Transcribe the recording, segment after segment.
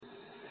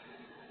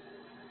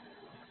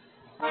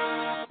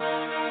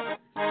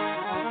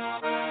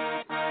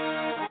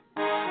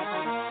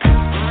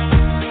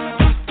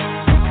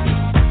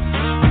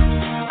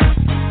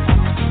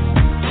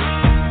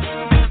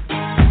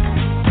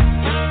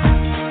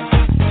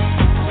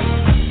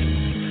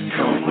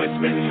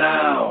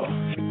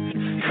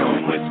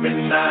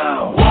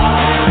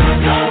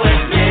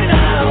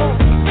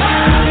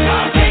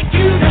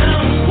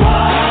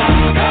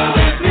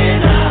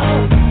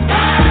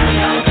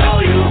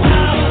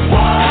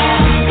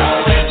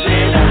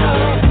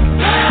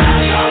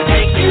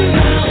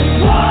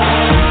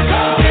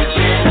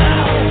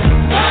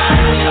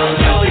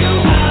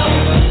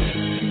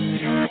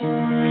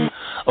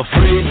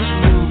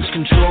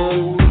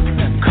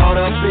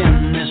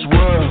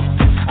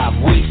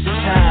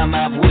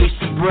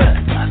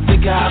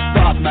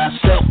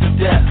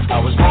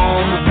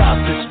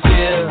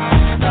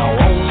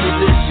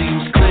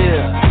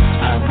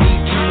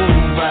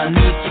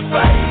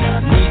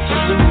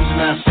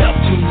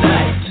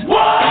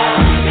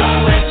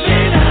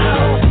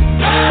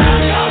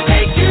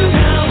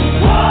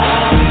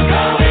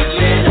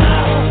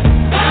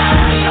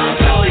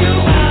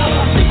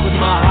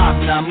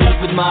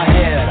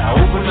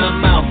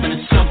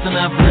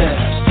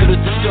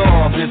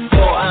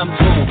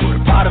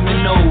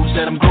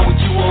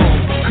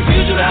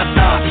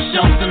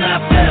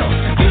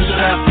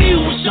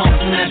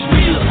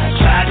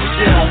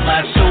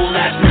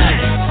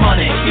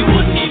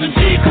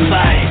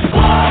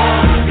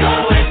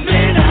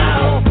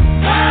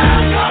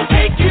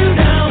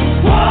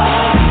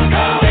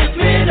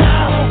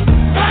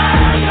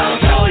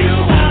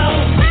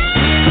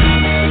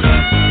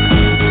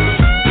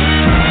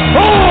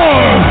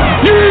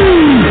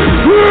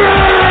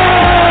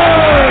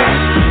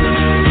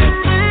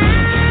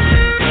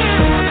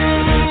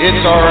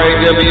It's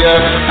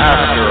RAWF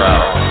After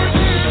Hours.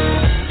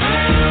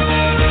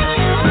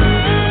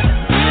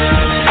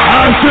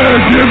 I said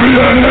give me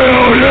a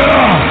hell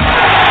yeah!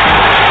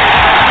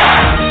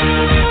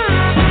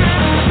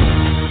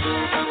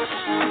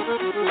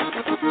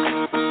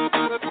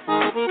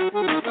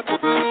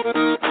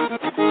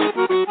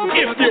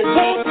 If you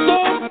want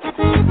some,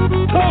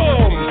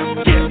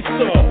 come get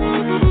some.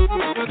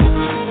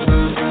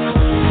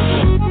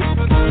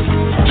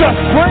 Just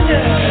bring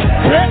it,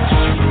 bitch.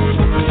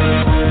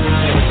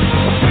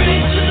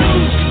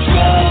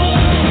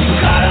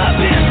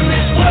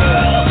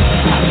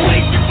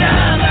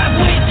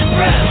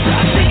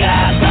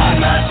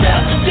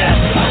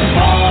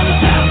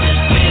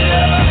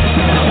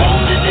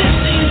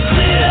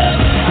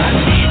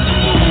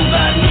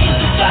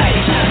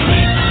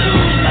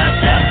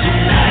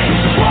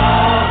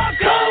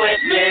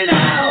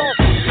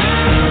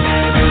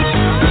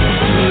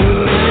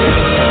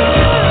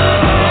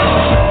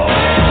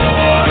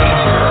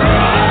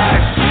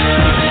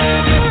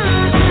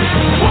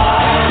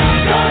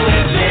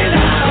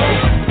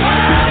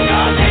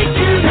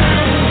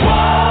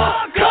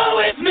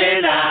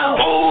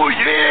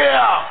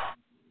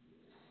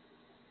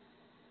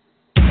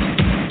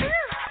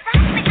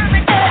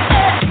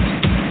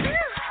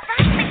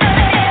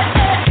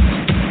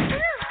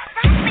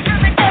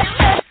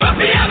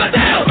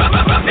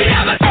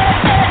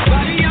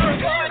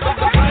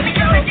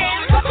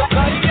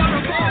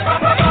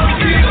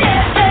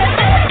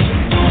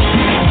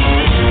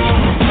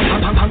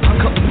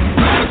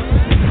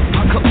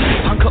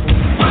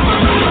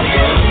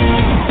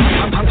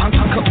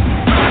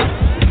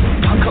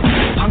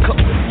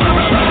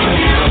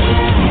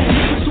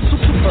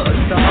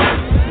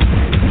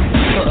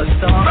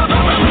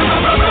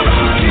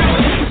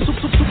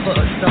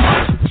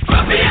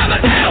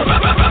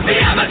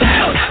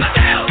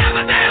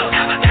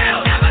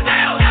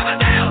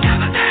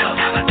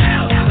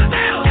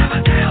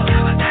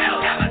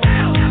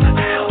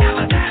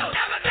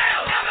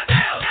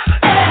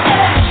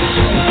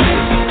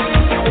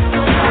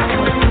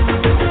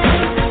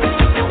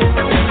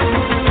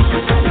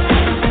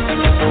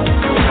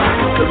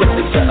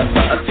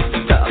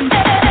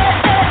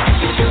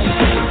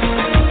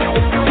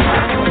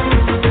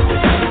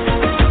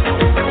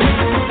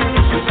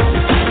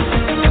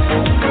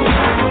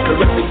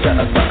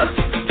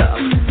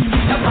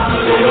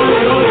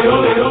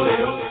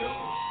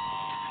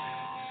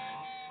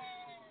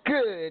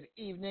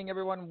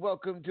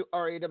 Welcome to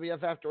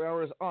RAWF After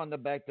Hours on the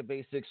Back to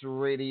Basics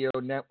Radio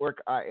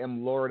Network. I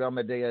am Lord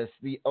Amadeus,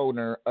 the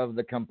owner of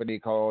the company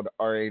called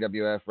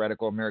RAWF,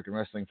 Radical American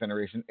Wrestling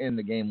Federation, in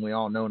the game we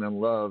all know and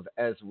love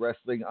as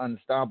Wrestling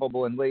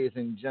Unstoppable. And ladies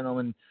and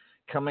gentlemen,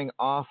 coming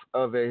off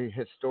of a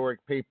historic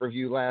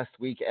pay-per-view last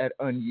week at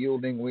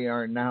Unyielding, we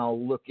are now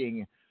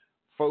looking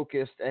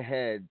focused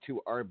ahead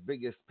to our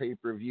biggest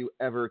pay-per-view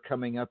ever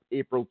coming up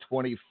April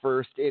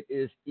 21st. It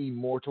is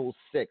Immortal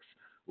VI,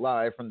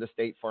 live from the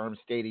State Farm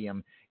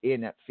Stadium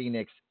in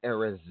Phoenix,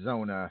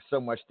 Arizona. So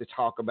much to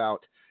talk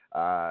about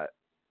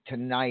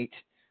tonight,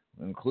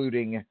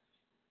 including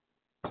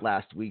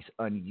last week's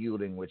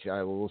Unyielding, which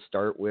I will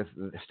start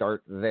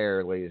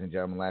there, ladies and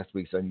gentlemen. Last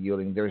week's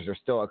Unyielding. There's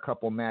still a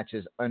couple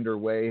matches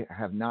underway,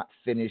 have not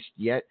finished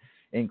yet,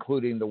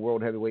 including the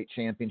World Heavyweight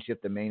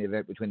Championship, the main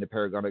event between the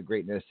Paragon of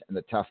Greatness and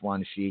the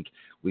Teflon Sheik.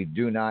 We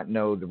do not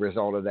know the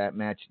result of that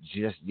match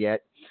just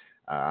yet.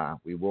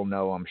 We will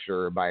know, I'm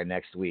sure, by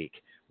next week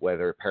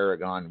whether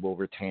Paragon will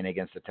retain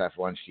against the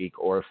Teflon Sheik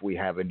or if we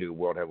have a new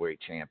World Heavyweight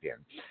Champion.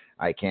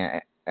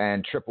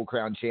 And Triple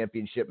Crown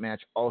Championship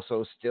match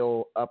also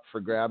still up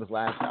for grabs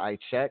last I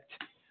checked.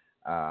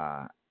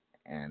 So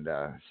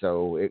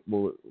it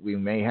will. We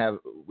may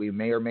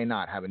or may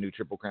not have a new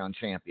Triple Crown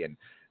champion.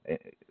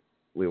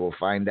 We will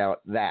find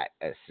out that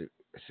as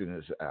soon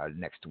as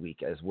next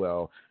week as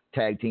well.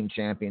 Tag Team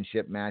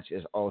Championship match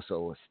is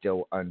also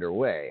still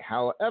underway.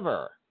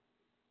 However,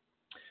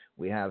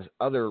 we have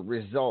other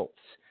results.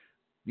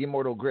 The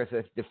Immortal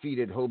Griffith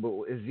defeated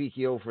Hobo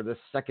Ezekiel for the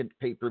second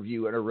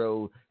pay-per-view in a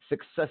row,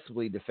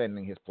 successfully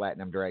defending his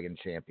Platinum Dragon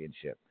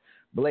Championship.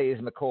 Blaze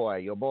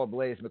McCoy, your boy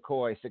Blaze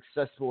McCoy,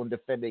 successful in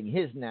defending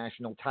his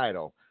national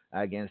title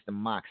against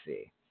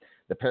Moxie.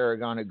 The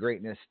Paragon of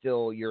Greatness,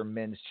 still your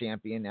men's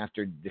champion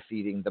after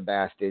defeating the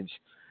Bastage.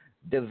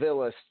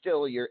 Davila,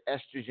 still your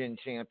estrogen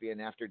champion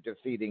after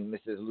defeating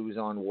Mrs.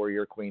 Luzon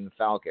Warrior Queen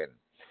Falcon.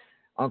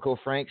 Uncle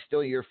Frank,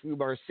 still your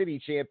Fubar City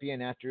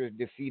champion after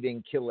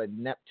defeating Killer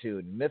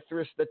Neptune.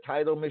 Mithras, the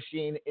title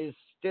machine, is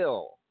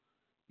still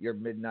your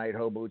Midnight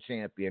Hobo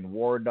champion.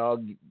 War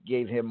Dog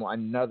gave him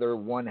another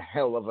one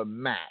hell of a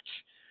match,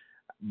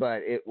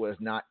 but it was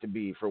not to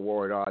be for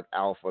War Dog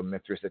Alpha.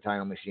 Mithras, the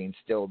title machine,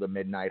 still the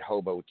Midnight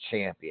Hobo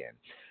champion.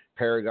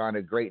 Paragon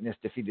of Greatness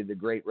defeated the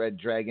Great Red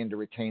Dragon to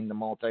retain the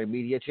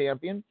Multimedia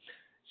Championship.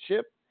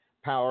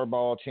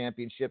 Powerball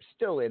Championship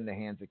still in the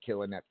hands of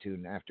Killer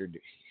Neptune after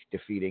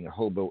defeating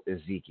Hobo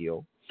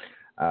Ezekiel.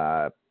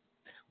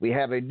 We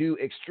have a new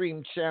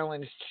Extreme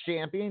Challenge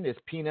champion as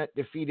Peanut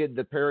defeated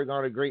the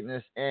Paragon of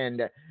Greatness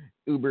and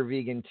Uber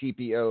Vegan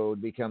TPO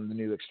to become the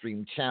new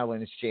Extreme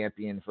Challenge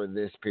champion for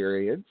this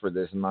period, for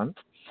this month.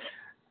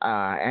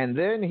 And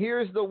then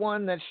here's the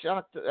one that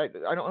shocked,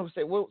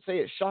 I won't say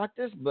it shocked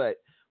us,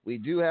 but we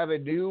do have a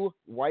new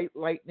White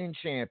Lightning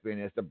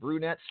champion as the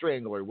Brunette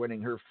Strangler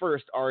winning her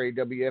first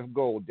RAWF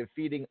gold,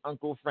 defeating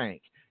Uncle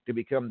Frank to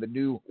become the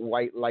new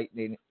White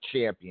Lightning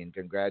champion.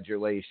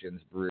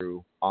 Congratulations,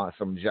 Brew.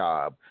 Awesome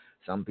job.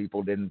 Some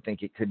people didn't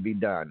think it could be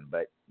done,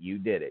 but you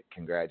did it.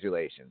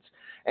 Congratulations.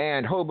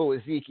 And Hobo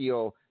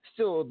Ezekiel,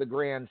 still the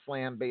Grand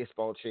Slam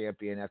baseball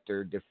champion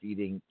after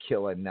defeating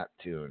Killa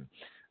Neptune.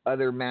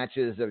 Other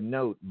matches of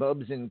note,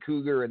 Bubs and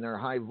Cougar in their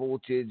high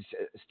voltage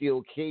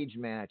steel cage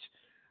match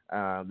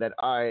that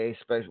I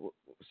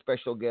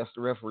special guest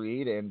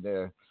refereed, and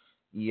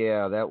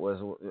that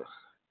was,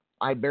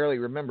 I barely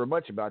remember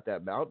much about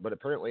that bout, but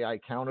apparently I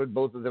counted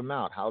both of them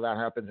out. How that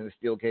happens in a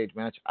steel cage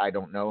match, I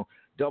don't know.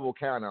 Double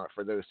count out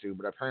for those two,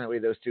 but apparently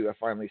those two have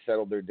finally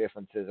settled their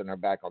differences and are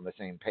back on the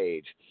same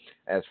page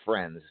as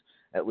friends,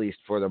 at least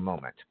for the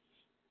moment.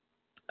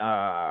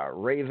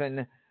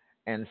 Raven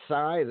and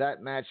Sai,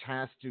 that match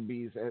has to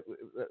be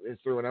is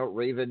thrown out.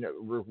 Raven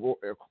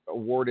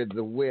awarded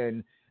the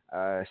win.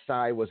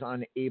 Sai was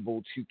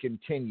unable to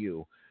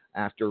continue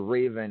after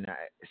Raven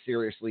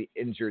seriously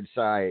injured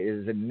Sai. It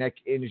is a neck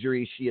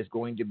injury. She is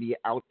going to be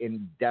out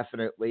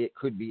indefinitely. It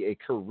could be a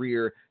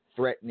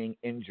career-threatening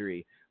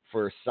injury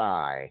for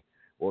Sai.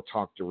 We'll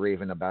talk to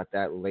Raven about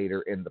that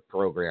later in the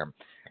program.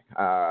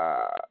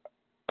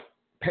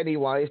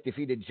 Pennywise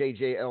defeated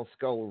JJL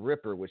Skull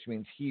Ripper, which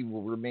means he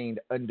will remain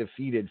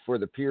undefeated for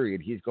the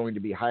period. He's going to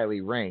be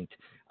highly ranked.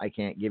 I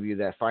can't give you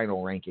that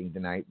final ranking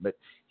tonight, but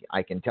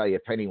I can tell you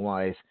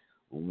Pennywise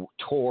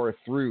tore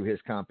through his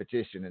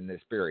competition in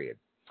this period.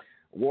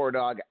 War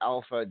Dog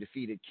Alpha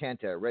defeated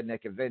Kenta.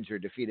 Redneck Avenger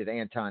defeated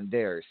Anton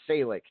Dare.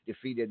 Salic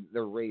defeated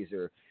the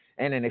Razor.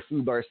 And in a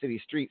Fubar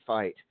City street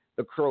fight,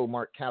 the Crow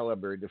Mark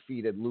Caliber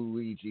defeated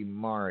Luigi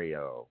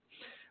Mario.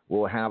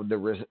 We'll have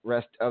the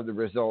rest of the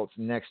results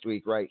next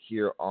week right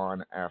here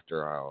on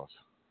After Hours.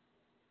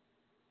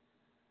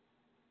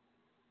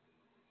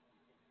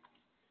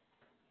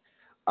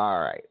 All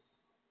right.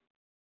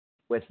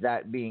 With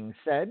that being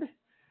said,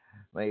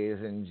 ladies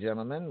and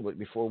gentlemen,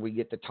 before we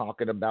get to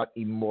talking about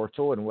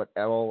Immortal and what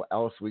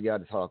else we got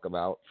to talk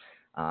about,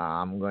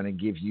 I'm going to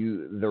give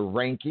you the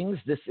rankings.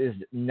 This is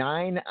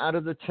 9 out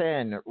of the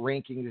 10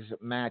 rankings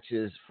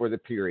matches for the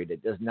period.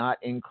 It does not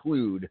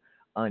include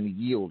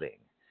Unyielding.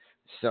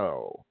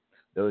 So,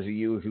 those of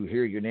you who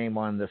hear your name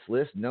on this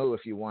list know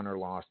if you won or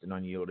lost in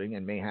Unyielding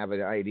and may have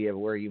an idea of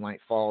where you might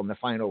fall in the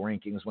final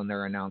rankings when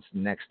they're announced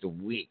next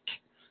week.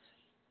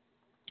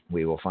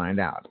 We will find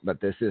out.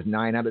 But this is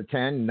 9 out of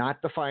 10,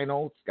 not the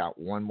final. It's got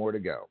one more to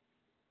go.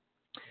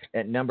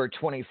 At number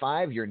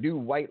 25, your new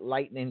White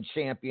Lightning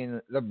champion,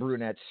 the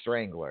Brunette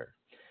Strangler.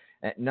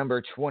 At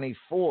number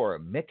 24,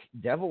 Mick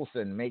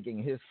Devilson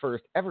making his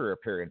first ever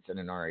appearance in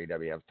an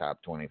RAWF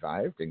Top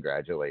 25.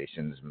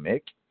 Congratulations,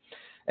 Mick.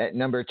 At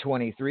number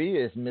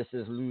 23 is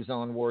Mrs.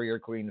 Luzon Warrior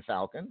Queen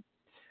Falcon.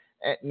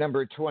 At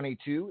number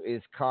 22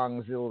 is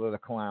Kongzilla the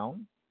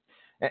Clown.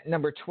 At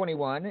number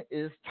 21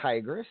 is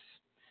Tigress.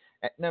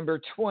 At number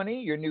 20,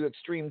 your new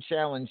Extreme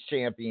Challenge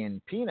champion,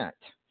 Peanut.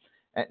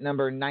 At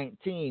number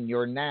 19,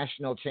 your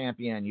national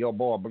champion, your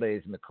boy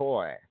Blaze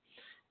McCoy.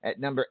 At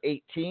number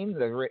 18,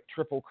 the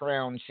Triple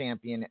Crown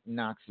champion,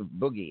 Knox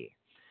Boogie.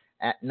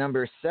 At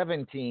number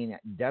 17,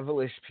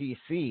 Devilish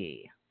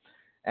PC.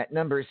 At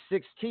number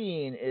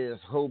 16 is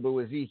Hobo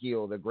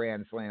Ezekiel, the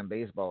Grand Slam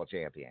baseball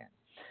champion.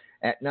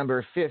 At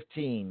number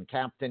 15,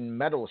 Captain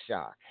Metal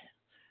Shock.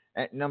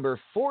 At number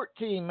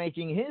 14,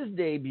 making his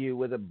debut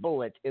with a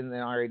bullet in the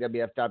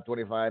RAWF Top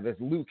 25 is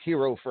Luke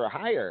Hero for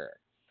Hire.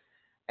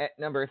 At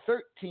number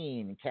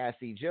 13,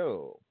 Cassie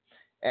Joe.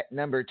 At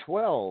number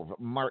 12,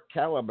 Mark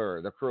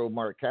Caliber, the Crow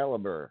Mark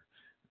Caliber.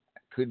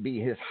 Could be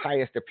his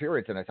highest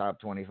appearance in a top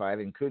 25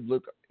 and could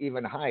look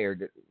even higher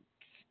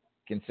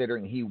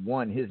considering he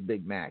won his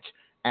big match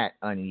at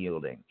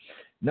Unyielding.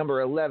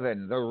 Number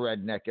 11, the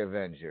Redneck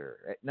Avenger.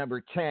 At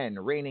number 10,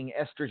 reigning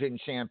estrogen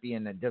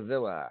champion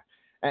Davila.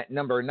 At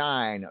number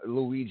 9,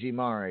 Luigi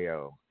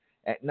Mario.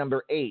 At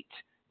number 8,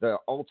 the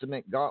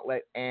Ultimate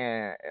Gauntlet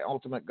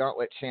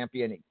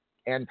champion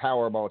and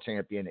Powerball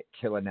champion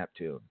Killa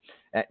Neptune.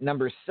 At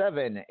number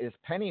 7 is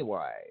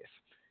Pennywise.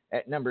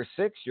 At number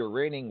 6, your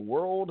reigning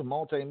World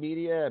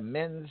Multimedia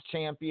Men's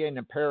Champion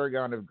and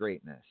Paragon of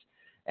Greatness.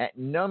 At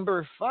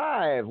number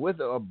 5, with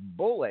a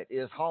bullet,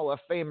 is Hall of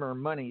Famer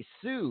Money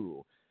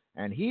Sue.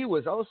 And he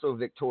was also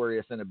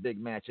victorious in a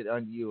big match at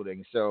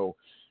Unyielding. So,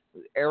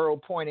 arrow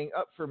pointing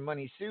up for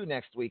Money Sue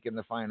next week in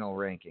the final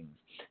rankings.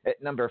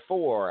 At number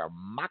 4,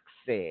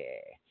 Moxie.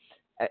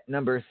 At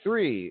number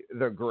 3,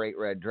 the Great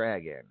Red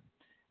Dragon.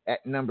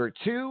 At number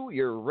 2,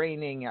 your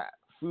reigning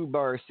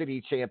Fubar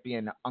City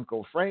champion,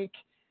 Uncle Frank.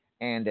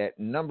 And at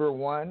number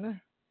 1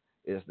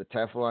 is the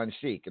Teflon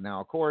Sheik.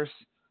 Now, of course,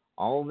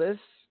 all this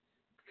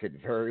could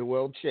very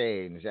well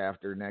change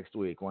after next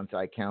week once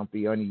I count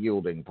the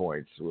unyielding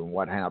points and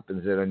what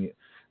happens at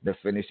the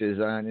finishes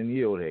on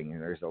unyielding.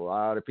 And there's a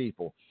lot of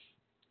people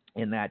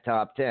in that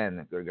top 10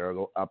 that are going to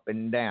go up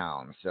and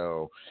down.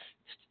 So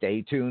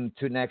stay tuned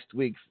to next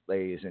week,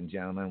 ladies and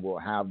gentlemen. We'll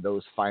have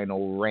those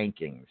final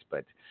rankings,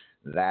 but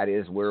that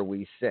is where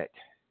we sit.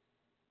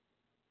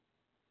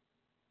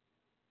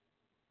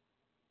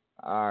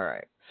 All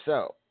right.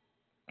 So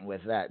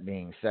with that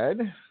being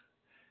said,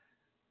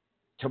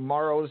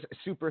 tomorrow's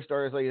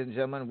Superstars, ladies and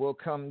gentlemen, will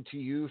come to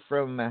you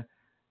from, I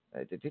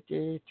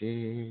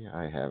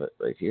have it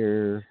right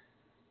here.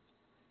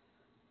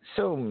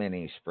 So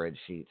many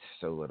spreadsheets,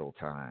 so little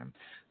time.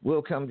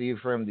 We'll come to you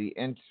from the,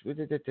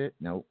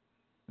 nope,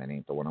 that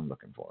ain't the one I'm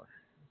looking for.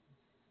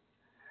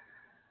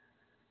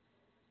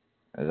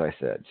 As I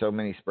said, so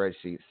many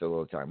spreadsheets, so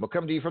little time. We'll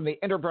come to you from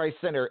the Enterprise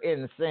Center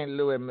in St.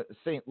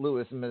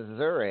 Louis,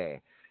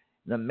 Missouri.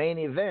 The main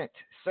event,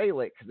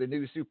 Salick, the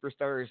new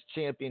Superstars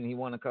champion he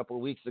won a couple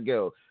of weeks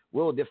ago,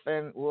 will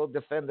defend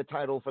the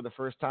title for the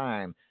first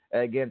time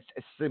against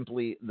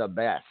Simply the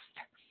Best.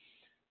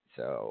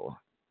 So,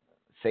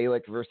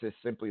 Salick versus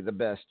Simply the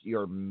Best,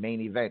 your main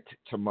event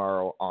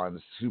tomorrow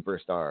on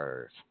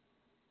Superstars.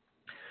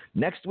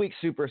 Next week's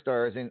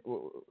Superstars, in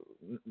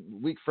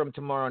week from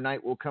tomorrow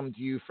night, will come to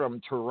you from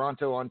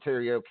Toronto,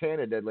 Ontario,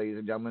 Canada, ladies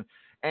and gentlemen,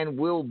 and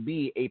will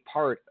be a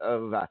part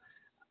of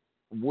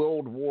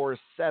World War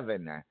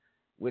VII,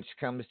 which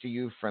comes to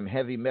you from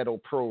Heavy Metal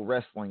Pro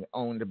Wrestling,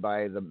 owned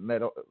by the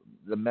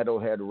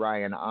metalhead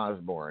Ryan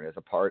Osborne, as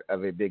a part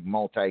of a big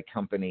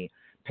multi-company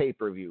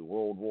pay-per-view.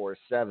 World War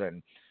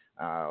VII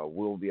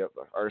will be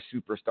our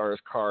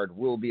Superstars card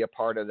will be a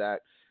part of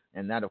that.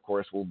 And that, of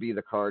course, will be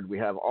the card. We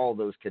have all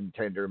those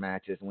contender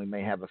matches, and we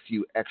may have a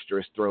few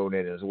extras thrown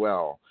in as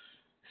well.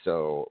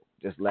 So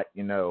just let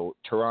you know,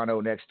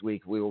 Toronto next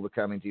week, we will be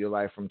coming to you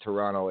live from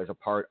Toronto as a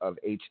part of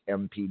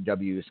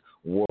HMPW's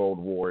World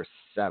War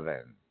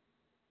VII.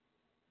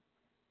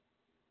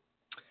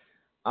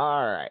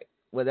 All right.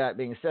 With that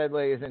being said,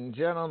 ladies and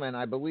gentlemen,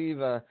 I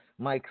believe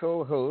my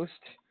co-host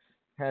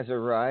has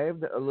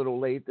arrived a little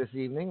late this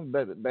evening,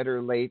 but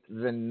better late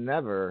than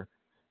never.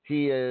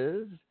 He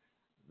is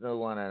the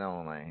one and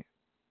only. I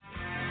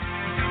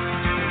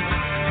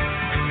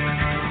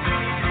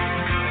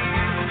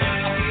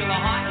feel a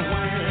hot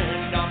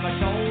wind on my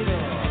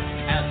shoulder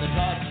as the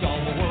touch of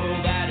a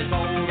world that is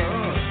older.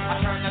 I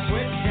turn the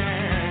switch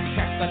and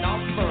check the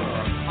number.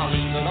 I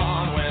leave it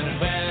on when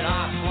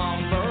I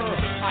slumber.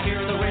 I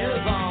hear the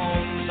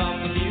rhythms of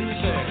the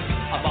music.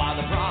 I buy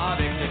the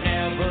product and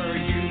never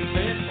use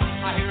it.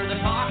 I hear the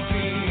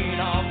talking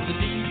of the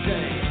DJ.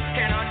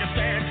 Can't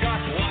understand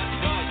just what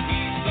does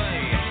he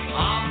say.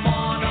 I'm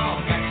on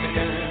a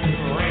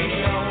Mexican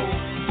radio.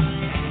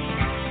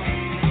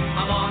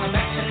 I'm on a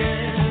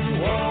Mexican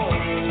world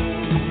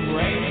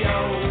radio.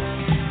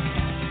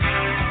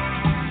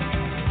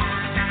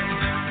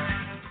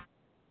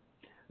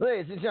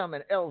 Ladies and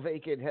gentlemen, El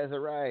Vacant has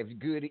arrived.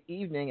 Good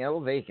evening, El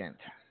Vacant.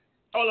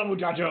 Hola,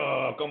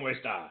 muchacho. ¿Cómo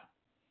está?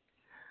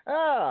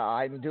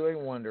 I'm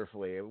doing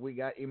wonderfully. We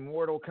got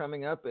Immortal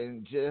coming up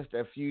in just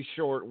a few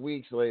short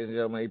weeks, ladies and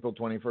gentlemen. April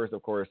 21st,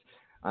 of course,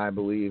 I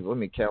believe. Let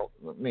me count,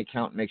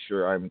 make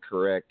sure I'm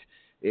correct.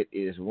 It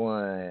is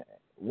 2,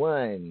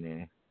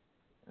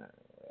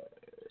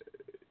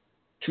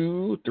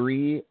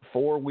 3,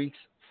 4 weeks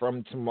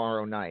from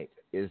tomorrow night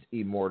is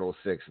Immortal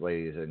 6,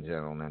 ladies and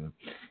gentlemen.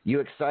 You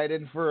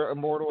excited for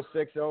Immortal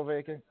 6, El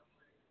Vacant?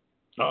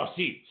 Oh,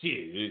 sí.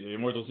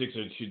 Immortal 6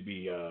 should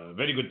be a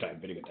very good time,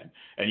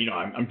 And,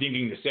 I'm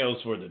thinking the sales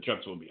for the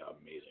trucks will be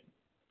amazing.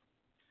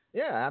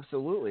 Yeah,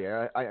 absolutely.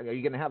 Are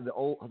you going to have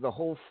the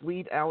whole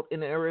fleet out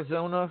in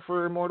Arizona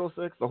for Immortal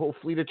 6? The whole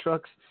fleet of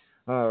trucks?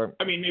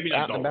 Maybe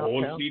not the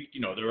whole town? fleet.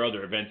 There are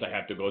other events I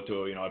have to go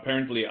to.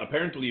 Apparently, I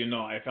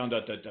found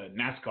out that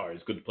NASCAR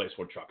is a good place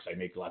for trucks. I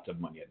make lots of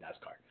money at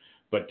NASCAR.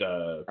 But,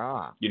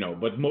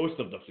 but most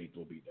of the fleet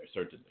will be there,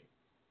 certainly.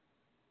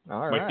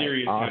 All right. My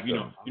theory is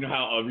awesome. have,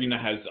 how Arena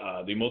has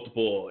the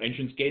multiple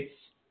entrance gates?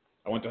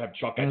 I want to have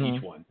truck at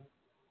each one.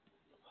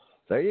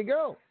 There you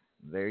go.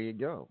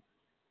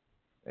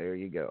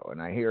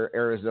 And I hear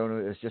Arizona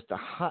is just a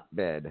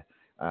hotbed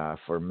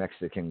for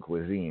Mexican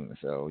cuisine.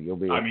 So you'll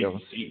be. They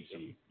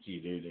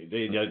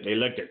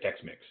like their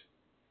Tex-Mex.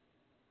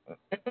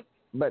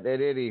 But at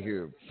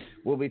anywho,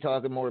 we'll be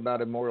talking more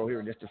about Immortal here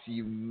in just a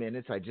few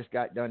minutes. I just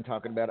got done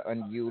talking about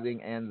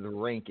Unyielding and the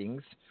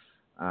rankings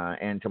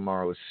and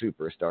tomorrow's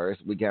Superstars.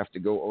 We have to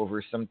go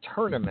over some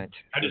tournament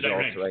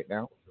results right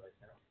now.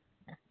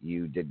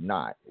 You did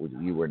not.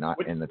 You were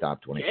not in the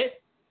top 20.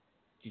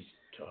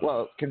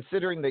 Well,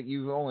 considering that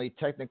you only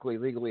technically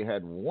legally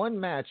had one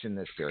match in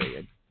this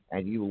period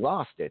and you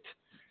lost it.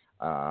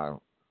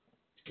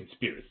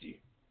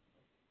 Conspiracy.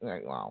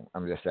 Well,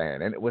 I'm just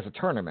saying. And it was a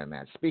tournament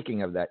match.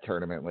 Speaking of that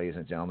tournament, ladies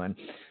and gentlemen,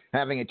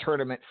 having a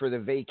tournament for the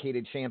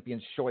vacated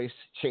Champions Choice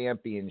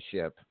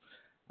Championship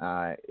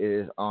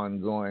is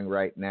ongoing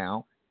right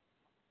now.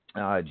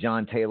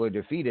 John Taylor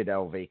defeated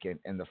El Vacant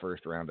in the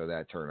first round of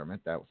that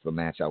tournament. That was the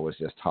match I was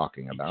just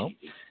talking about.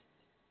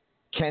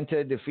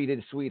 Kenta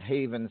defeated Sweet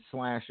Haven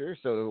Slasher,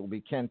 so it will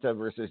be Kenta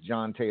versus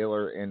John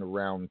Taylor in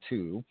round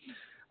 2.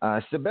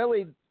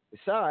 Sibeli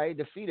Sai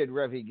defeated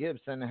Revy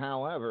Gibson.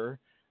 However,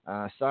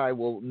 Sai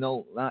will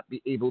not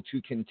be able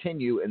to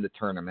continue in the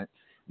tournament,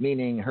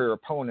 meaning her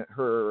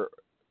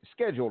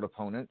scheduled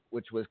opponent,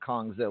 which was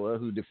Kongzilla,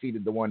 who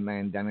defeated the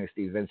one-man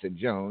Dynasty Vincent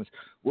Jones,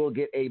 will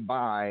get a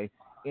bye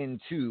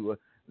into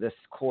this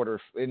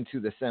into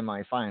the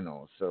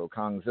semifinals. So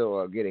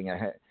Kongzilla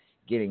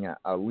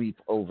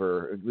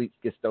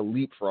gets the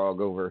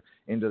leapfrog over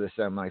into the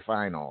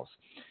semifinals.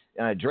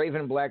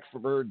 Draven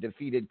Blackbird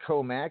defeated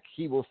Comac.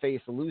 He will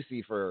face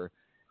Lucifer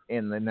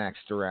in the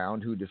next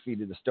round, who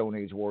defeated the Stone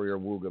Age Warrior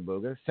Wooga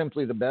Booga.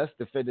 Simply the Best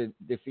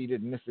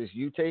defeated Mrs.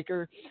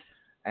 Utaker.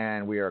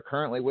 And we are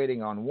currently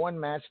waiting on one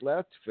match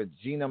left for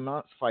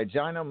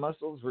Vagina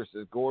Muscles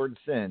versus Gord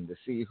Sin to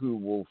see who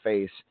will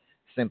face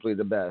Simply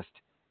the Best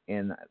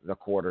in the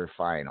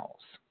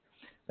quarterfinals.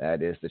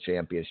 That is the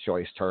Champions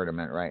Choice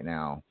Tournament right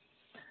now.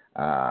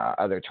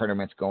 Other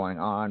tournaments going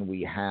on,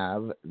 we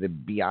have the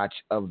Biatch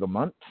of the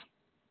Month.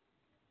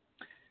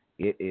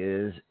 It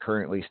is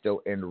currently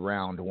still in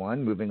round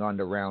 1. Moving on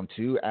to round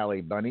 2,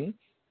 Ali Bunny,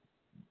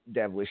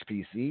 Devilish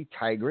PC,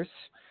 Tigress,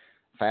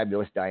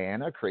 Fabulous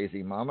Diana,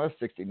 Crazy Mama,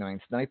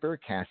 69 Sniper,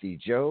 Cassie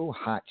Joe,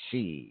 Hot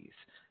Cheese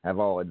have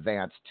all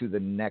advanced to the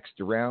next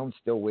round.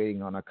 Still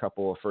waiting on a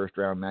couple of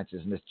first-round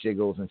matches, Miss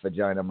Jiggles and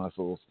Vagina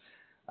Muscles,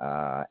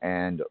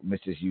 and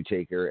Mrs.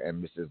 Utaker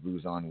and Mrs.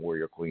 Luzon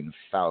Warrior Queen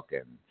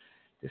Falcon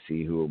to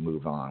see who will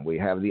move on. We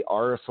have the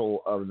Arsehole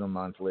of the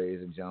Month,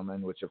 ladies and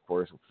gentlemen, which of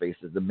course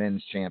faces the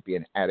men's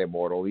champion at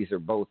Immortal. These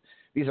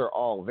are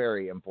all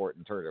very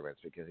important tournaments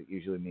because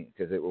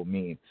it will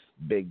mean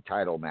big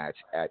title match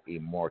at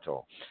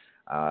Immortal.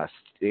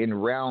 In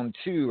round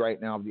 2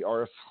 right now of the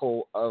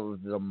Arsehole of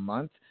the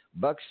Month,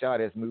 Buckshot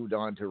has moved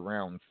on to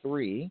round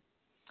 3.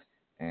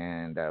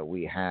 And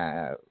we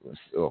have,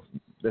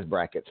 this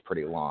bracket's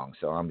pretty long,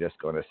 so I'm just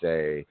going to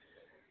say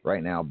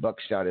right now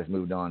Buckshot has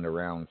moved on to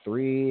round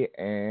 3,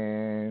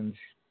 and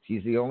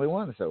he's the only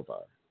one so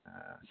far.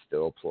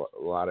 Still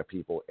a lot of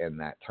people in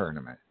that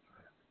tournament.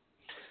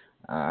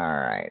 All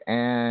right,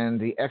 and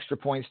the Extra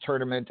Points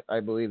tournament,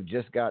 I believe,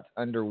 just got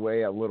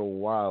underway a little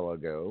while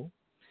ago,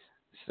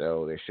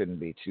 so there shouldn't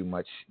be too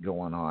much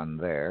going on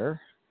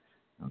there.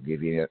 I'll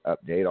give you an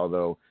update,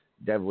 although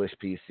Devilish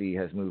PC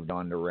has moved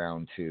on to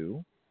round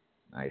 2.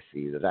 I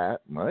see that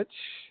much.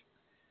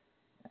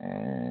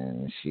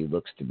 And she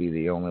looks to be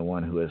the only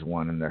one who has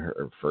won in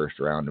her first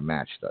round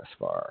match thus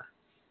far.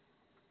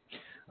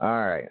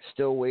 All right.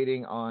 Still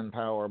waiting on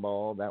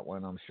Powerball. That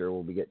one I'm sure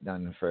will be getting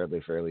done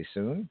fairly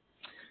soon.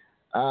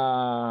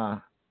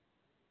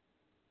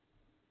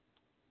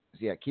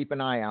 Yeah, keep an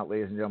eye out,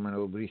 ladies and gentlemen. It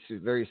will be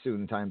very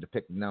soon time to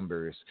pick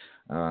numbers.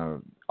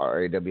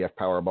 RAWF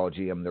Powerball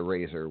GM, the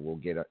Razor, will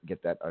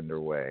get that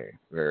underway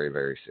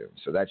very soon.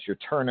 So that's your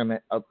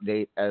tournament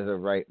update as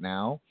of right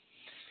now.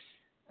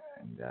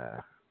 And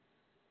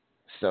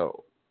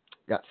so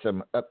got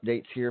some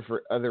updates here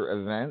for other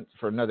events.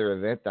 For another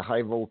event, the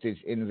High Voltage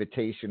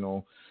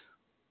Invitational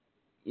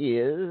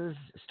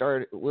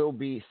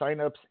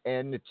signups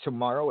end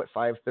tomorrow at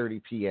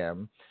 5:30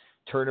 p.m.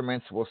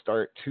 Tournaments will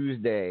start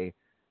Tuesday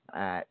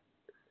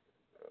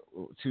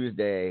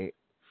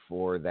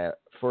for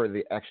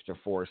the extra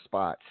 4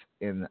 spots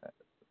in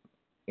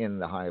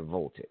the High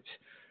Voltage.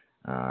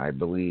 I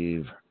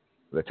believe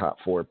the top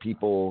 4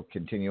 people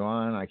continue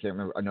on. I can't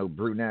remember. I know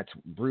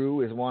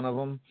Brew is one of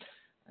them,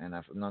 and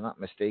if I'm not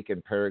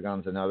mistaken,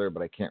 Paragon's another,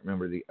 but I can't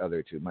remember the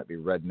other 2. It might be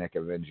Redneck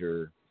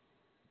Avenger.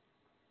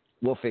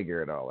 We'll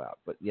figure it all out.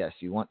 But yes,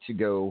 you want to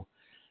go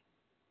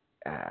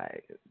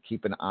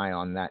keep an eye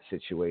on that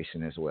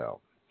situation as well.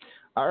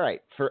 All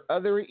right, for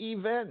other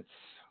events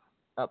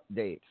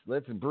updates,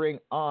 let's bring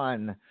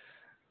on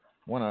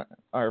one of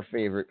our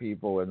favorite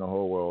people in the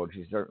whole world.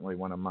 She's certainly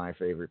one of my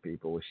favorite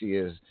people. She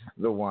is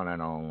the one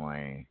and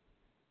only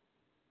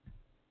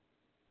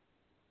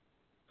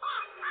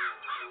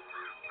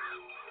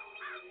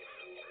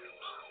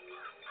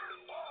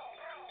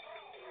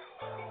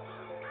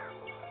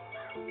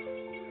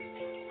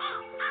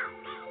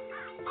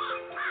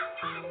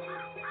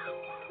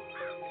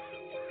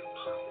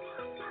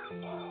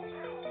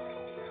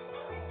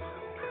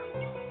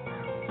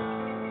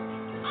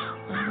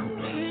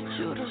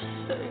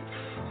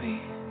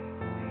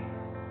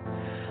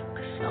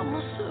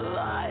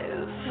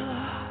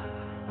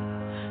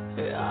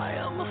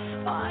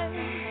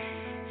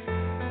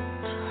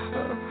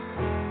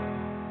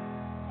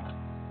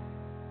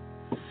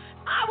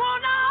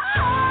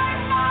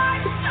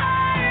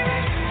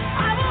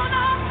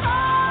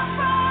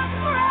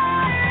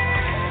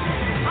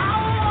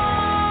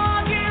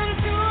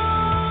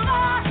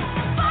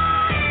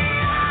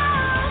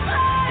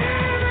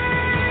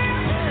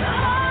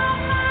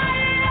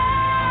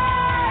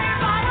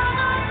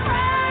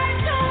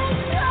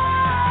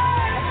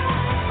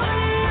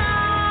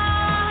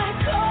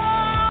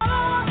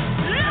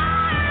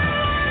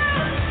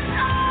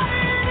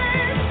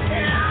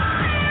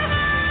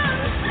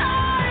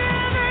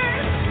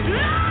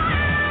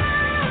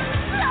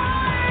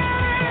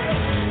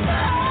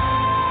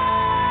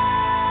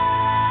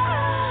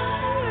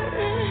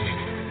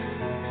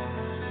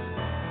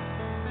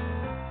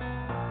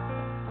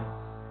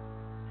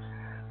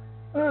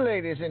Well,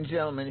 ladies and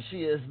gentlemen,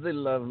 she is the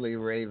lovely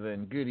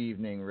Raven. Good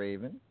evening,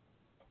 Raven.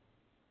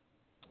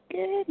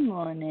 Good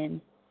morning.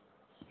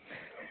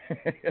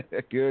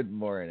 Good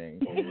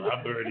morning.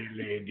 Hola, birdie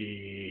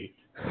lady.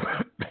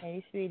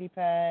 Hey, sweetie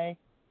pie.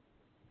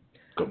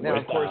 Now,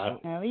 of course,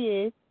 How are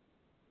you?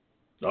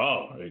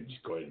 Oh,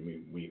 just go ahead.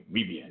 We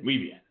bien.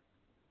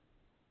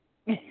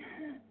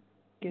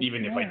 Good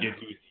Even to if know. I did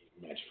lose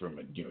the match from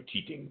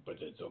cheating, but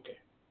it's okay.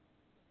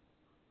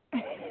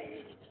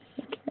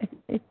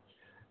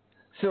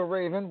 so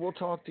Raven, we'll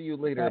talk to you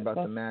later about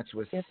the match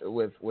with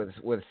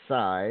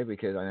Cy,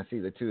 because I see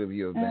the two of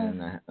you have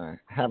been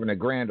having a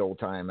grand old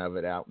time of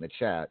it out in the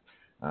chat,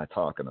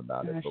 talking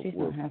about it. She's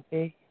not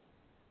happy.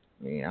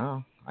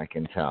 Yeah, I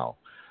can tell.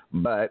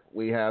 But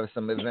we have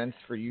some events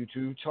for you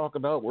to talk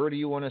about. Where do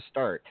you want to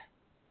start?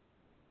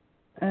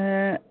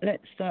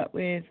 Let's start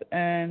with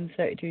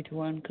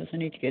 32-1 because I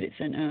need to get it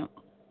sent out.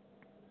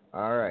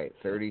 All right,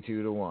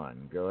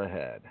 32-1. Go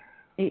ahead.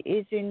 It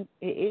is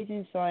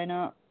in sign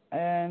up.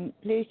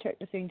 Please check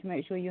the thing to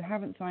make sure you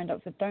haven't signed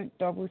up. So don't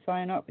double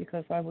sign up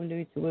because I will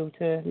lose the will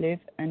to live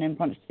and then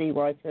punch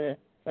CY for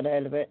the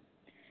hell of it.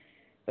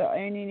 But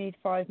I only need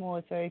 5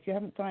 more. So if you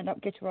haven't signed up,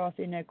 get your ass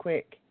in there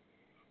quick.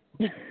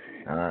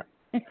 All right.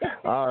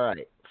 All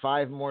right.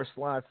 5 more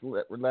slots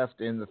left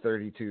in the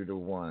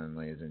 32-1,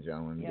 ladies and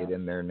gentlemen. Yeah. Get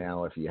in there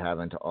now if you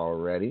haven't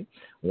already.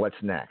 What's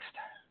next?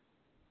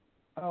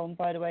 Oh, and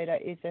by the way,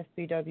 that is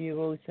FBW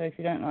rules. So if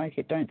you don't like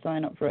it, don't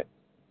sign up for it.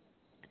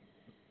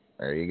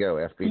 There you go.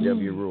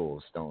 FBW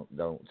rules.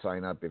 Don't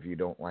sign up if you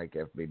don't like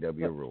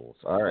FBW rules.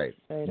 All right.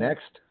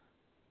 Next.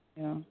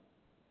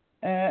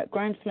 Yeah.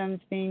 Grand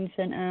Slam's been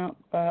sent out,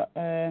 but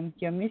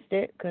you missed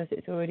it because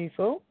it's already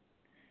full.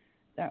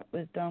 That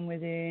was done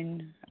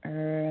within,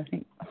 I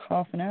think,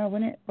 half an hour,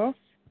 wasn't it, boss?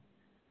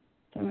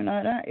 Something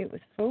like that. It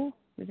was full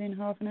within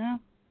half an hour.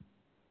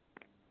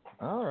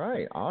 All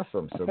right.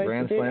 Awesome. So I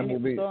Grand Slam will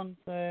be on,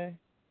 so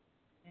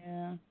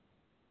yeah.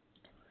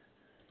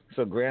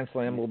 So Grand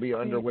Slam will be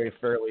underway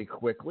fairly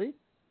quickly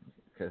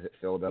because it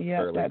filled up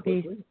fairly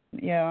quickly.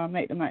 I'll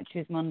make the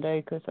matches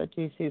Monday because I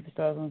do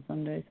Superstars on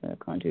Sunday, so I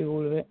can't do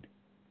all of it.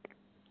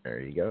 There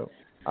you go.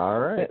 All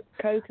right.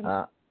 But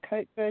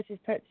Coke versus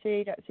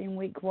Pepsi, that's in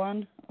week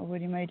 1. I've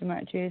already made the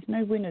matches.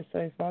 No winners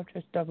so far. I've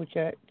just double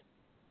checked.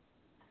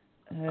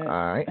 All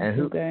right. And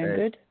who going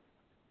good?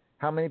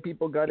 How many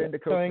people got into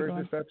Coke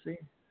versus Pepsi?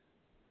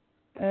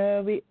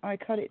 I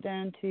cut it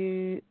down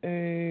to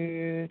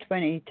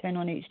 20, 10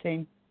 on each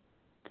team.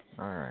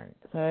 All right.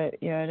 So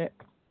yeah,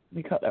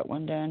 we cut that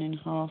one down in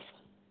half.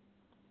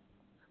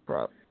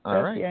 That's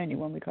the only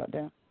one we cut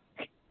down.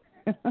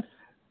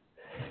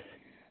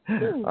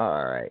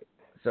 All right.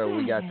 So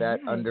we got that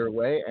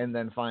underway, and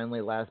then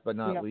finally, last but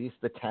not least,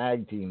 the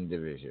tag team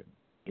division.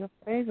 Your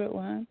favorite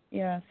one?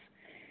 Yes.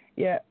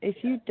 Yeah.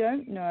 If you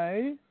don't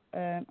know,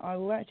 I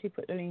will actually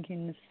put the link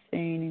in the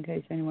scene in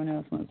case anyone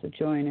else wants to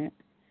join it.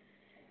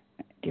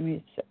 Give me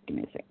a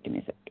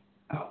sec.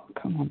 Oh,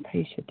 come on,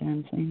 pace your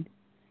damn thing.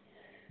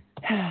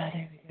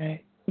 There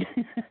we go.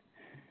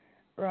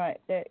 Right,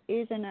 there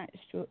is an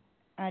extra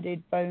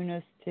added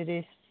bonus to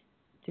this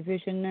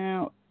division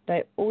now.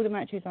 All the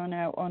matches are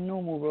now on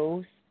normal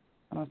rules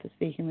after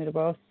speaking with the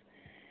boss.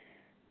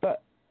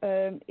 But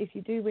if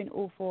you do win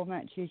all 4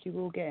 matches, you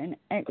will get an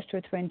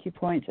extra 20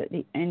 points at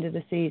the end of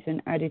the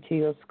season added to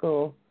your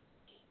score.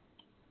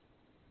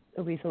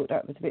 So we thought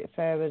that was a bit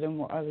fairer than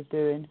what I was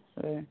doing.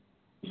 So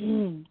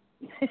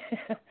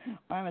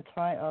I'm a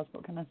tight ass.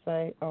 What can I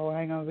say? Oh,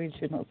 hang on, I really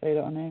should not say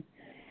that on there.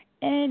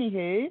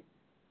 Anywho,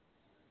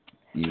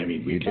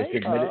 you just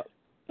admitted.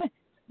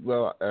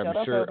 Well,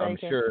 I'm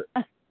sure.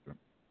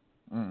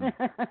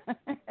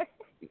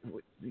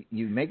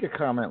 You make a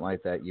comment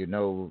like that, you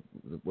know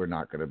we're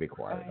not going to be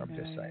quiet. I'm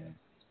just saying.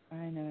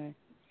 I know.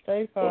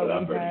 So far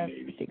we have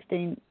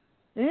 16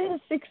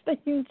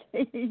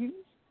 teams.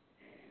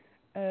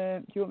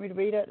 Do you want me to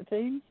read out the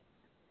teams?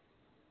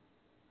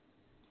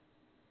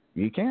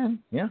 You can.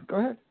 Yeah, go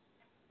ahead.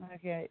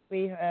 Okay.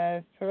 We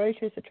have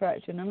Ferocious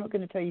Attraction. I'm not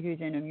going to tell you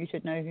who's in them. You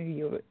should know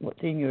what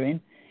team you're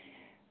in.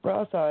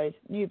 Brass Eyes,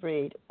 New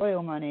Breed,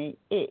 Oil Money,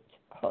 It,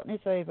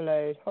 Hotness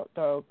Overload, Hot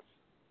Dogs,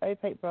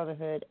 Opaque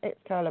Brotherhood,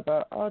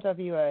 Excalibur,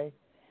 RWA,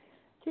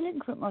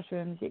 Delinquent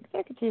Mushrooms, the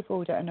Executive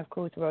Order, and of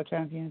course the World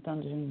Champions,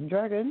 Dungeons and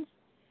Dragons.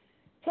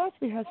 Plus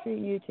we have 3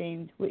 new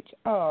teams, which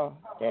are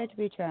Dare to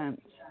be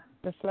Champs,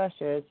 the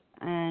Slashers,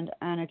 and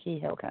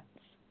Anarchy Hellcats.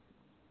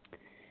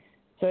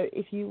 So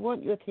if you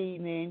want your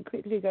team in,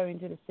 quickly go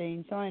into the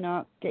scene, sign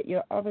up, get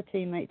your other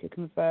teammate to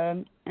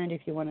confirm, and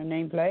if you want a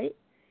nameplate,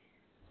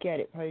 get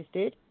it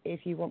posted.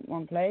 If you want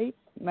one played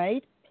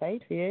for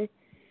you.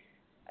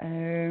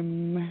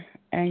 And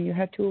you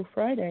have till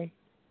Friday.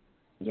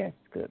 Yes,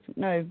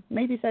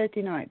 maybe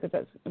Thursday night, because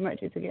that's the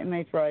matches are getting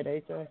made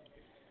Friday, so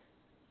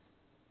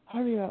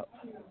hurry up.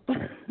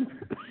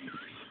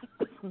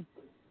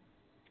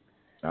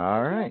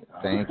 All right.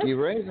 Thank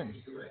you, Raven.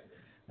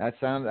 That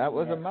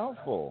was a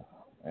mouthful.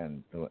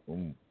 And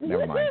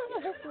never mind.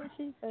 That's what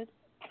she said.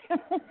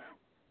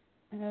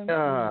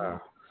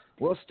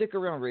 Well, stick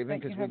around, Raven,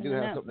 because we do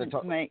have something to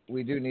talk. Make.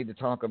 We do need to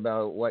talk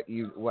about what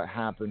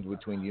happened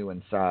between you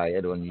and Sai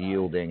at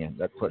Unyielding, and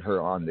that put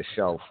her on the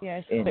shelf.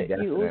 Yes, indefinitely.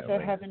 but you also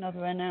have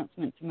another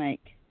announcement to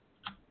make.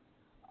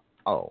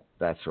 Oh,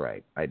 that's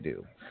right, I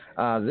do.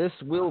 This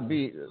will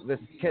be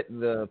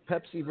the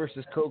Pepsi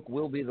versus Coke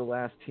will be the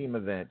last team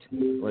event,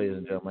 ladies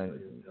and gentlemen,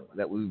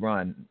 that we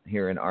run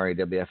here in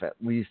RAWF at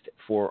least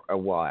for a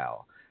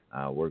while.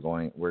 We're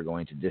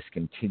going to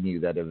discontinue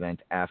that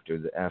event after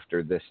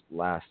this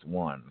last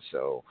one.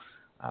 So,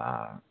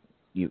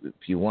 if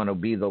you want to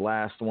be the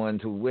last one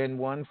to win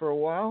one for a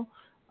while,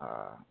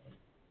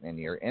 and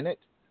you're in it,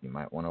 you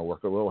might want to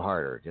work a little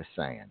harder. Just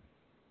saying.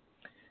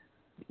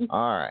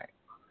 All right.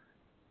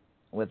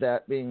 With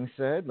that being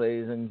said,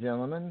 ladies and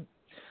gentlemen,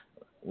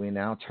 we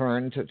now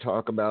turn to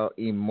talk about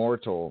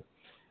Immortal.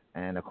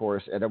 And, of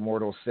course, at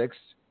Immortal 6,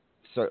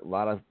 a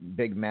lot of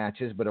big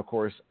matches, but, of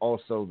course,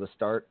 also the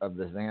start of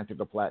the Zanthur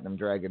the Platinum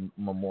Dragon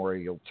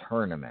Memorial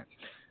Tournament.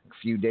 A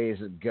few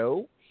days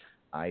ago,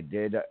 I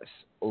did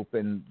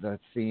open the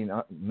scene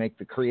up,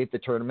 create the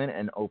tournament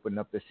and open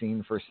up the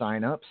scene for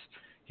sign-ups.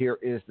 Here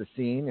is the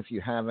scene. If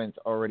you haven't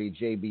already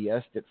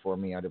JBS'd it for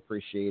me, I'd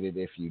appreciate it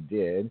if you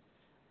did.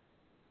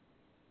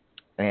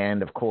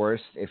 And, of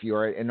course, if you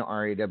are in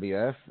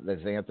RAWF, the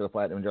Zanthur the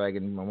Platinum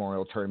Dragon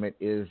Memorial Tournament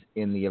is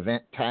in the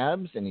event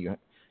tabs, and you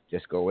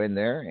just go in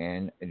there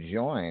and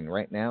join.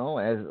 Right now,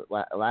 as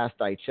last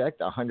I checked,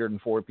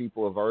 104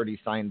 people have already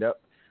signed up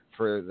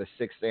for the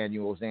 6th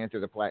annual Zanthur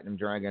the Platinum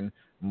Dragon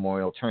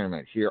Memorial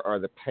Tournament. Here are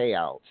the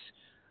payouts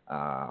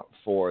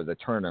for the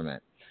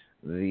tournament.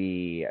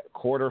 The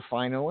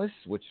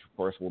quarterfinalists, which, of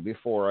course, will be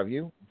 4 of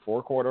you,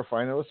 4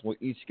 quarterfinalists will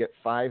each get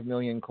 5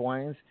 million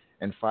coins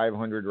and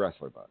 500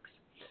 wrestler bucks.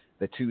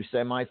 The 2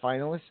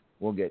 semifinalists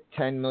will get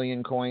 10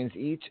 million coins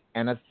each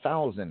and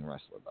 1,000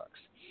 wrestler bucks.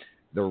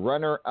 The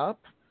runner-up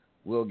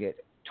will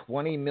get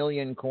 20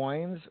 million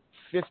coins,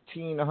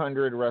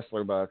 1,500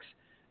 wrestler bucks,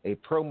 a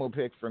promo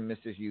pick from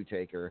Mrs.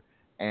 U-Taker,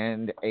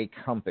 and a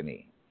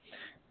company.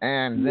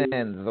 And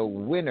then the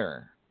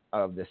winner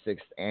of the 6th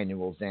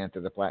annual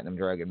Zanthur the Platinum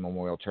Dragon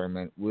Memorial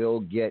Tournament will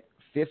get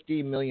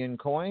 50 million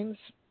coins,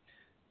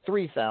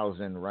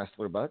 3,000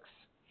 wrestler bucks,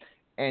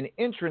 an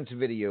entrance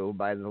video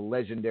by the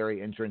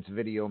legendary entrance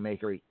video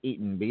maker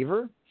Eaton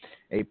Beaver,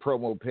 a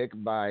promo pick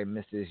by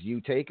Mrs.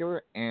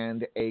 U-Taker,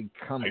 and a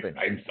company.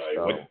 I'm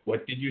sorry,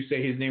 what did you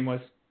say his name was?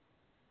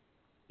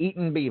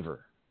 Eaton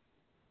Beaver.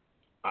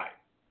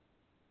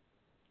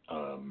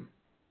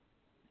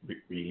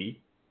 Really?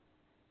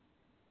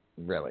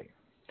 Really.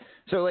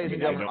 So, ladies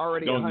and gentlemen, I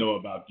don't know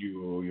about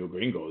you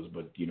gringos,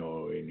 but,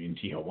 in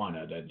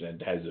Tijuana,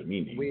 that has a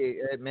meaning.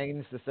 It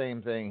means the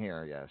same thing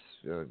here, yes.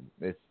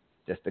 It's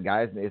just the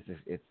guys,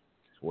 it's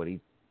what he,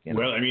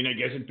 Well, I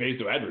guess it pays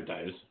to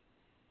advertise.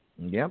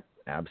 Yep,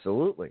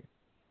 absolutely.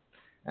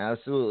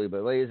 Absolutely.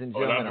 But, ladies and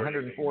gentlemen,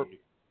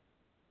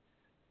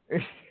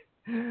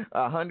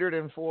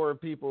 104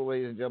 people,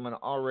 ladies and gentlemen,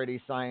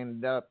 already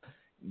signed up.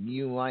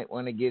 You might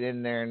want to get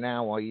in there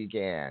now while you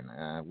can.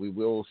 We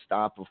will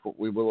stop.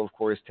 We will, of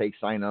course, take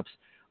sign-ups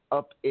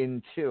up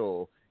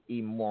until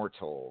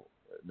Immortal,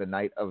 the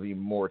night of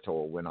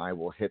Immortal, when I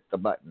will hit the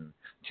button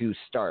to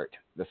start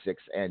the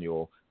 6th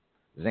annual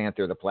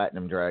Zanthur the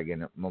Platinum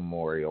Dragon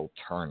Memorial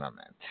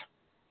Tournament.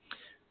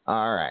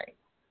 All right.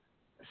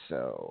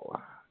 So,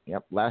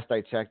 yep, last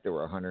I checked, there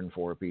were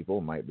 104 people.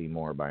 Might be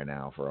more by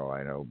now, for all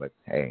I know. But,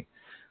 hey,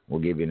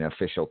 we'll give you an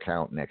official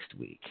count next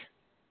week.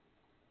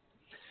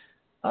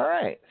 All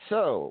right.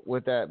 So,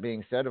 with that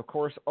being said, of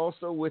course,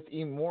 also with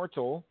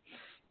Immortal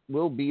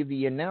will be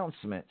the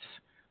announcements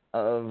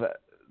of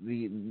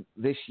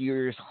this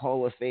year's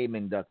Hall of Fame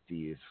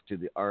inductees to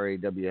the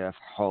RAWF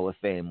Hall of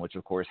Fame, which,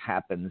 of course,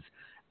 happens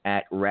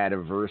at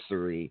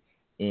Radiversary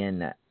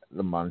in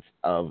the month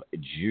of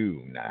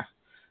June.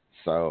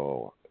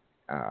 So,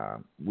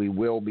 we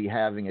will be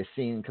having a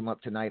scene come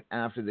up tonight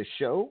after the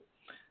show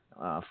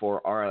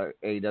for our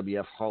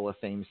RAWF Hall of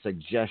Fame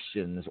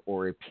suggestions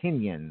or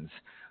opinions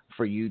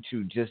for you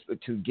to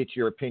get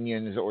your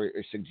opinions or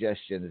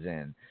suggestions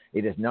in.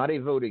 It is not a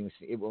voting.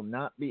 It will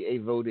not be a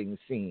voting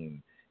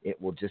scene.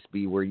 It will just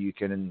be where you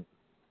can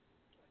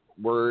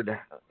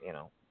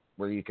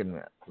where you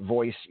can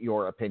voice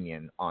your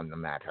opinion on the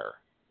matter.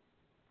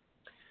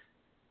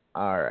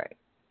 All right.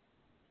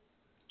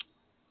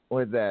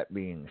 With that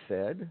being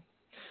said,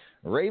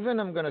 Raven,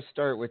 I'm going to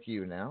start with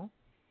you now.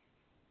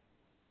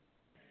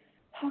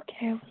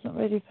 Okay, I wasn't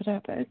ready for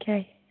that, but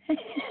okay.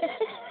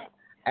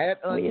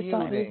 At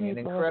Unyielding, an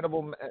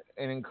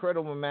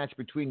incredible match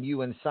between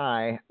you and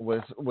Sai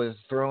was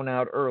thrown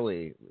out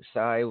early.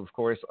 Sai, of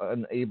course,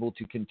 unable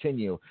to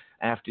continue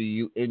after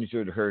you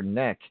injured her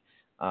neck,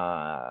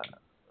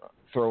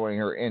 throwing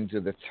her into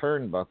the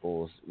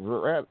turnbuckles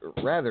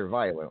rather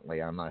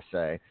violently, I must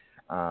say.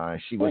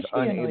 She was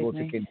unable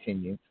to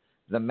continue.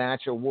 The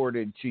match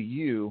awarded to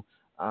you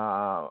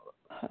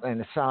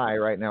and Sai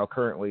right now,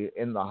 currently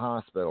in the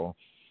hospital.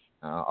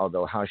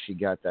 Although how she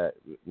got that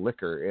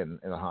liquor in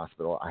the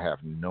hospital, I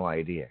have no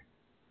idea.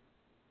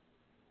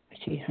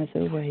 She has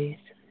her ways.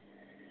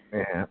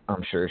 Yeah,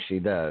 I'm sure she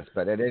does.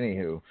 But at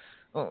anywho,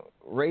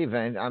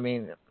 Raven, I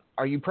mean,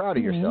 are you proud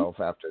of yourself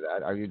after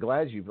that? Are you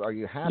are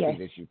you happy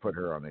that you put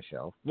her on the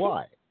shelf?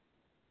 Why?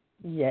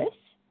 Yes.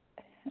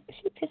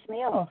 She pissed me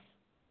off.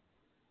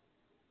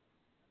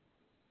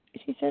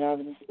 She said I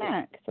was a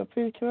snack, so I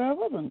proved to her I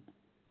wasn't.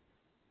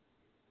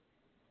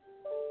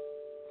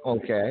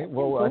 Okay.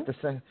 Well, at the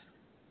same,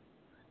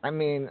 I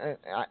mean,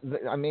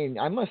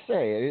 I must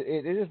say,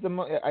 it is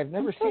I've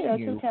never seen I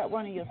you. took out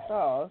one of your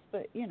stars,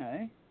 but you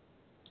know.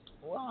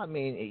 Well, I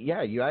mean,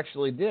 yeah, you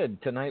actually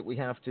did. Tonight we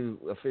have to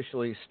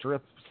officially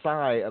strip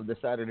Sai of the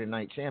Saturday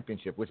Night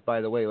Championship, which, by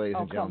the way, ladies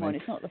and gentlemen. Oh, come on.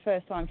 It's not the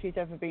first time she's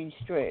ever been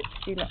stripped.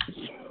 You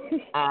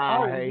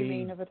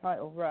mean of a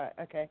title. Right,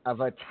 okay.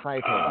 Of a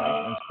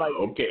title.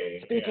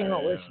 Okay. Speaking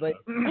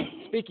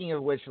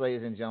of which,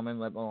 ladies and gentlemen,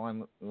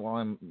 while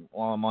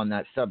I'm on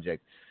that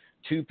subject,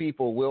 2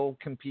 people will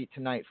compete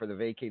tonight for the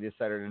vacated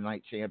Saturday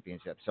Night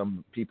Championship.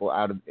 Some people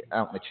out in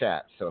the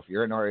chat. So if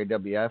you're in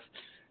RAWF,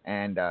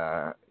 and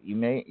you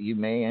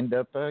may end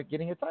up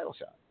getting a title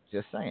shot.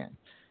 Just saying.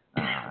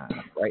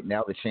 Right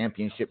now, the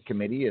championship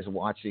committee is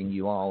watching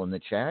you all in the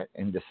chat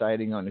and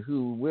deciding on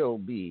who will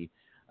be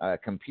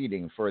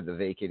competing for the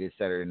vacated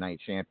Saturday Night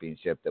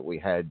Championship that we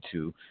had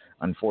to,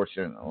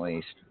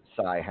 unfortunately,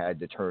 Sai had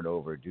to turn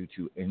over due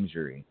to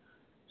injury.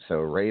 So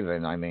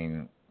Raven, I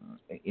mean,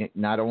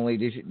 not only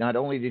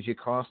did you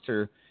cost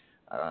her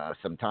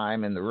some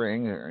time in the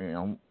ring, you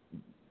know.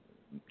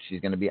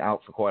 She's going to be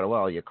out for quite a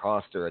while. You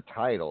cost her a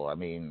title. I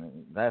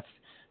mean, that's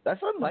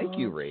unlike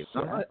you, Raven.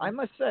 Yeah. I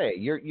must say,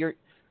 you're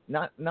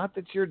not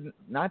that you're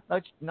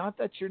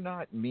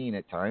not mean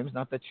at times,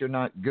 not that you're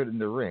not good in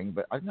the ring,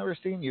 but I've never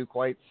seen you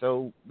quite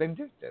so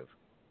vindictive.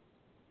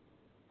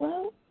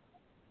 Well,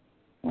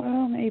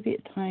 maybe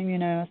at time, you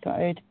know, I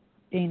started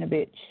being a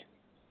bitch,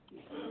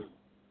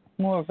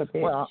 more of a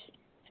bitch,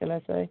 shall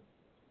I say?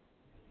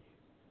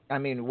 I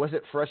mean, was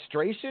it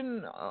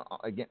frustration?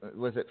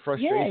 Was it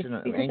frustration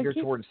and anger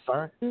towards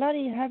Sai?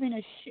 Bloody having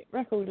a shit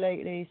record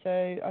lately, so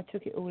I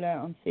took it all out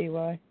on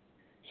CY.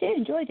 She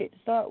enjoyed it to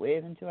start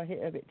with until I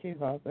hit her a bit too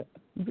hard, but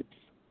oops.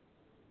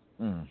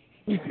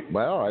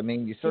 Well, I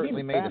mean, you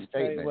certainly made a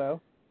statement. Well.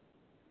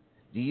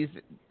 Do you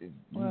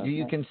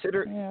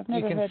consider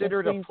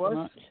it a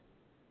plus?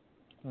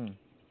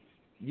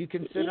 You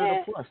consider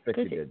it a plus that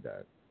you did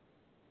that?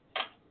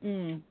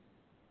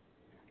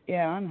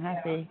 Yeah, I'm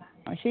happy.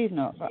 She's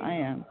not, but I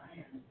am.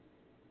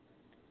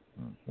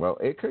 Well,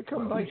 it could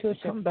come back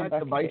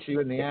to bite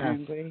you in the ass.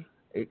 Angry.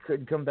 It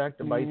could come back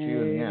to bite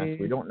you in the ass.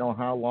 We don't know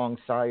how long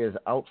Sai is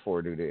out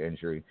for due to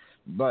injury,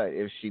 but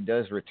if she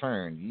does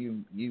return,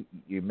 you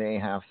may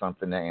have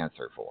something to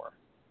answer for.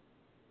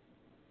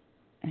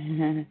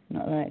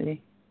 Not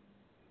likely.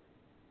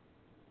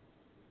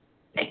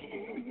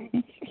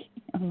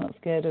 I'm not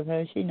scared of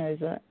her. She knows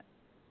that.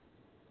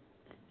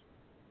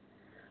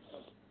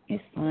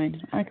 It's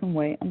fine. I can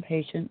wait. I'm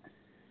patient.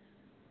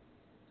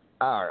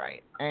 All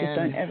right. And just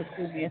don't ever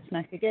call me a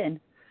snack again.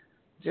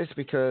 Just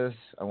because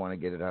I want to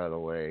get it out of the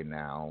way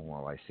now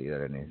while I see that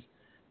it is.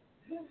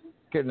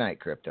 Good night,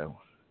 Crypto.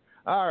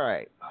 All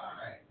right.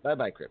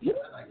 Bye-bye, Crypto.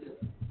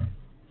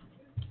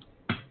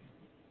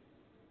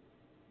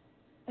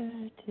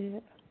 Oh,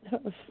 dear.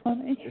 That was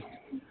funny.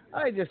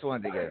 I just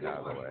wanted to get it out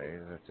of the way,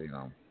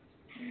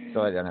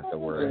 so I don't have to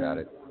worry about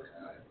it.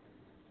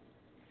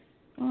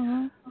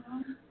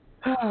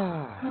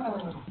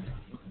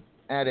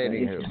 At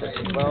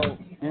anywho,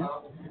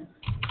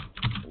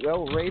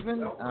 well,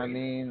 Raven. I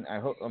mean,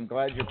 I'm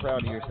glad you're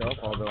proud of yourself.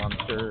 Although I'm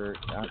sure,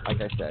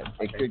 like I said,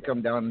 it could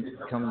come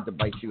to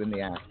bite you in the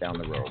ass down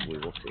the road. We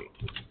will see.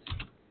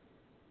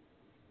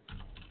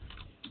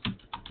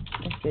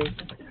 Let's see.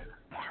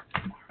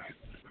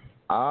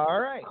 All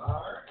right.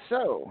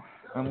 So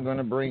I'm going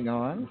to bring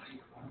on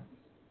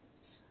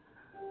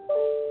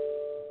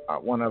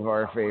one of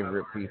our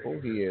favorite people.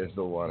 He is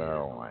the one and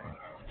only.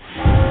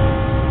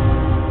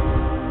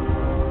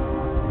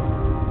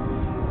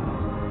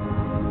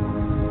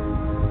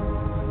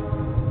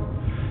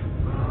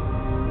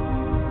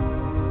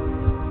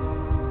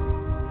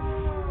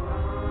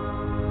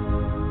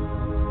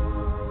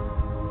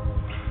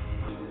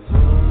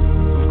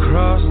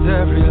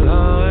 Every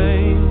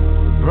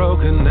line,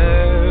 broken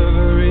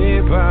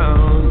every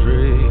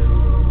boundary,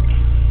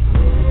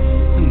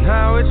 and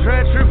now it's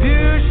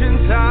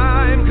retribution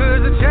time,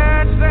 'cause the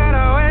church that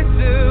I went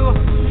to,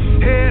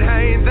 it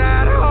ain't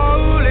that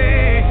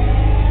holy.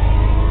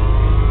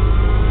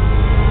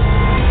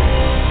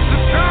 So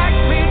strike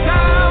me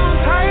down,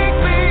 take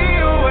me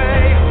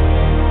away,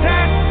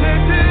 that's to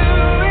do,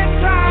 it's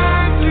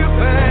time to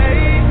pay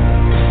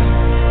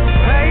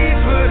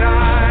what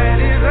I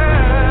deserve.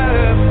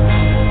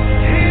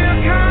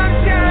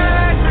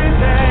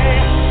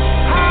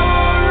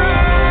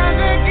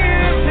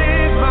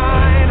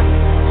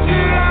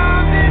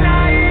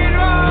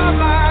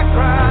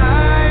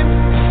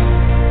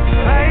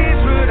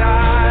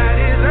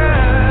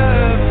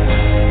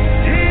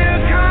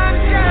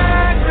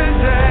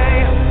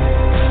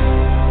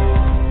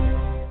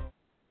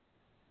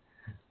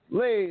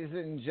 Ladies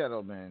and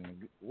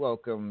gentlemen,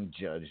 welcome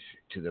Judge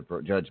to the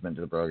Judgment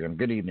to the program.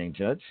 Good evening,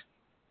 Judge.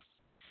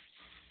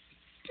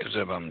 What's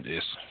up, I'm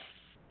this.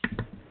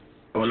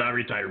 Hola,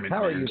 retirement.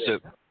 How are you?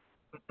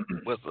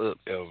 What's up,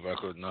 El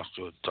Vaco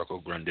Nostro Taco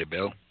Grande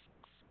Bell?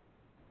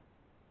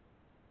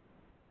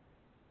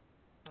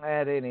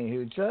 At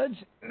anywho, Judge,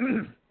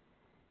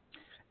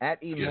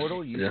 at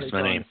Immortal, you take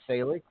on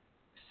Salic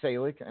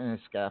in a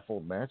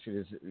scaffold match.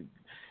 It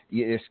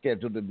is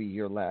scheduled to be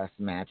your last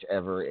match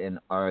ever in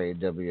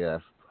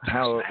RAWF.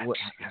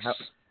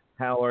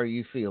 How are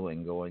you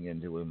feeling going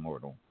into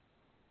Immortal?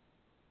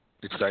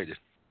 Excited.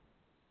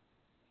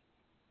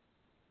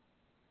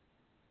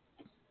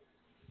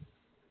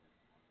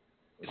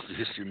 It's a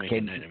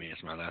history-making night. I mean,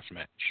 it's my last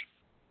match.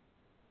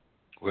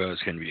 Well,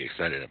 it's going to be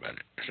excited about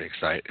it. It's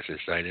excited.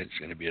 It's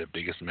going to be the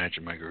biggest match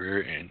of my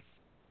career, and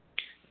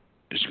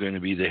it's going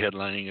to be the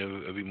headlining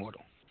of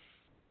Immortal.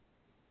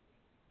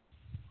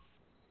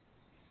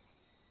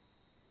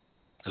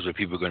 That's what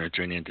people are going to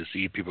turn in to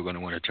see. People are going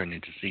to want to turn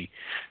in to see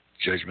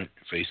Judgment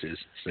faces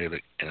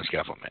Salic in a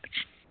scaffold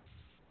match.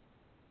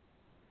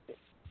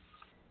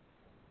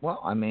 Well,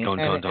 I mean,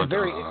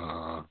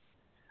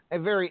 a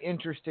very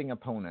interesting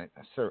opponent,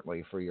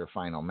 certainly, for your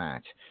final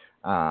match.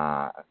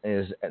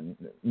 Is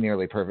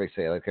Nearly Perfect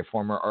Salic, a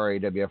former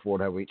RAWF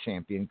World Heavyweight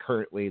Champion,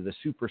 currently the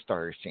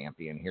Superstars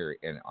Champion here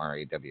in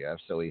RAWF.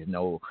 So he's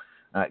no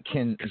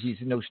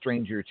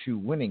stranger to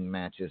winning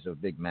matches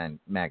of big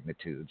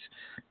magnitudes.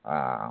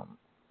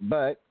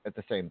 But at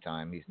the same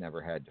time, he's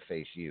never had to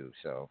face you.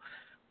 So,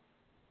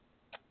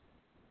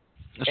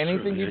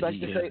 anything you'd like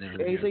to say?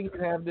 Anything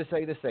you have to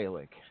say to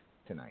Salic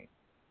tonight?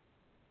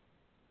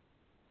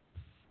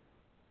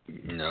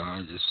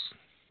 No, just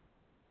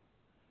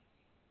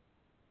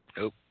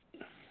nope.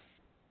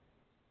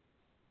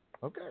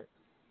 Okay.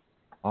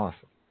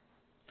 Awesome.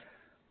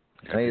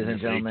 Ladies and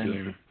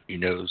gentlemen, he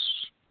knows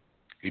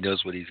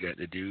what he's got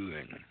to do,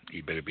 and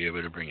he better be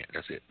able to bring it.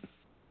 That's it.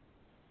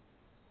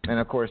 And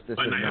of course,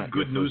 and I have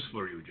good news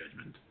for you,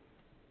 Judgment.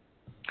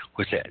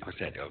 What's that?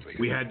 Elvis?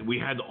 We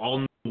had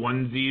all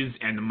onesies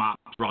and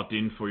mops brought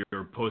in for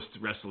your post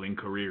wrestling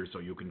career, so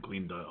you can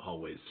clean the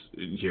hallways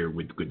here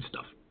with good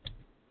stuff.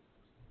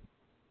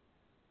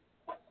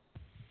 Are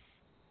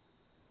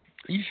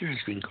you sure his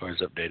screen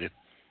card's updated?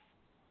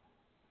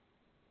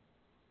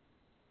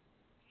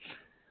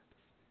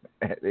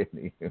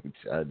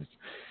 Judge,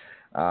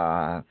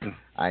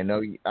 I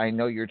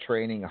know you're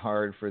training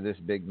hard for this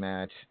big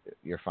match,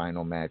 your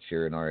final match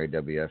here in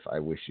RAWF. I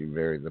wish you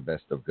the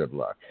best of good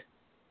luck.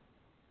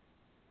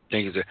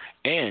 Thank you, sir.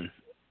 And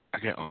I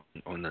got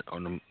on a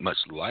much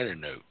lighter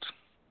note,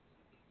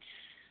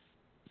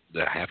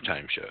 the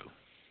halftime show.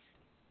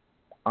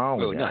 Oh,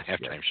 well, yes, not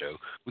halftime show.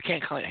 We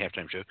can't call it a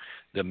halftime show.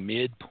 The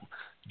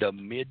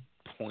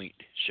midpoint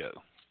show.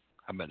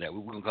 How about that?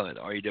 We're going to call it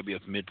the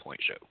RAWF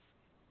midpoint show.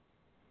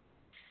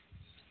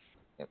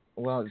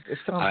 Well, it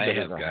sounds I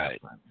better have than got.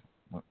 halftime.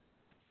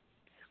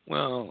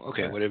 Well,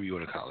 okay, Okay. whatever you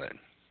want to call it.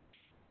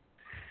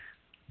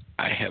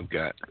 I have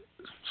got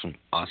some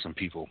awesome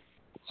people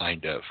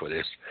lined up for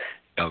this.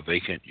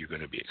 Vacant, you're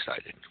going to be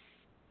excited.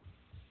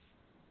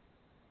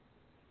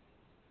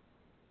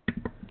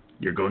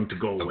 You're going to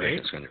go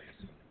away?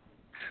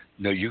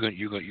 No, you're going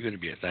to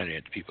be excited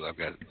at the people I've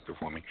got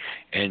performing,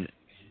 and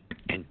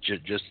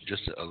just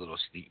a little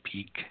sneak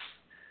peek.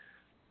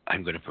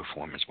 I'm going to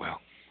perform as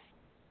well.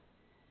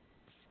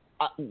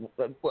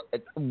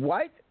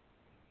 What?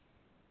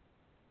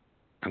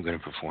 I'm going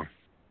to perform.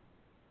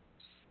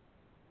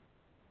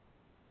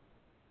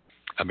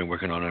 I've been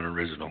working on an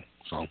original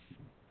song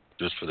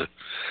just for the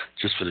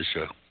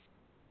show.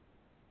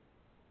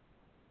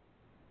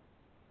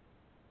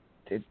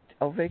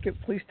 Vacant,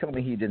 please tell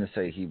me he didn't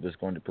say he was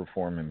going to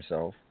perform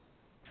himself.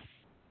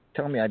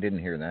 Tell me I didn't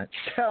hear that.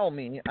 Tell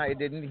me I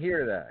didn't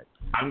hear that.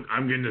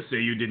 I'm going to say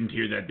you didn't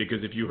hear that,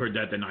 because if you heard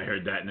that, then I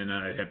heard that, and then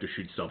I'd have to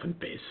shoot self in the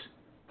face.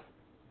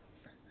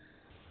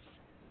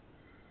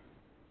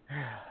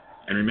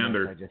 And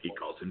remember, he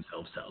calls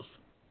himself Self.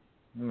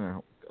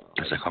 No.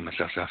 Yes, I call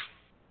myself Self.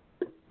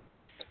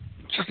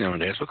 Just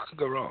nowadays, what could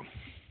go wrong?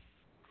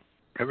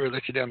 Ever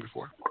let you down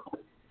before?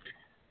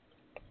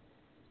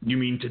 You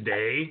mean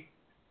today?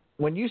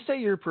 When you say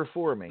you're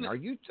performing,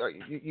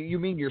 you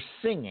mean you're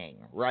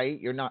singing, right?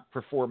 You're not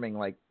performing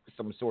like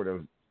some sort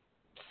of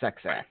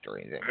sex act or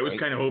anything. I was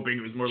kind of hoping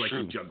it was more like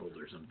you juggled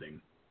or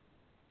something.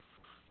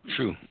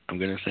 True. I'm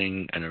going to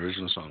sing an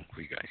original song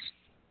for you guys.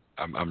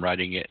 I'm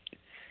writing it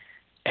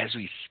as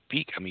we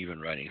speak. I'm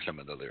even writing some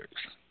of the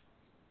lyrics.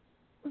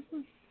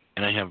 Mm-hmm.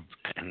 And I have,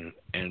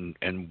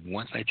 and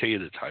once I tell you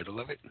the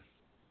title of it,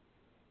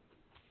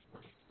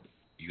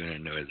 you're going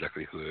to know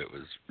exactly who it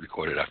was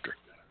recorded after.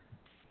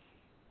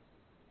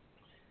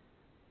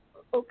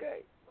 Okay.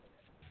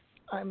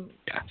 I'm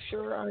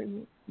sure I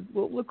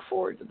will look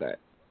forward to that.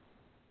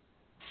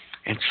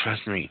 And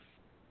trust me,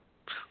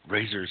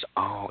 Razor's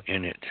all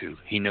in it too.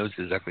 He knows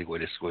exactly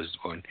what this was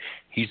going.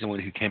 He's the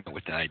one who came up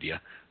with the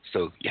idea.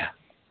 So yeah.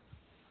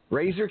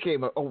 Razor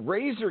came up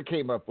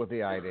with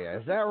the idea.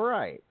 Is that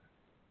right?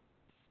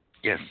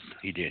 Yes,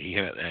 he did. He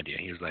had the idea.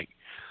 He was like,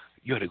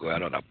 you ought to go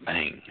out on a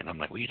bang. And I'm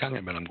like, what are you talking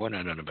about? I'm going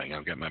out on a bang.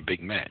 I've got my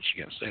big match.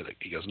 You got to say that.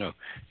 He goes, no,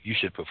 you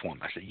should perform.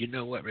 I said, you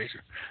know what,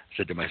 Razor? I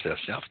said to myself,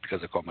 Self, because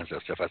I called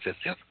myself Self, I said,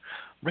 Self,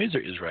 Razor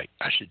is right.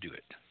 I should do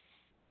it.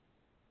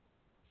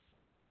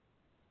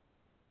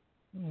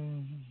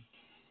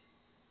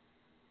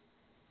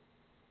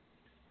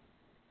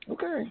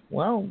 Okay,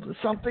 well,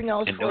 something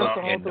else for us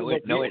all to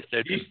look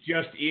at. He's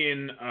just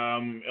in.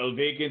 El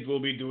Vacant will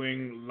be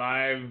doing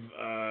live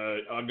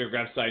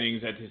autograph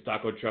signings at his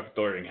taco truck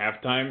during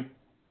halftime.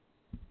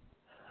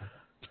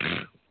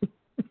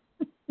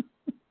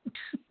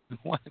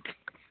 What?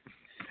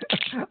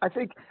 I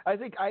think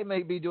I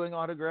may be doing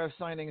autograph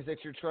signings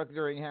at your truck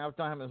during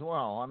halftime as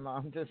well.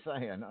 I'm just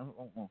saying.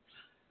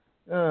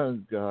 Oh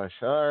gosh!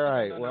 All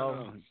right.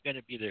 No. You got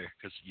to be there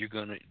because you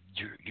don't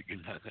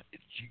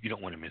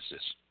want to miss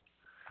this.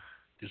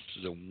 This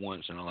is a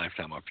once in a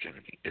lifetime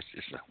opportunity. It's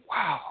like,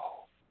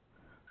 wow.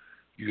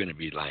 You're gonna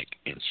be like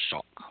in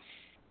shock.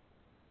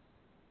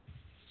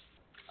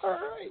 All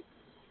right.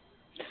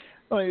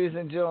 Ladies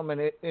and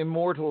gentlemen,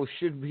 Immortal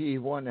should be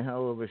one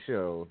hell of a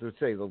show, to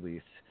say the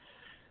least.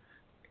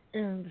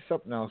 And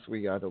something else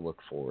we got to look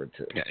forward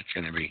to. Yeah, it's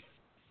gonna be.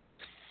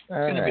 Be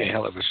a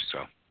hell of a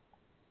show.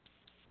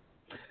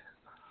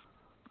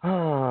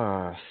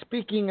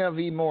 Speaking of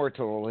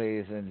Immortal,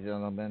 ladies and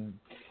gentlemen,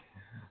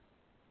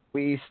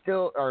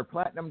 our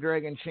Platinum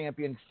Dragon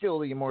champion, still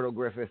the Immortal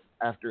Griffith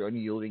after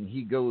Unyielding.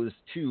 He goes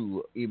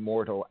to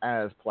Immortal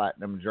as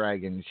Platinum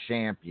Dragon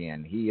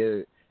champion. He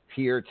is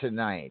here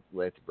tonight.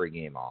 Let's bring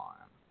him on.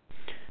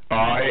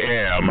 I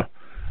am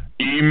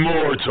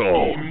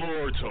Immortal.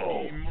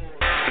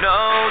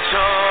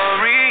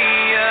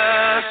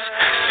 Notorious,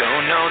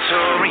 so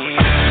notorious.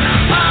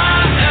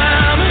 I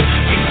am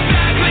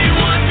exactly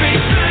what they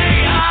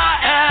say I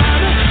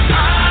am.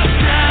 I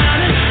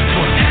stand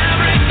for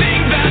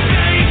everything that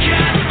they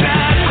can't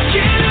stand. I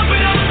can't help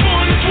it, I was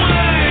born this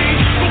way.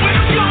 But when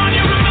I'm gone,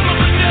 you remember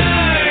my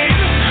name.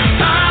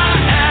 I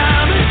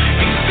am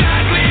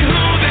exactly who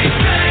they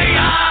say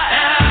I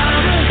am.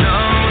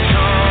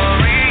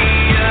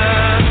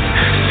 Notorious,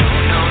 so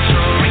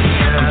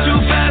notorious. I'm too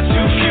fast,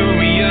 too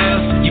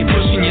furious. You're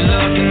pushing your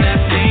luck and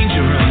that's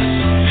dangerous.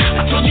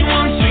 I told you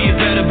once, so you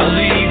better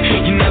believe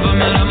you never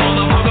met a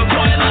motherfucker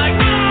quite like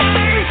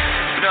me.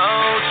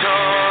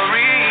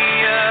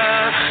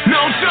 Notorious.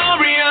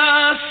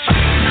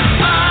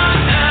 I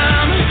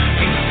am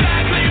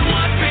exactly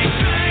what they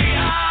say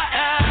I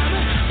am.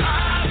 I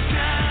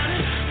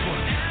stand for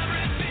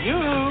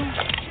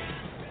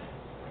everything.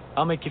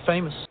 I'll make you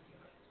famous.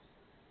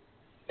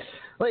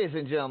 Ladies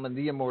and gentlemen,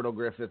 the Immortal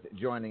Griffith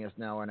joining us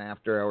now on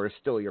After Hours,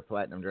 still your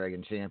Platinum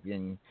Dragon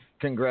champion.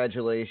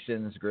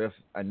 Congratulations, Griff.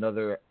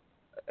 Another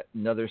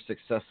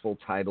successful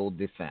title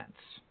defense.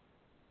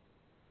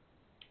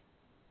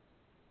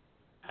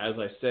 As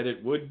I said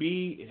it would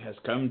be, it has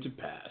come to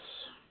pass.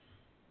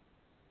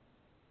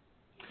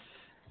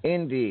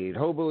 Indeed.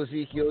 Hobo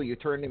Ezekiel, you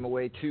turned him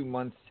away 2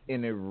 months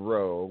in a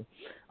row.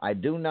 I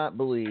do not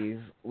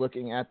believe,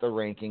 looking at the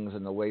rankings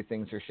and the way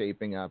things are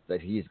shaping up, that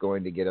he's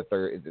going to get a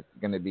third. It's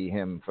going to be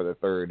him for the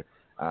third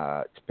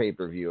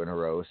pay-per-view in a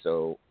row.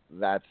 So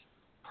that's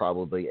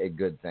probably a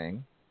good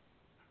thing.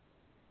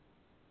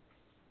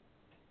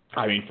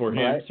 I mean, for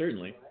him,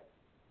 certainly.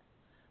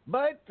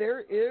 But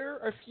there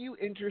are a few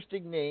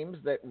interesting names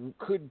that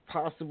could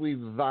possibly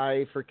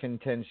vie for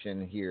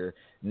contention here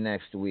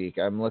next week.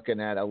 I'm looking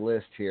at a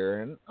list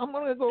here, and I'm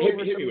going to go over some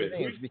of the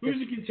names.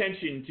 Who's in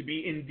contention to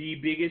be in the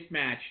biggest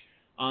match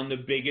on the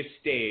biggest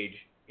stage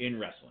in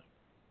wrestling?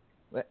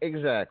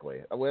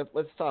 Exactly.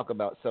 Let's talk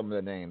about some of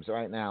the names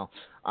right now.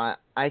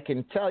 I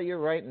can tell you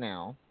right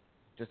now,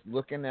 just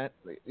looking at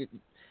it,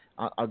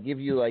 I'll give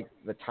you like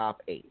the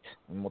top 8,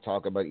 and we'll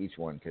talk about each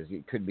one because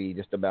it could be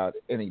just about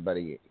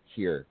anybody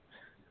here.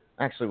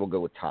 Actually, we'll go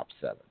with top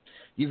 7.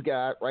 You've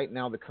got right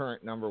now the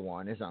current number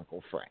 1 is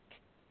Uncle Frank.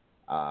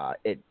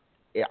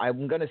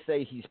 I'm going to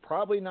say he's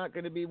probably not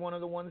going to be one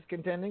of the ones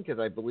contending because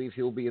I believe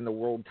he'll be in the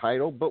world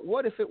title. But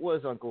what if it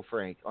was Uncle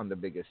Frank on the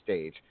biggest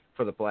stage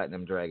for the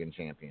Platinum Dragon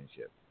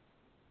Championship?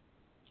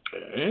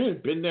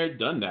 Been there,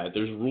 done that.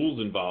 There's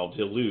rules involved.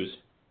 He'll lose.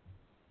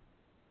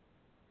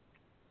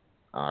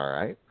 All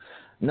right.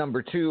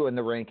 Number 2 in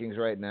the rankings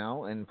right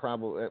now, and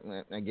probably,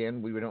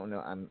 again, we don't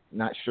know. I'm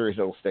not sure if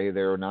he'll stay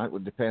there or not.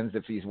 It depends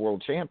if he's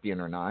world champion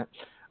or not.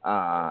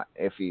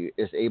 If he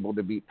is able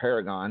to beat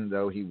Paragon,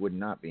 though he would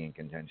not be in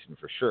contention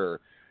for sure.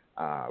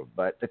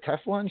 But the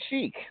Teflon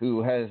Sheik,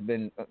 who has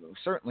been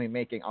certainly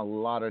making a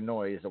lot of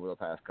noise over the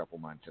past couple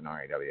months in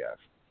RAWF.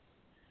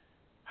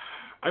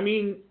 I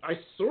mean, I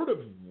sort of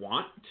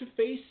want to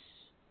face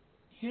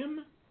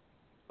him.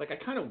 Like, I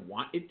kind of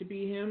want it to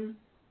be him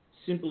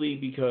simply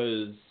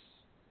because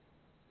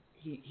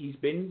he's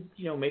been,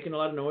 making a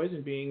lot of noise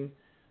and being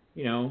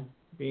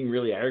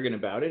really arrogant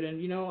about it. And,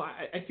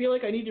 I feel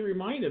like I need to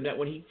remind him that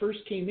when he first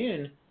came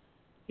in,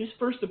 his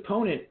first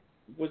opponent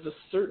was a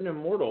certain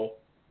Immortal.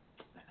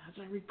 As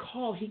I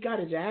recall, he got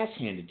his ass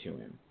handed to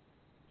him.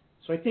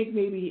 So I think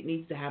maybe it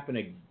needs to happen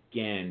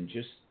again,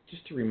 just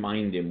to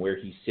remind him where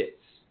he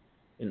sits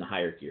in the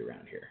hierarchy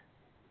around here.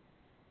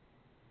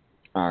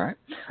 All right.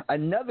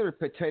 Another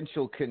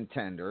potential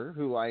contender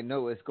who I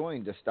know is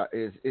going to start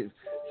is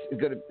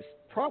going to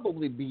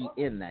probably be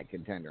in that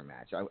contender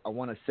match. I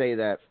want to say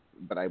that,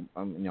 but I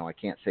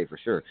can't say for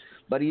sure.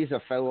 But he's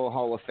a fellow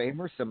Hall of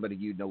Famer, somebody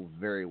you know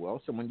very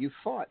well, someone you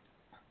fought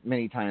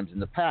many times in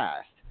the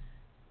past.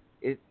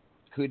 It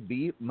could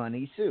be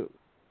Money Sue.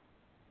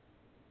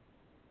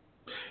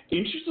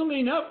 Interestingly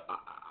enough,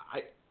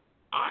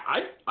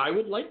 I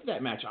would like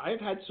that match. I have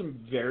had some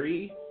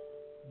very,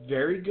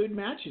 very good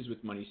matches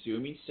with Money Sue. I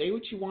mean, say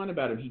what you want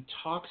about him. He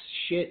talks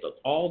shit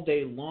all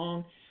day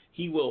long.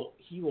 He will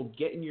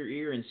get in your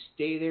ear and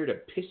stay there to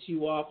piss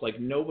you off like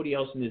nobody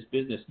else in this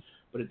business.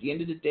 But at the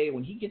end of the day,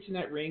 when he gets in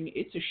that ring,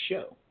 it's a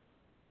show.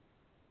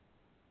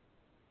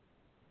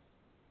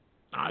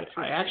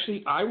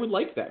 I would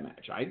like that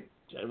match.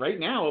 Right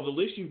now, of the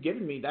list you've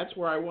given me, that's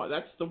where I want.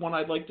 That's the one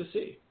I'd like to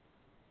see.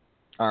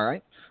 All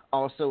right.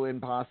 Also in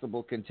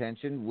possible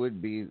contention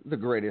would be the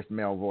greatest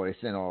male voice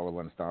in all of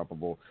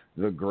Unstoppable,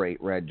 the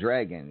Great Red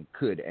Dragon,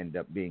 could end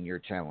up being your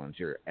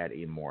challenger at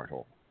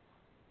Immortal.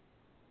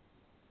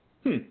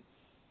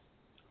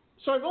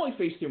 So I've only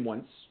faced him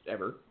once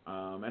ever,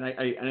 and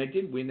I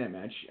did win that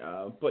match.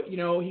 But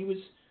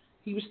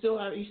he still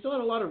had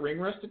a lot of ring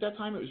rust at that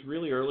time. It was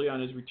really early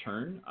on his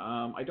return.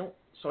 I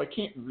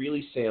can't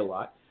really say a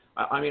lot.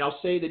 I mean, I'll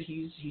say that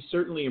he's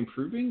certainly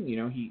improving.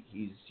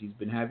 He's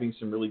been having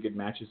some really good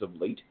matches of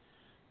late.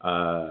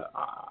 The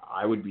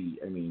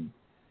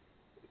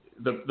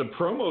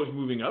promos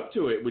moving up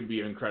to it would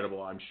be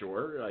incredible, I'm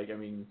sure. Like, I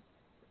mean,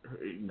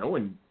 no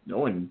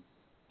one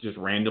just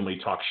randomly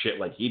talks shit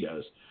like he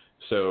does.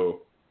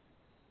 So,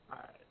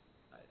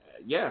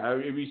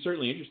 it'd be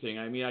certainly interesting.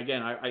 I mean,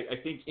 again, I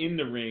think in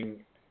the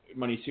ring,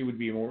 Money Sue would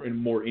be a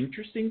more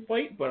interesting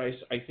fight, but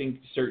I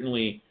think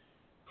certainly,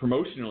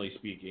 promotionally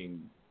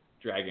speaking,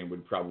 Dragon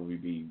would probably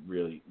be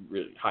really,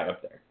 really high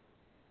up there.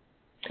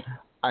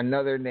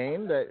 Another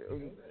name that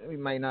we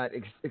might not.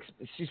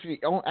 She's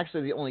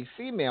actually the only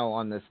female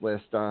on this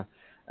list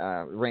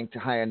ranked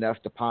high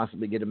enough to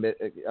possibly get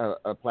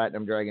a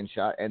Platinum Dragon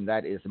shot, and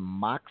that is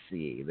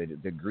Moxie,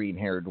 the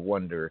green-haired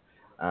wonder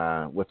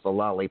with the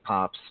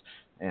lollipops.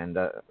 And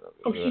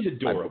she's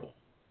adorable.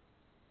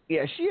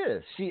 Yeah, she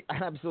is. She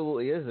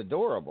absolutely is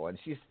adorable, and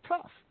she's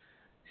tough.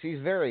 She's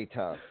very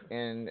tough,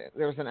 and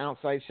there's an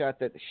outside shot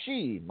that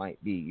she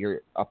might be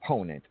your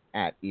opponent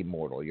at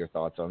Immortal. Your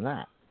thoughts on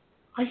that?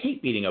 I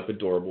hate beating up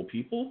adorable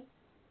people.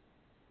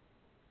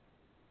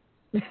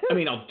 I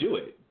mean, I'll do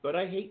it, but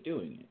I hate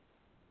doing it.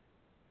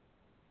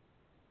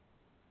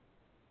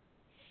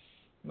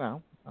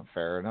 Well,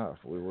 fair enough.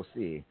 We will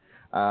see.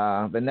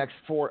 The next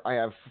four, I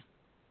have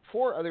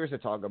four others to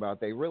talk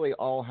about. They really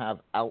all have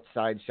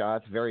outside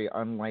shots. Very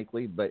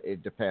unlikely, but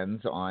it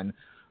depends on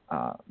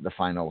the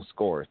final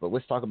scores. But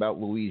let's talk about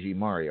Luigi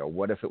Mario.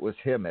 What if it was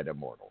him at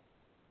Immortal?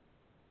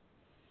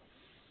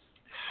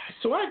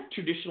 So I've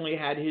traditionally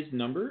had his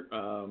number.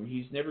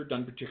 He's never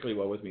done particularly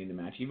well with me in the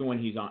match, even when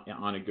he's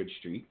on a good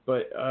streak.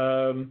 But,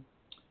 I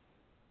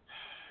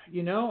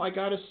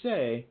got to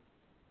say,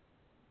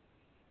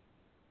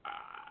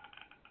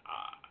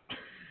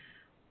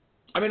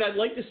 I mean, I'd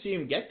like to see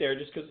him get there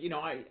just because,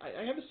 I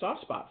have a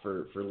soft spot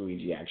for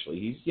Luigi,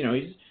 actually.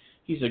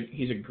 He's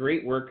a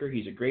great worker.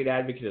 He's a great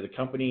advocate of the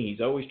company.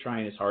 He's always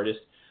trying his hardest,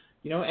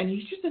 and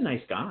he's just a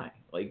nice guy.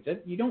 Like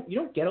that, you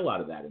don't get a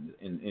lot of that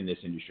in this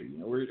industry,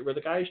 where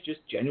the guy's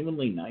just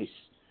genuinely nice.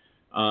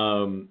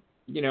 I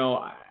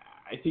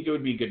think it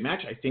would be a good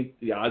match. I think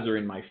the odds are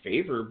in my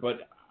favor,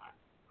 but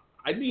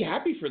I'd be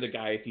happy for the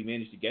guy if he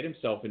managed to get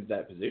himself into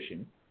that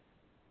position.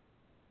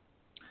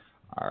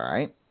 All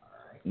right.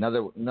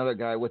 Another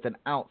guy with an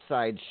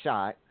outside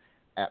shot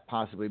at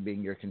possibly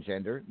being your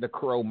contender, the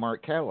Crow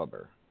Mark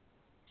Caliber.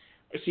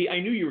 See, I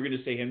knew you were going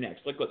to say him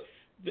next. Look.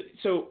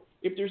 So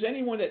if there's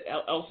anyone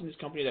else in this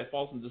company that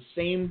falls into the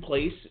same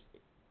place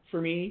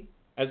for me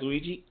as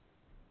Luigi,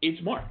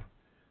 it's Mark.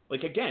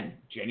 Like, again,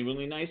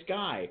 genuinely nice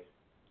guy,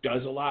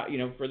 does a lot,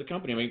 for the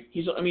company. I mean,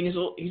 he's a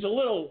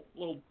little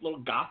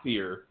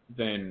gothier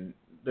than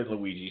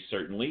Luigi,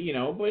 certainly,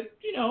 but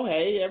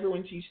hey,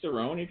 everyone's each their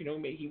own. If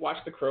he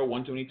watched The Crow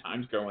one too many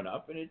times growing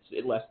up, and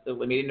it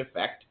made an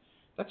effect.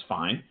 That's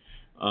fine,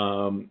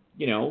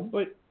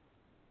 but.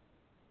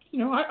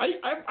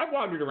 I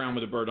wandered around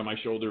with a bird on my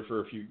shoulder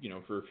for a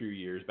few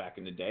years back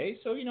in the day,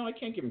 so I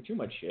can't give him too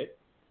much shit.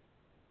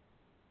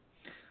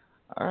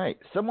 All right,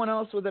 someone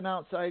else with an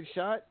outside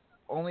shot.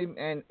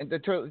 And the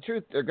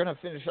truth, they're going to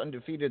finish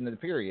undefeated in the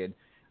period,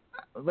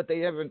 but they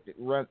haven't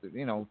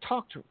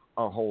talked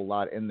a whole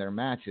lot in their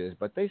matches,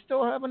 but they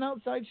still have an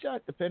outside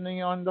shot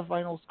depending on the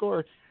final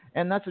score,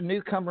 and that's a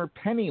newcomer,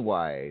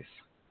 Pennywise.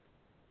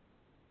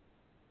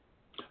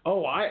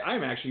 Oh,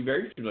 I'm actually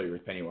very familiar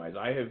with Pennywise.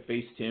 I have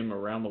faced him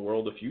around the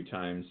world a few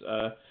times.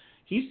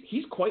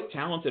 He's quite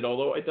talented,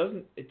 although it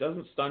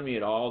doesn't stun me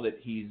at all that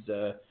he's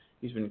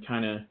been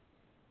kind of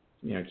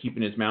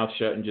keeping his mouth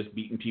shut and just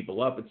beating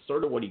people up. It's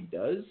sort of what he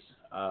does.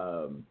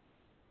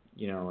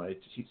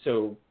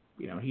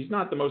 He's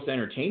not the most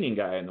entertaining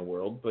guy in the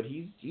world, but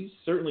he's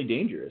certainly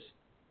dangerous.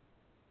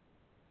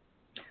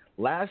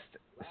 Last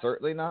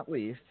certainly not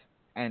least,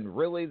 and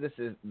really this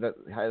is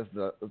has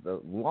the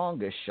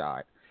longest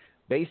shot,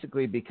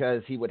 basically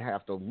because he would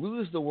have to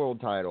lose the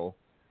world title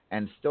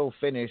and still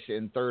finish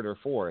in third or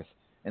fourth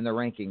in the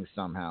rankings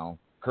somehow,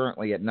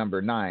 currently at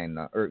number 9,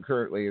 or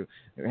currently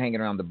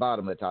hanging around the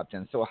bottom of the top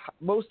 10. So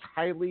most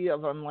highly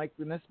of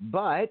unlikeliness,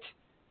 but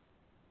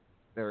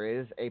there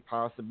is a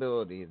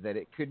possibility that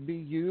it could be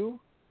you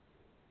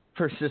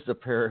versus the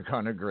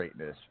Paragon of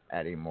Greatness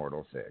at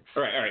Immortal 6.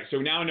 All right. So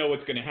now I know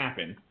what's going to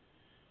happen.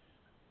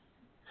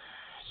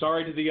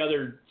 Sorry to the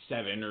other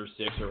 7 or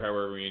 6 or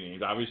however many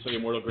names. Obviously,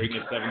 Immortal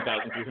Greatness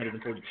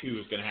 7,342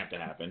 is going to have to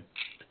happen.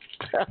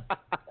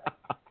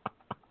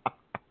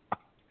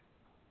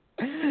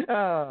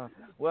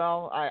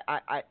 Well,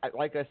 I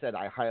like I said,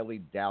 I highly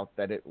doubt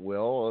that it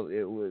will.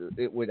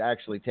 It would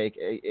actually take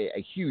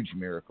a huge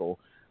miracle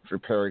for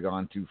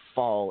Paragon to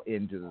fall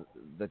into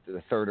the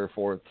third or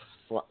fourth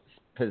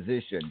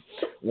position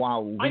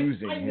while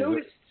losing. I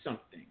noticed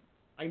something.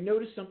 I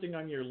noticed something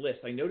on your list.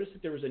 I noticed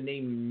that there was a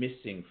name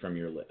missing from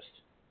your list.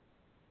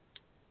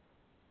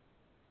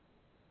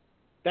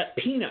 That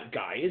Peanut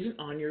guy isn't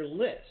on your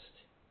list.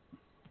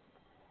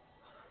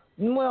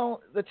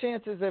 Well, the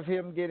chances of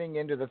him getting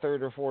into the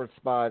third or fourth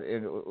spot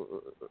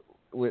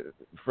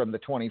from the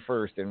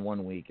 21st in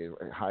 1 week is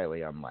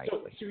highly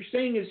unlikely. So you're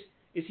saying is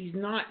he's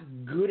not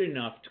good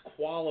enough to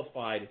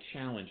qualify to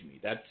challenge me?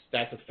 That's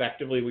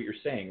effectively what you're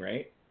saying,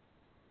 right?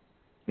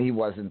 He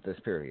wasn't this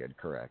period,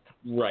 correct?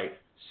 Right.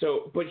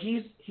 So, but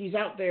he's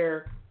out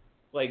there,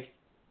 like,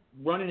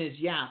 running his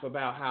yap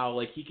about how,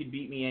 like, he could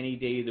beat me any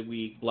day of the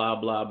week, blah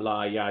blah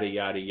blah, yada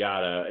yada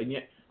yada, and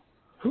yet,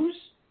 who's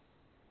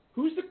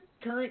the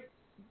current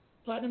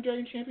Platinum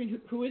Dragon champion?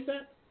 Who is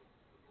that?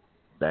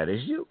 That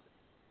is you.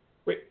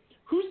 Wait,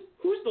 who's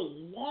the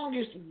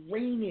longest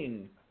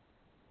reigning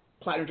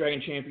Platinum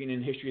Dragon champion in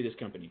the history of this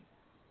company?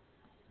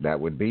 That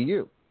would be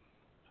you.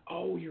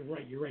 Oh, you're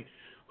right.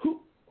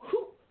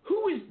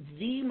 Who is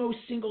the most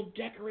single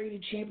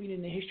decorated champion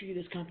in the history of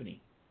this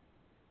company?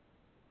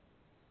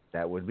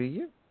 That would be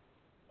you.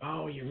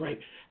 Oh, you're right.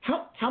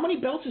 How many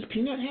belts has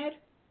Peanut had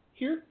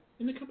here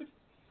in the company?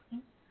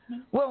 No.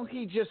 Well,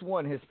 he just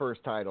won his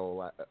first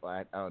title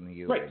on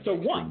the Right, so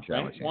one,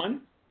 right?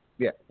 One?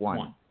 Yeah,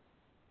 one.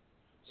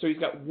 So he's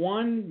got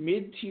one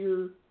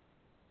mid-tier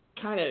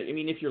kind of, I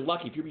mean, if you're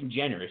lucky, if you're being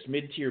generous,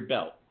 mid-tier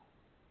belt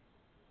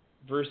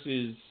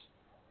versus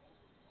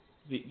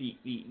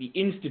the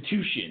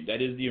institution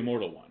that is the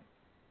Immortal One.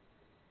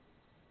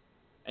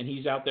 And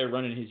he's out there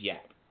running his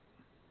yap.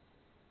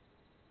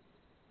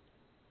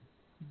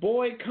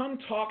 Boy, come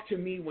talk to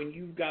me when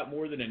you've got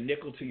more than a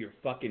nickel to your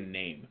fucking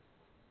name.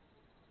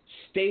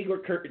 Stay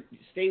with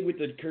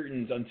the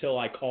curtains until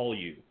I call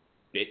you,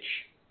 bitch.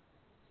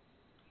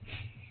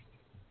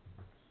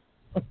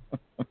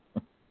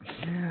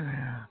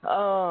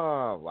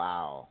 Oh,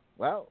 wow.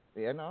 Well,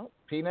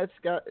 Peanut.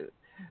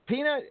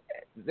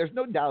 There's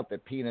no doubt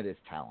that Peanut is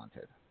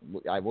talented.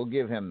 I will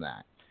give him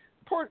that.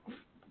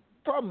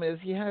 Problem is,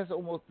 he has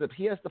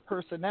the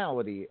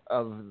personality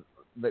of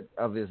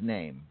his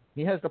name.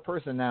 He has the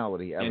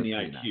personality of and the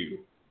Peanut. IQ.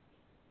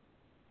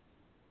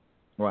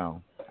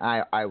 Well,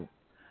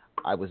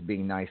 I was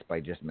being nice by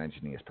just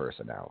mentioning his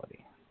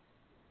personality.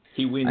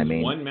 He wins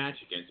one match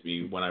against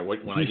me when I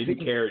didn't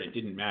care and it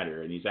didn't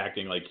matter, and he's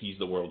acting like he's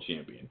the world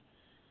champion.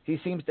 He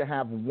seems to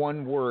have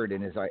one word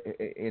in his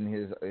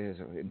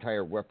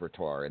entire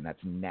repertoire, and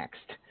that's next.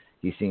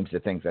 He seems to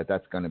think that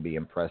that's going to be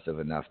impressive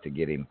enough to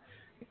get him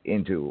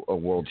into a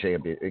world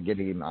champion,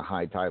 getting him a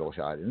high title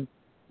shot. And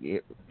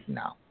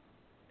no,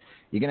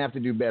 you're going to have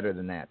to do better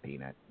than that,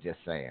 Peanut. Just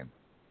saying.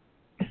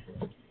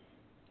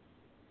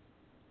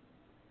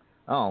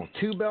 Oh,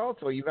 2 belts?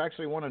 Oh, you've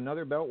actually won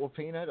another belt with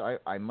Peanut?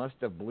 I must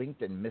have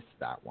blinked and missed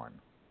that one.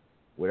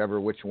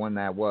 Which one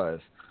that was.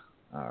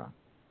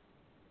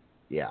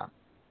 Yeah.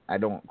 I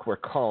don't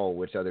recall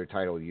which other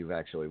title you've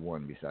actually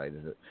won besides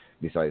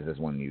this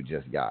one you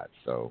just got.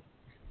 So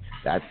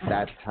that's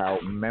how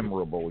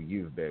memorable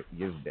you've been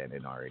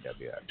in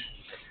RAWF.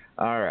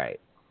 All right.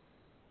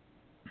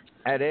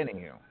 At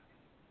anywho.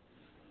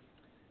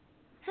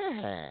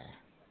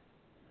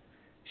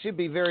 Should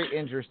be very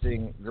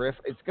interesting, Griff.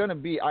 It's going to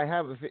be.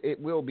 It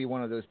will be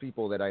one of those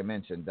people that I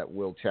mentioned that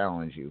will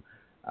challenge you.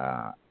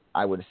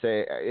 I would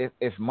say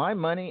if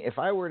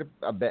I were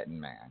a betting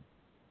man,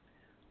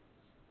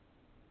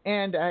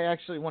 and I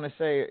actually want to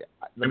say,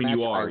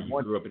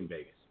 you grew up in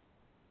Vegas.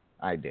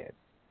 I did.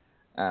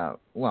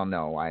 Well,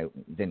 no, I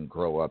didn't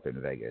grow up in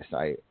Vegas.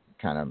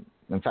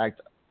 In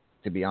fact,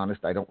 to be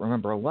honest, I don't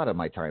remember a lot of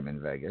my time in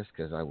Vegas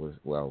because I was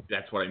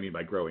That's what I mean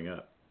by growing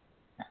up.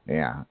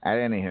 Yeah.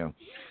 Anywho.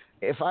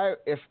 If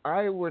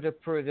I were to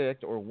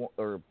predict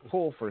or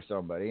pull for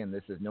somebody, and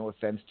this is no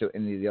offense to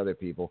any of the other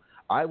people,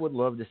 I would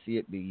love to see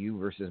it be you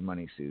versus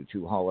Money Sue,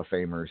 2 Hall of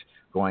Famers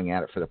going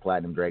at it for the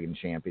Platinum Dragon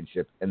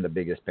Championship and the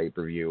biggest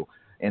pay-per-view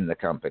in the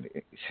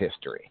company's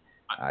history.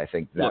 I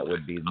think that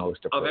would be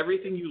most appropriate. Of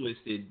everything you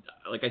listed,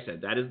 like I said,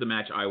 that is the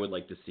match I would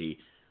like to see,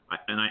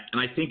 and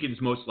I think it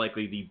is most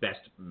likely the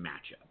best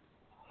matchup.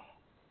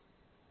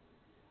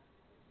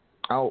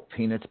 Oh,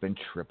 Peanut's been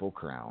Triple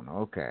Crown.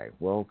 Okay.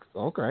 Well,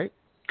 okay.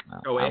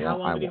 Oh, wait, how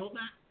long did he hold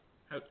that?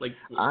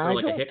 I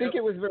like don't think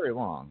it was very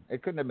long.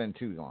 It couldn't have been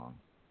too long.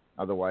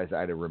 Otherwise,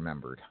 I'd have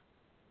remembered.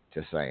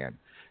 Just saying.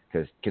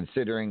 Because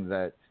considering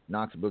that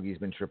Knox Boogie's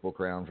been Triple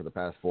Crown for the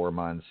past 4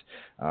 months,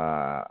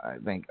 I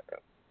think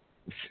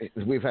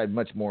we've had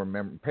much more.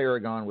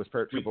 Paragon was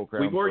Triple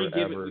Crown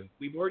forever.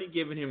 We've already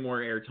given him more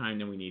airtime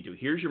than we need to.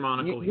 Here's your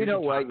monocle. You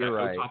know what? You're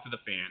right. Go talk to the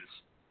fans.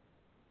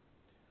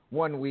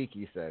 1 week,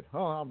 he said.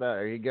 Oh,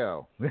 there you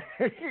go.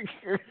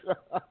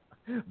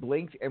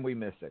 Blinked and we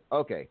missed it.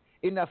 Okay,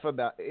 enough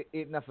about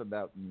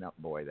Nut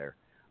Boy there.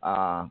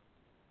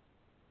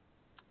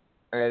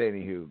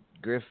 Anywho,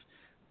 Griff,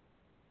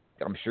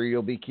 I'm sure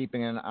you'll be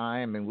keeping an eye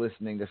and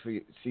listening to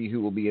see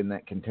who will be in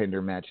that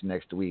contender match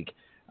next week.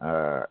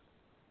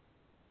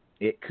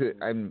 It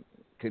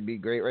could be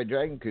Great Red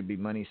Dragon, could be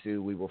Money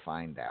Sue. We will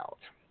find out.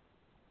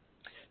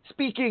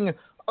 Speaking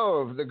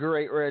of the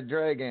Great Red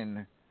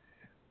Dragon,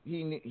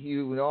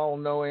 you all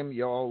know him,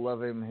 you all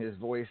love him. His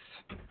voice,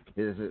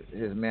 his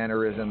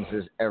mannerisms,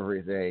 his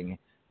everything.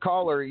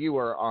 Caller, you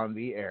are on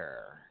the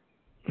air.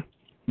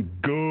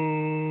 Good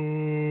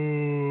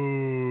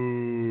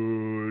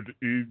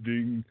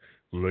evening,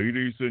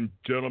 ladies and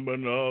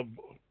gentlemen of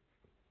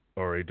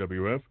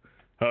RAWF.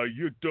 How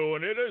you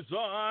doing? It is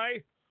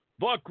I,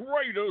 the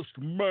greatest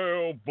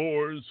male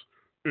voice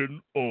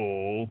in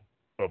all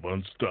of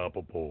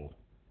Unstoppable,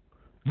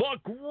 the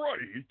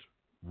Great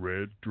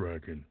Red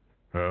Dragon.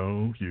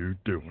 How you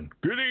doing?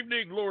 Good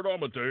evening, Lord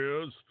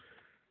Amadeus.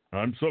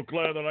 I'm so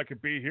glad that I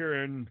could be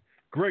here and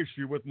grace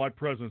you with my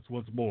presence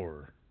once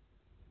more.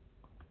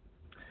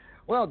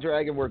 Well,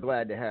 Dragon, we're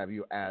glad to have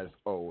you as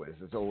always.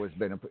 It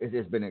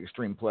has been an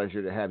extreme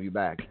pleasure to have you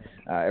back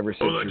ever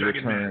since your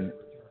return. Man.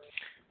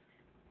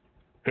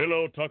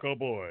 Hello, Taco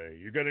Boy.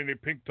 You got any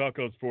pink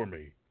tacos for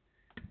me?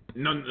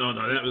 No,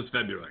 that was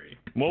February.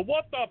 Well,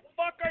 what the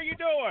fuck are you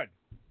doing?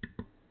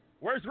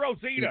 Where's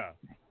Rosita?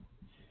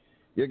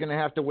 You're going to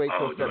have to wait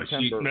till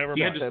September.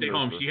 She had to stay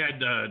home. She had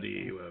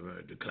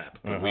the clap.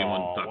 But we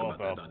won't talk about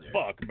that on there.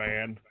 Fuck,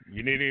 man.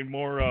 You need any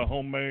more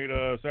homemade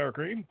sour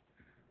cream?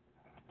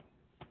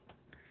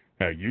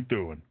 How you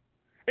doing?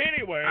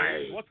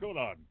 Anyway, what's going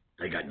on?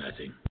 I got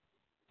nothing.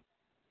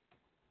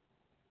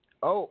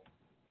 Oh.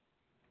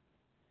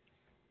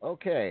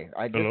 Okay.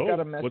 I just got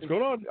a message. What's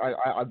going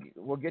on?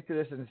 We'll get to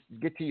this and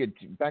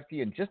back to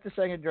you in just a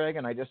second,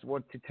 Dragon. I just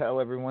want to tell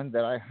everyone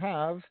that I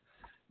have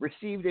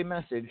received a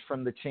message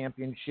from the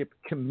championship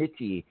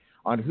committee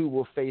on who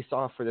will face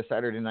off for the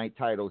Saturday night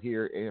title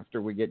here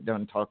after we get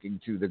done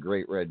talking to the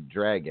Great Red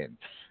Dragon.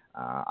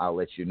 I'll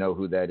let you know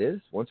who that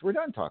is once we're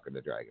done talking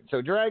to Dragon. So,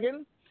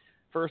 Dragon,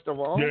 first of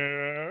all,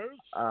 yes.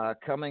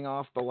 Coming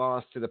off the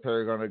loss to the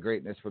Paragon of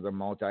Greatness for the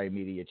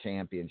Multimedia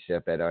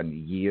Championship at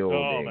Unyielding.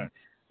 Oh, that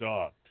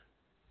sucked.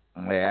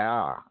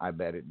 Yeah, I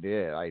bet it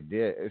did. I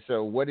did.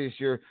 So, what is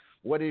your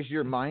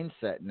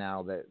mindset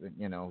now that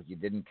you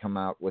didn't come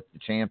out with the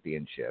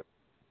championship?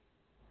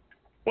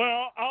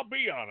 Well, I'll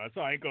be honest.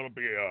 I ain't gonna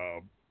be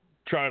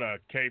trying to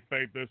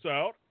kayfabe this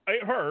out.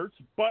 It hurts,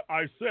 but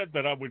I said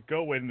that I would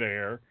go in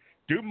there,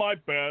 do my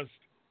best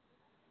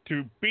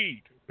to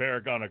beat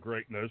Paragon of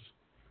Greatness,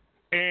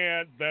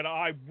 and that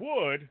I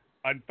would.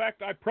 In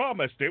fact, I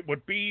promised it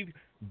would be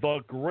the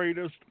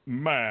greatest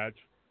match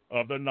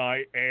of the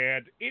night.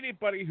 And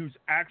anybody who's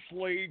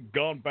actually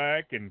gone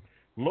back and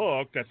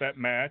looked at that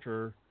match,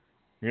 or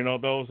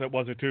those that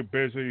wasn't too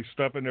busy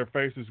stuffing their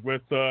faces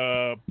with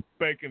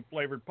bacon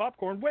flavored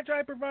popcorn, which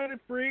I provided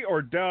free,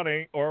 or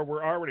downing, or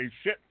were already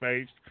shit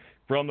faced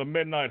from the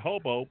Midnight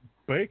Hobo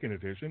Bacon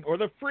Edition, or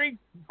the free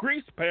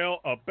grease pail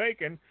of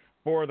bacon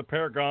for the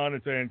Paragon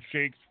and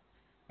Sheik's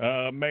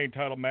main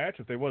title match,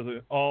 if they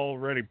wasn't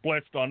already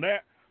blitzed on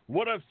that,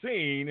 would have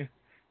seen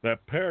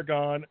that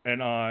Paragon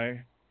and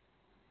I.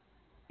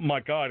 My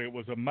God, it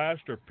was a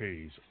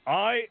masterpiece.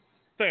 I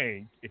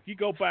think if you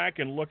go back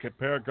and look at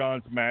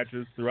Paragon's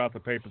matches throughout the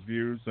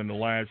pay-per-views in the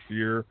last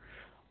year,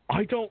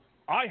 I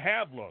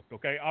have looked,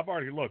 okay? I've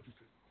already looked.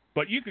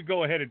 But you could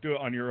go ahead and do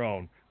it on your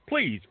own.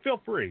 Please, feel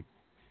free.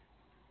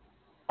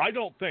 I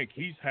don't think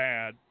he's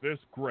had this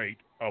great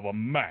of a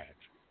match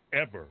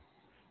ever.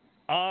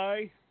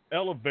 I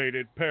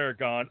elevated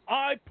Paragon.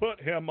 I put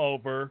him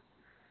over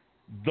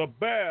the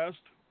best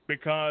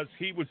because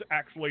he was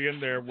actually in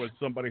there with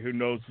somebody who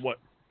knows what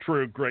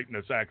true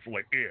greatness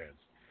actually is.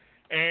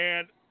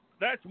 And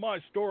that's my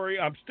story.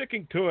 I'm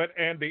sticking to it,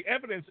 and the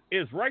evidence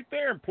is right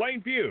there in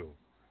plain view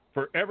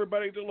for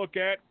everybody to look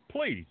at.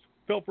 Please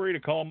feel free to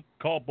call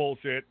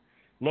bullshit.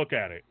 Look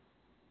at it.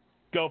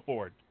 Go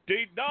for it.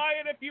 Deny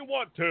it if you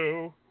want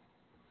to.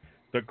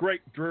 The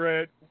Great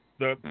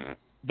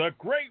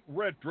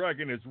Red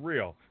Dragon is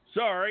real.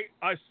 Sorry,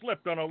 I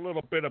slipped on a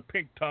little bit of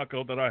pink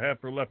taco that I have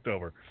for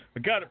leftover. I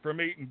got it from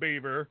Eating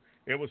Beaver.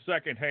 It was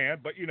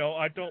secondhand, but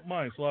I don't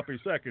mind sloppy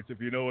seconds if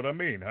you know what I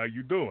mean. How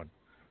you doing?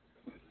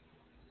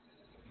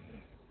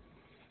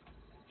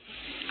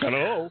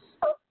 Hello?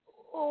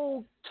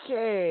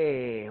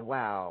 Okay.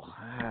 Wow.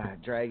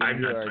 Dragon,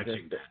 I'm not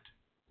touching that.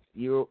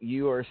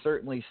 you are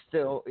certainly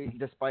still,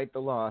 despite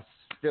the loss,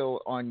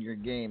 still on your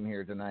game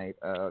here tonight,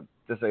 to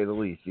say the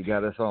least. You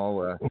got us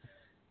all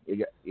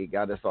you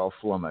got us all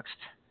flummoxed,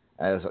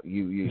 as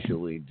you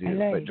usually do.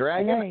 LA, But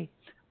Dragon, LA,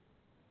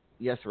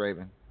 yes,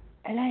 Raven.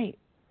 LA,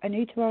 I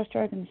need to ask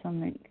Dragon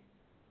something.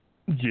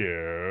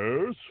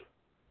 Yes.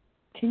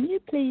 Can you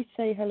please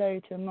say hello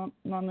to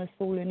Mama's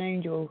fallen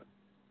angel?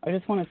 I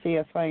just want to see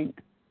her faint.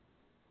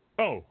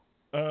 Oh,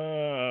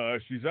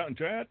 she's out in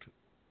chat?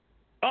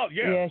 Oh,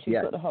 yeah. Yeah, she's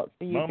Yes. got the hot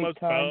for you Mama's big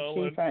time.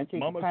 fallen- She fancies the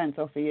Mama's- pants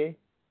off of you.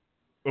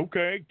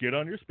 Okay, get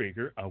on your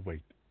speaker. I'll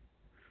wait.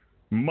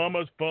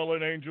 Mama's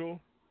fallen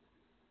angel.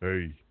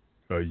 Hey,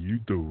 how you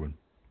doing?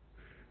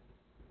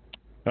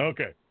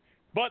 Okay.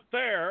 But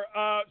there,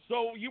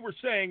 so you were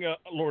saying,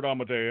 Lord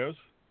Amadeus.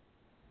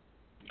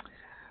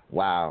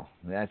 Wow,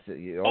 that's it.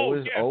 You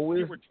always, yes, always.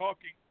 you were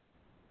talking.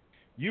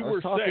 You I was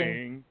were talking-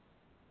 saying.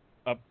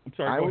 I'm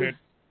sorry. I Go was ahead.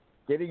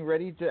 getting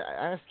ready to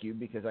ask you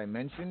because I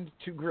mentioned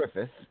to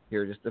Griffith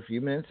here just a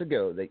few minutes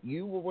ago that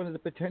you were one of the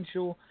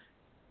potential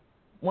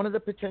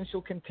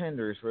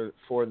contenders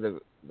for the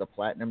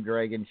Platinum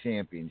Dragon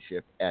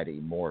Championship at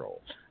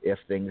Immortal if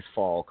things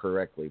fall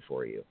correctly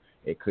for you.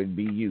 It could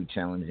be you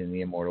challenging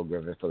the Immortal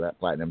Griffith for that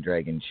Platinum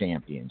Dragon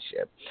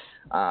Championship.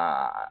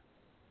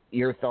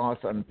 Your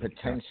thoughts on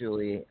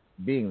potentially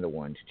being the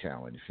one to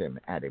challenge him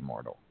at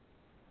Immortal?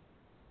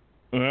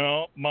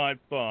 Well, my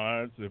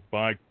thoughts, if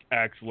I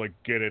actually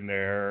get in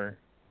there,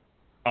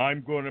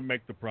 I'm going to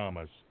make the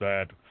promise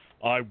that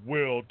I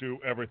will do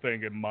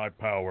everything in my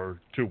power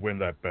to win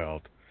that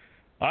belt.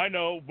 I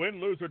know,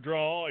 win, lose, or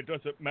draw, it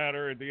doesn't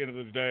matter at the end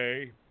of the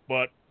day,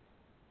 but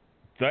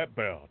that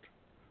belt,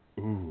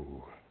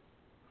 ooh,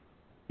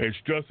 it's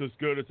just as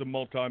good as a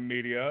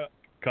multimedia,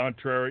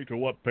 contrary to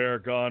what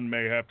Paragon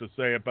may have to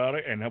say about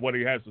it and what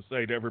he has to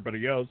say to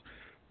everybody else.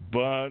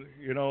 But,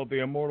 you know,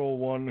 the Immortal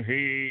one,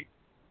 he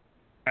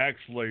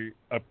actually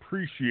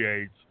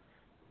appreciates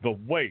the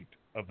weight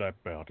of that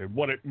belt and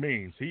what it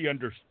means. He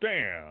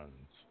understands.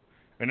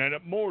 And at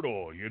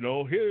Immortal, you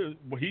know,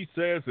 what he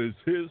says is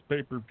his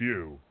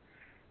pay-per-view.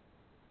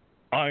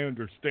 I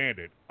understand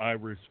it. I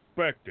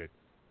respect it.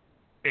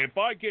 If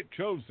I get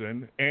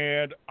chosen,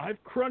 and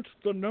I've crunched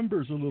the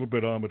numbers a little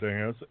bit,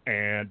 Amadeus,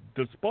 and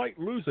despite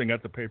losing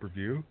at the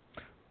pay-per-view,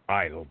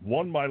 I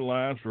won my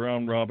last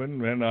round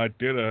robin, and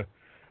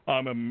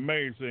I'm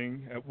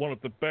amazing, at one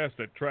of the best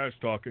at trash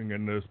talking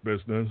in this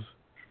business.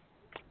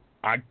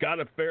 I got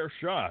a fair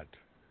shot.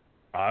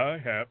 I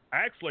have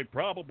actually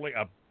probably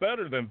a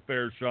better than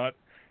fair shot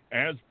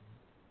as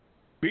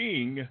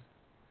being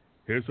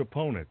his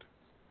opponent.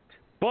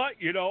 But,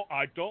 you know,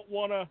 I don't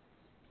want to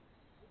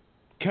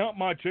count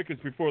my chickens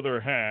before they're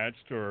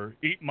hatched or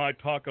eat my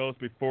tacos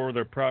before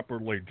they're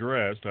properly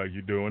dressed. How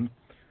you doing?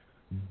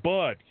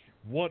 But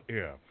what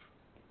if?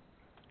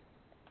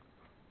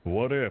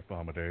 What if,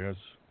 Amadeus?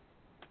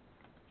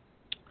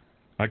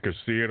 I could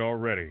see it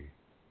already.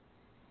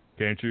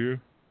 Can't you?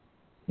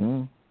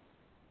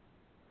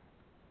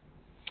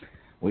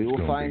 We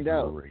will find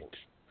out. Great.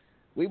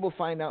 We will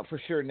find out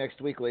for sure next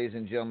week, ladies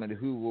and gentlemen,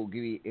 who will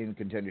be in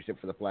contendership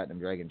for the Platinum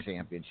Dragon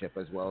Championship,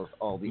 as well as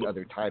all the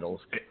other titles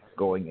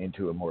going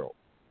into Immortal.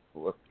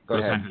 Go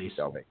ahead,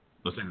 Selvig.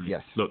 Listen,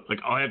 yes. Look, like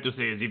all I have to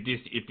say is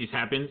if this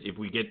happens,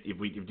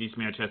 if this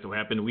match has to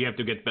happen, we have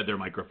to get better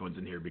microphones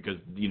in here because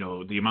you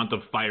know the amount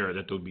of fire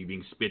that will be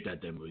being spit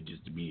at them would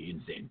just be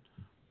insane.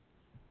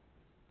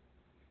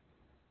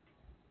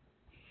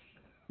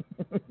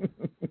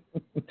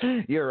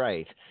 You're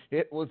right.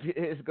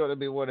 It's going to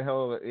be one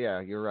hell of a... Yeah,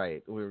 you're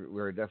right.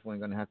 We're definitely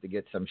going to have to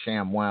get some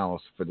sham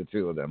wows for the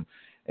two of them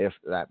if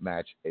that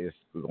match is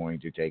going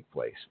to take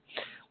place.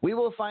 We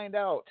will find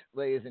out,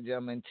 ladies and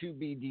gentlemen, to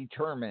be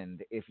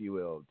determined, if you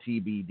will,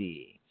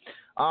 TBD.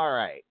 All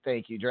right.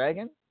 Thank you,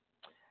 Dragon.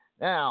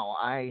 Now,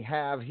 I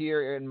have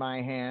here in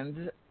my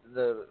hand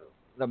the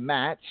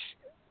match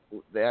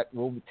that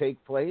will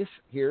take place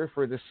here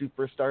for the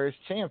Superstars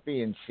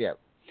Championship.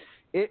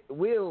 It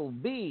will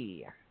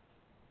be...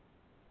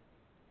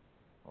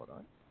 Hold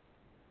on.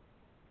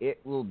 It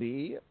will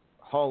be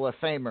Hall of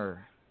Famer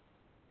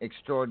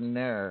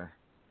extraordinaire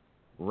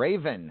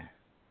Raven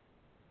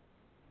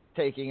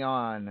taking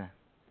on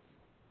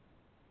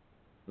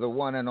the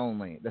one and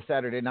only, the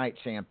Saturday Night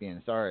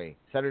Champion.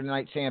 Saturday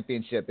Night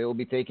Championship. It will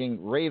be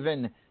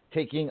Raven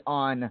taking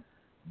on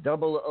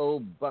 00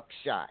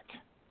 Buckshot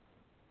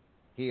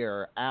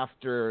here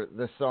after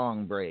the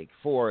song break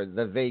for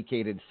the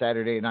vacated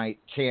Saturday Night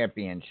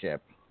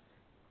Championship.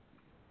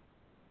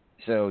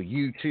 So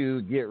you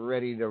two get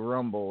ready to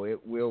rumble. It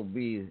will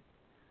be,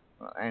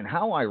 and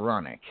how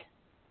ironic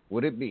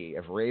would it be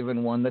if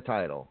Raven won the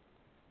title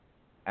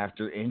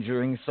after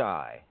injuring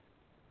Sai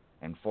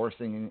and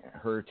forcing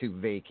her to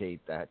vacate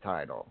that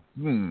title?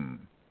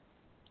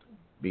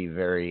 Be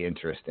very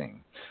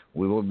interesting.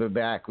 We will be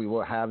back. We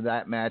will have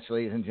that match,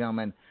 ladies and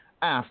gentlemen,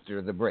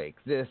 after the break.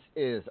 This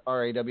is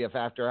RAWF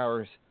After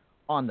Hours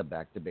on the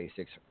Back to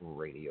Basics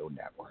Radio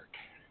Network.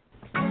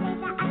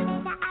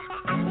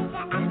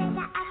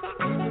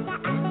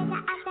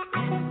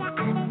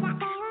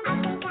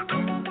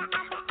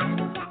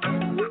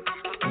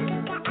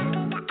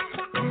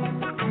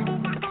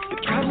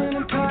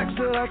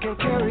 I can't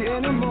carry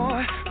anymore.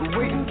 I'm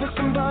waiting for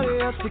somebody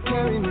else to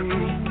carry me.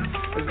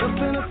 There's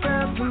nothing to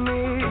stand for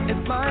me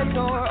at my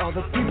door. All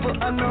the people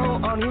I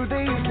know aren't who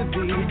they used to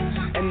be.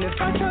 And if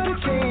I try to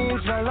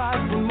change my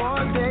life one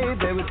more day,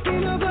 there would be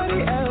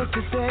nobody else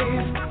to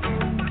save.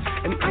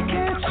 And I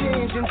can't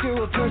change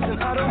into a person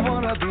I don't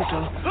wanna be,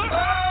 so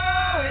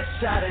oh, it's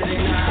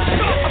Saturday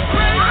night.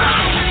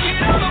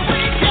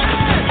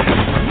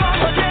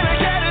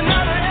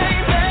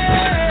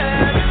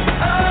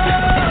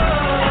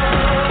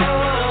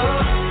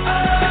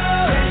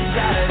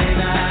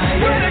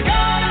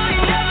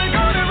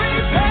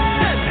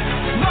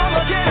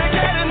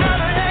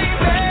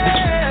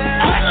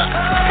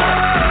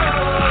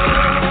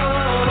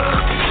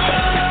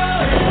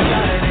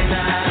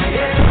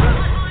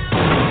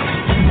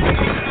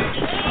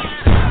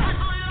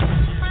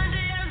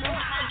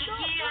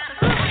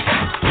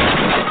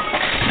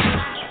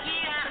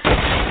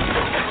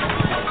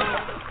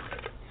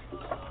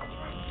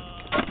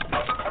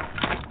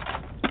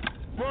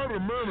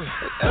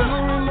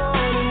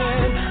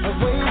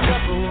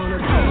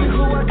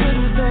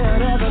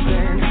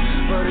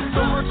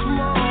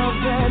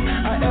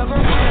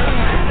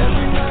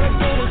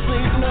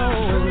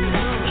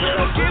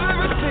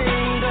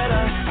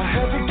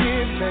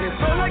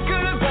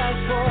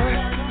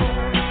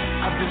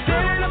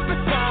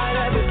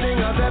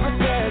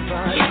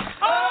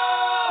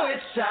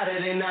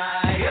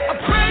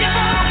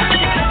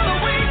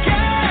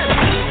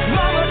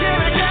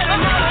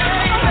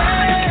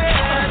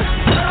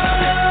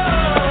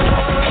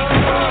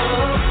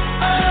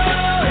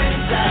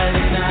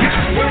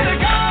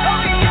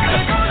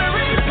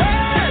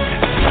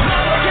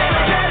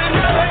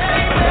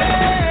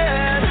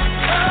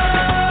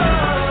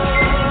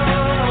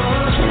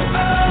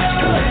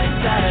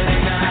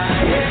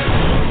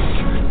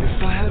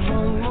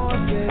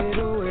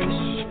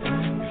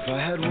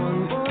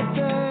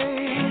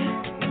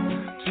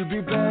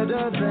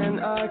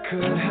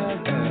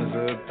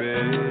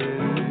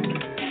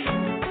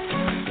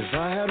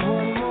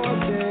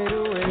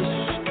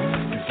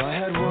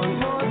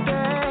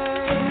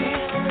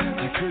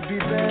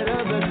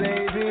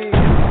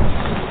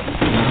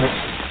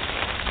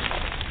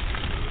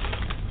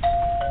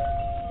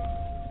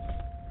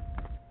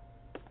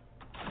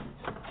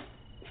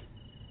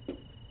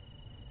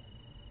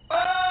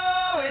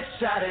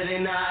 Saturday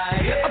night.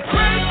 I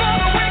pray for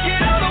the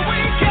wicked on the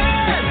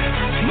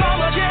weekend.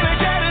 Mama, can I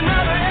get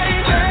another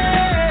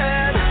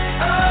amen?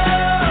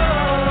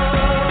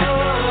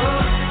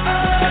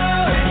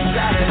 It's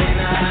Saturday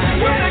night.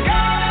 Swear to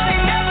God, I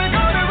ain't never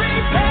gonna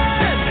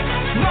repent.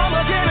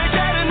 Mama, can I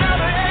get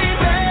another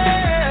amen?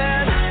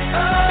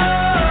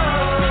 It's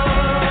Saturday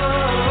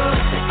night.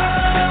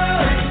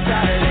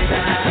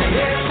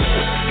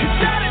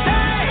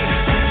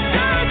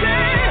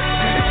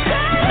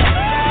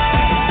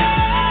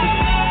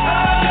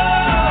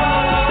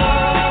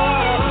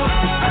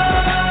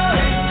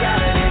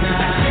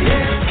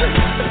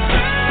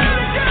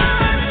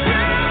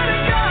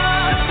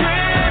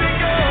 It's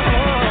Saturday.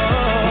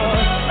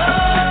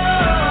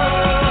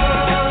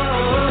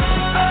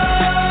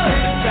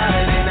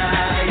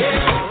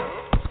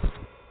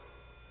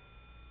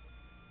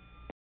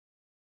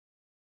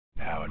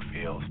 How it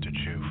feels to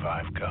chew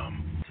 5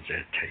 gum. Does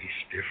that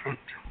taste different?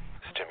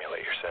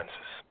 Stimulate your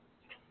senses.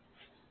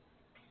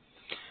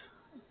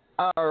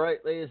 All right,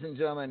 ladies and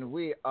gentlemen,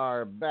 we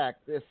are back.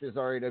 This is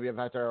RAWF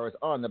After Hours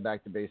on the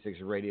Back to Basics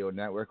Radio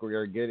Network. We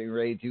are getting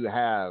ready to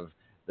have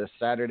the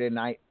Saturday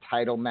night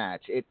title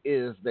match. It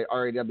is the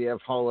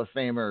RAWF Hall of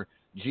Famer,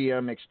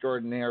 GM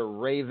extraordinaire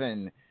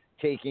Raven,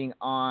 taking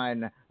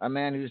on a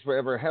man who's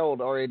forever held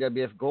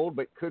RAWF Gold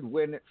but could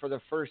win it for the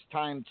first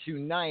time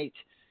tonight.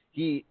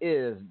 He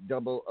is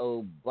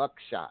 00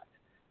 Buckshot.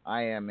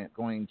 I am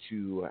going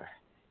to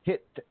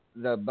hit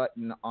the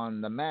button on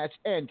the match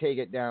and take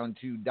it down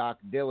to Doc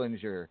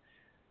Dillinger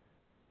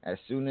as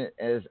soon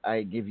as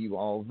I give you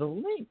all the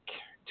link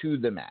to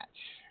the match.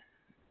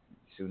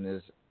 As soon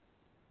as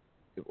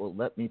it will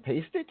let me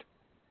paste it.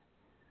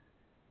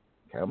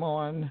 Come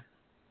on.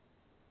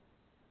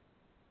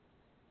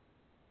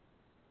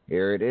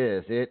 Here it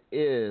is. It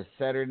is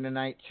Saturday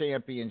Night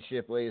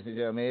Championship, ladies and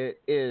gentlemen.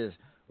 It is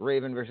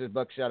Raven versus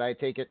Buckshot. I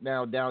take it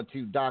now down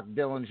to Doc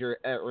Dillinger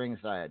at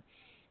ringside.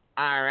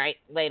 All right,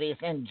 ladies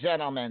and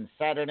gentlemen,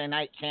 Saturday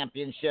Night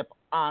Championship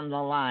on the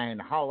line.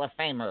 Hall of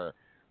Famer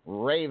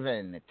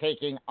Raven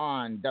taking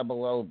on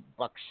 00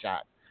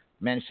 Buckshot.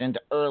 Mentioned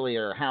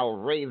earlier how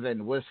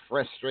Raven was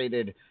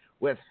frustrated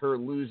with her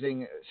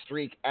losing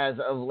streak as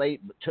of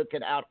late, but took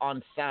it out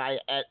on Sai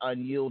at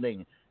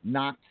Unyielding.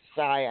 Knocked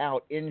Sai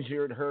out,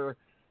 injured her,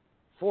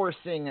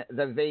 forcing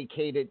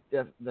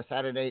the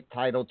Saturday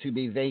title to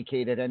be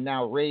vacated. And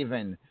now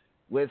Raven,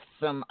 with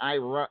some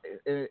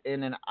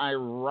in an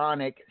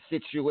ironic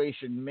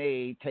situation,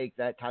 may take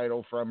that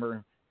title from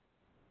her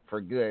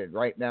for good.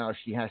 Right now,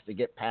 she has to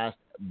get past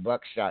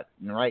Buckshot.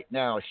 And right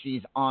now,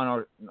 she's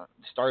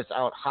starts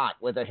out hot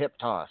with a hip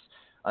toss.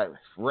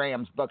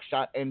 Rams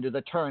Buckshot into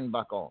the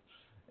turnbuckle.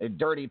 A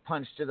dirty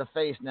punch to the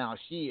face now.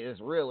 She is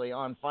really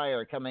on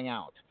fire coming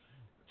out.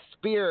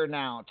 spear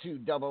now to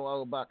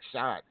 00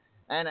 Buckshot.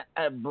 And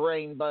a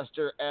brain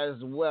buster as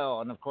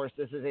well. And, of course,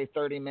 this is a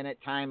 30-minute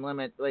time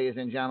limit, ladies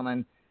and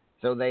gentlemen,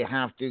 so they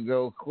have to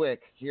go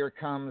quick. Here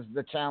comes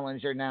the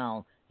challenger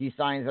now. He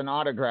signs an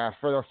autograph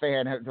for the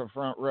fan at the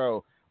front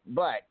row,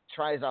 but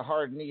tries a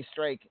hard knee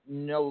strike,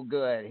 no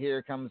good.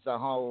 Here comes the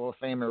Hall of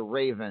Famer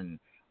Raven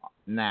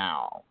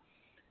now.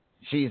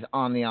 She's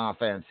on the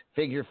offense.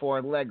 Figure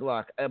 4 leg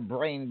lock, a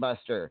brain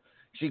buster.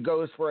 She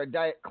goes for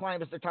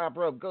climbs the top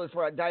rope, goes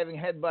for a diving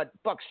headbutt.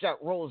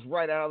 Buckshot rolls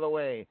right out of the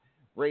way.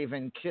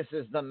 Raven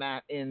kisses the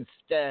mat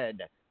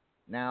instead.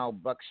 Now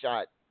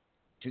Buckshot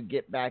to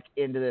get back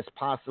into this,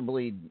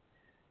 possibly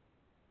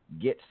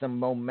get some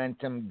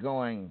momentum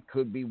going.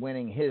 Could be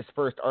winning his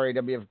first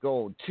RAWF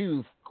gold.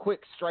 2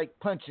 quick strike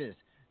punches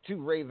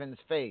to Raven's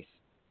face.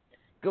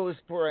 Goes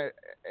for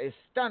a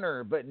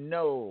stunner, but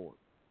no.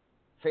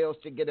 Fails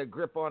to get a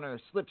grip on her.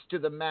 Slips to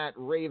the mat.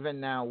 Raven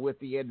now with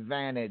the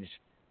advantage.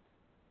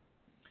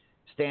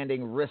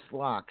 Standing wrist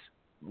locked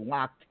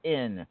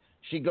in.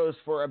 She goes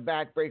for a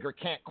backbreaker,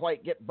 can't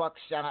quite get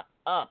Buckshot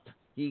up.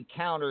 He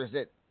counters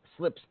it,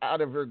 slips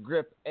out of her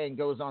grip, and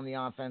goes on the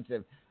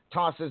offensive.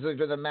 Tosses her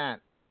to the mat,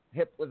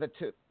 hip with a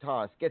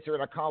toss, gets her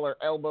in a collar,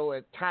 elbow,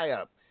 and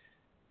tie-up.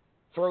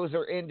 Throws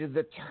her into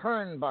the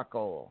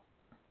turnbuckle.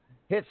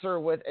 Hits her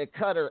with a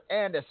cutter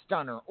and a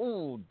stunner.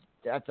 Ooh,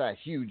 that's a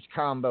huge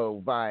combo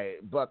by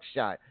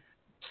Buckshot.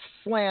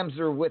 Slams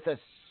her with a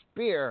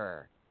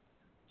spear.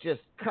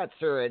 Just cuts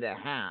her in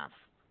half.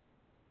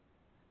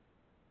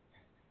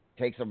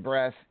 Takes a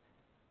breath,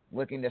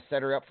 looking to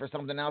set her up for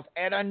something else.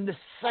 And a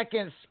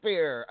second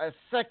spear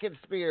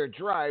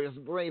drives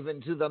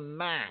Raven to the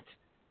mat.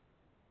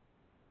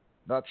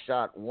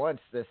 Buckshot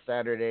wants this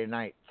Saturday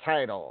night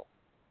title.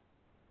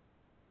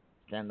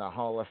 Can the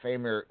Hall of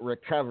Famer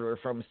recover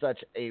from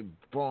such a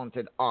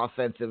vaunted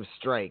offensive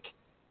strike?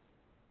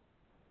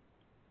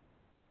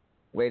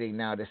 Waiting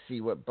now to see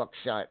what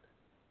Buckshot.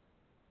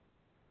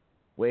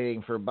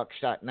 Waiting for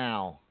Buckshot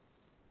now.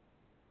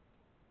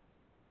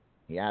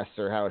 He asks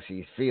her how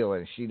she's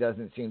feeling. She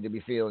doesn't seem to be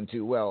feeling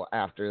too well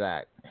after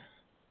that.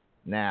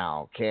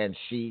 Now, can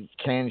she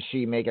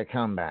make a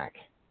comeback?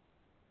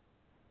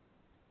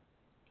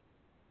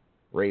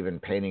 Raven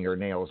painting her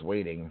nails,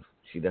 waiting.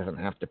 She doesn't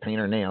have to paint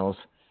her nails.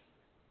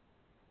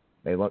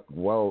 They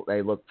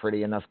look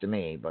pretty enough to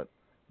me, but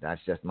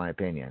that's just my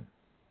opinion.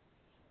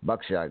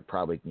 Buckshot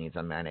probably needs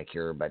a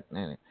manicure, but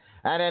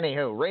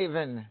anywho,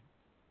 Raven.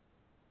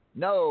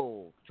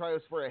 No,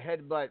 tries for a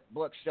headbutt.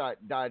 Buckshot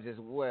dodges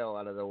well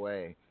out of the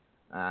way,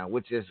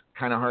 which is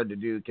kind of hard to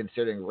do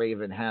considering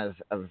Raven has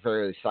a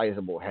very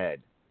sizable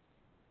head.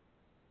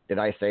 Did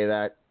I say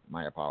that?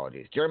 My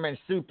apologies. German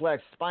suplex,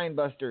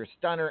 spinebuster,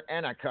 stunner,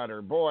 and a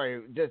cutter. Boy,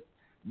 just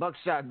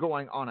Buckshot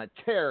going on a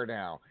tear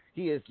now.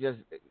 He is just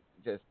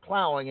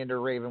plowing into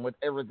Raven with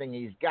everything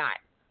he's got.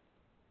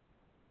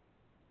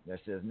 This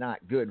is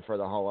not good for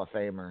the Hall of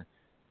Famer.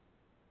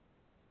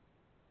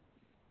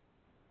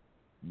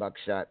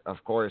 Buckshot,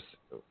 of course,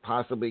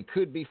 possibly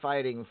could be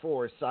fighting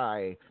for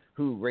Sai,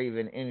 who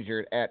Raven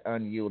injured at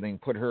Unyielding,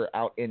 put her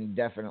out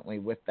indefinitely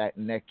with that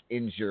neck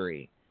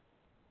injury.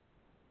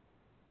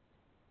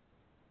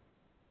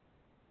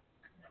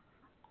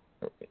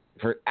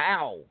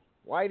 Ow!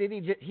 Why did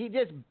he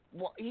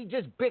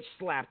just bitch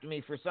slapped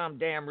me for some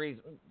damn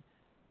reason?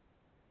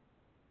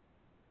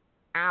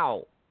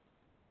 Ow!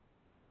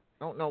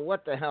 Don't know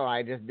what the hell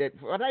I just did.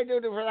 What did I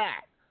do for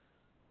that?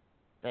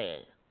 Hey,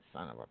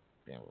 son of a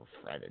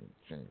Fred.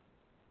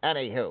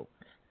 Anywho.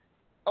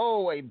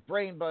 Oh, a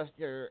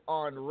brainbuster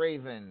on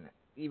Raven,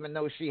 even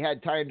though she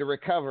had time to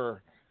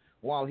recover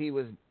while he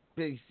was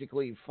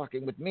basically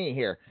fucking with me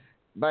here.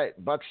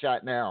 But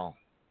Buckshot now.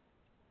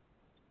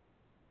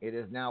 It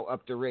is now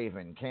up to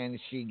Raven. Can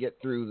she get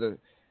through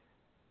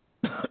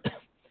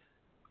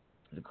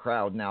the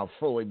crowd now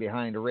fully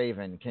behind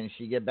Raven? Can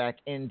she get back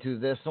into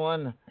this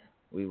one?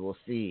 We will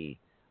see.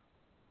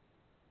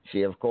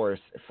 She, of course,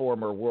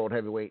 former world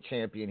heavyweight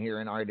champion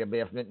here in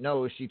RWF. But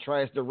no, she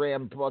tries to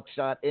ram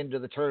Buckshot into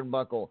the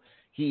turnbuckle.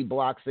 He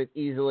blocks it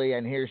easily,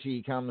 and here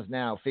she comes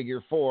now.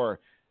 Figure 4.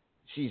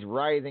 She's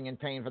writhing in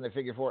pain from the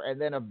figure 4, and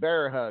then a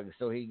bear hug.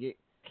 So he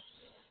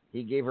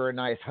gave her a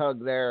nice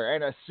hug there,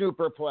 and a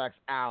superplex.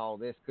 Ow,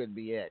 this could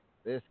be it.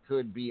 This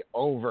could be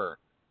over.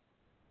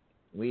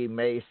 We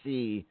may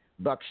see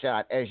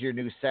Buckshot as your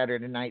new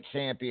Saturday night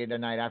champion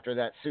tonight after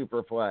that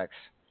superplex.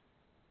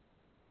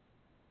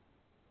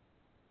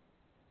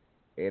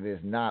 It is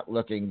not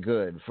looking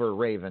good for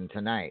Raven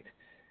tonight.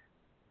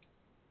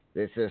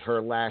 This is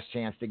her last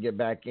chance to get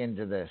back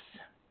into this.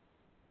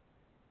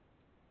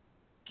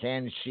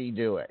 Can she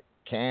do it?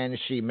 Can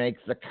she make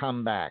the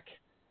comeback?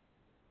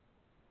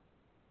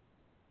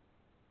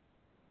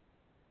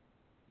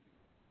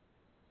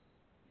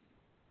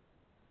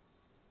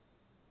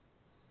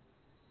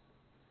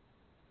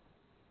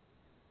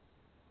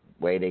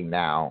 Waiting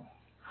now.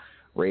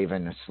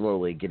 Raven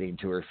slowly getting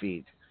to her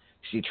feet.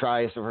 She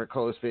tries for her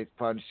close fit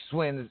punch,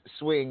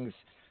 swings,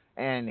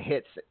 and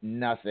hits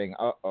nothing.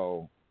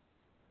 Uh-oh.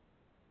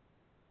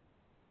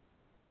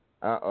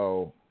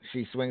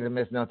 She swings and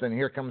misses nothing.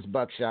 Here comes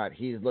Buckshot.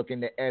 He's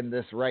looking to end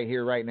this right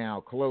here, right now.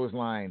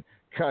 Clothesline,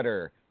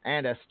 cutter,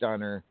 and a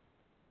stunner.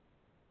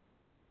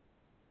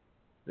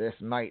 This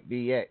might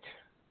be it.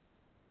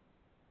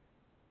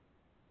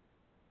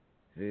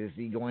 Is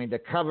he going to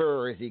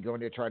cover or is he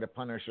going to try to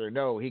punish her?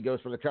 No, he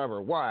goes for the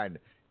cover. 1,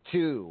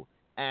 2,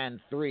 and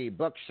 3.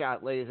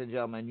 Buckshot, ladies and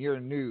gentlemen, your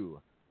new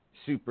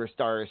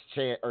Superstars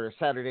or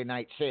Saturday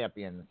Night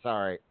Champion.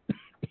 Sorry.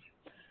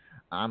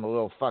 I'm a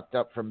little fucked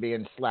up from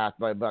being slapped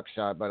by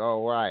Buckshot, but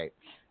all right.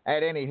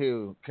 At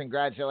anywho,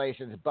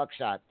 congratulations,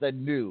 Buckshot, the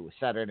new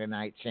Saturday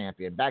Night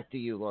Champion. Back to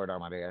you, Lord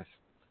Amadeus.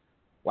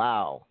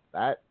 Wow,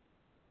 that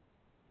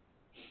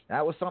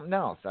was something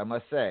else, I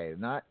must say.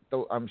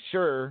 I'm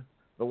sure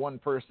the one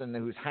person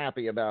who's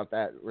happy about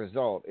that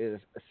result is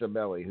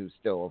Sabelli, who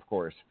still, of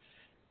course,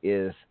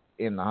 is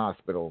in the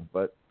hospital.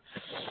 But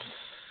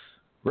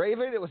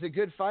Raven, it was a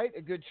good fight,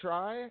 a good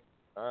try.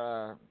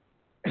 How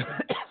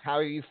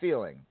are you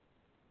feeling?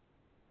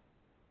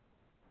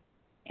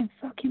 In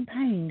fucking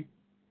pain.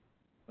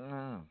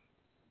 I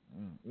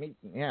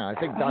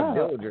think Doc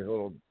Dillinger's a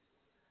little.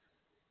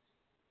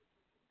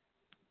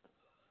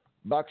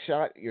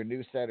 Buckshot, your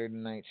new Saturday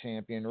Night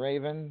Champion.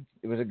 Raven,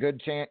 it was a good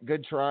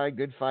try,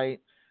 good fight,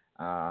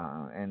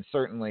 and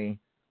certainly,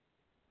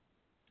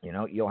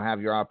 you'll have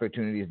your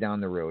opportunities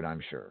down the road,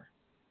 I'm sure.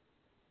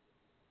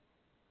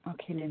 I'll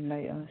kill him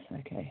later.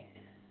 It's okay.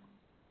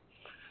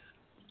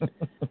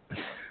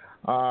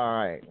 All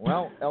right.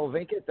 Well, El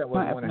Vinkit, that was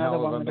Might have one another hell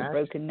of one a with match. a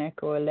broken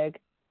neck or a leg.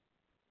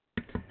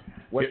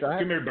 What's that?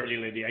 Come here, burly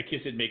lady. I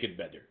kiss it, make it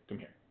better. Come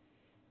here.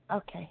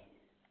 Okay.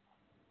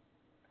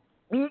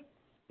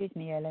 Excuse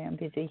me, LA. I'm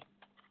busy.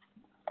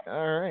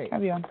 All right.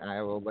 Carry on.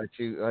 I will let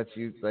you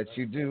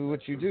do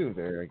what you do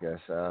there, I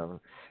guess.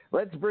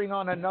 Let's bring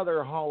on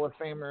another Hall of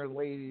Famer,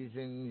 ladies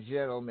and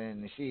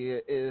gentlemen. She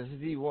is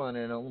the one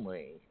and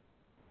only.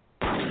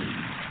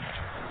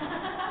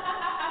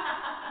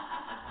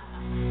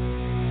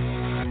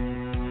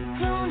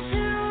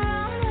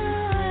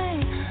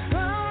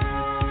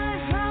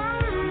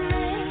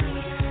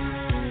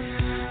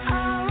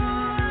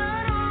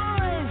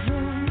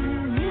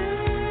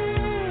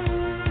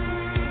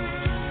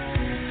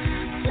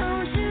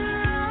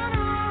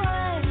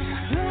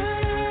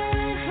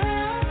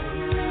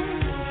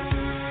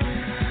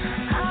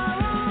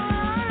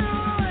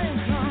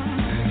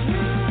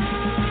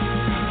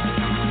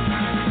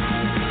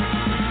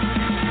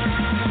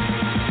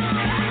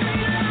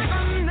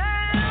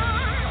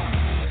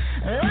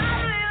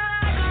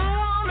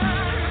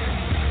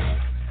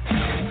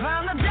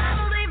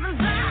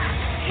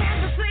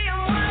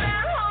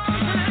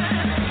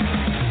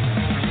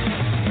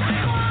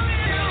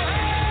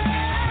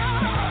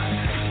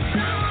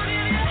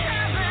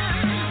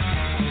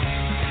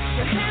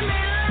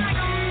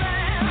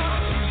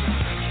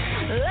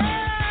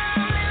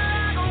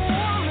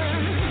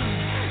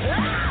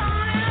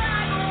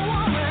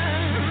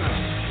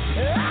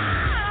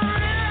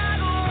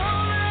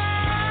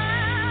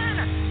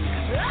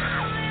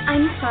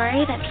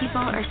 Sorry that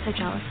people are so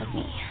jealous of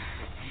me.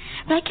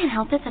 But I can't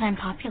help it that I'm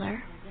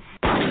popular.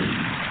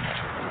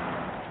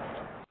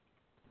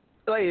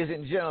 Ladies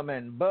and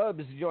gentlemen,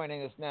 Bubs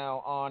joining us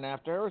now on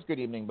After Hours. Good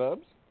evening,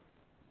 Bubs.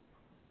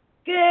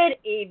 Good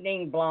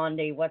evening,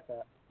 Blondie. What's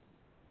up?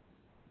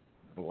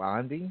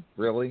 Blondie?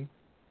 Really?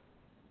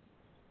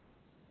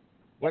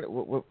 What's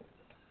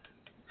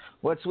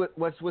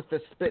with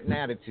the spitting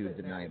attitude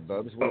tonight,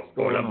 Bubs? What's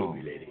going on?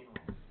 Lady.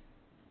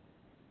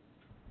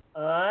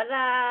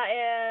 Hola,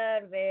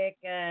 Ervic.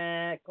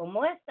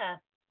 ¿Cómo estás?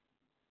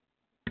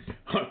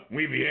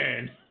 Muy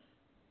bien.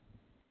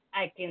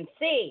 I can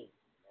see.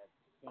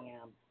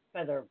 Damn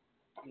feather.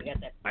 You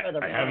got that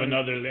feather. I have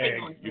another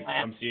leg. You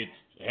come see it.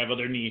 I have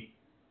other knee.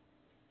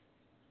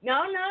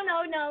 No.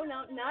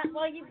 Not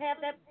while you have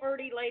that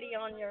pretty lady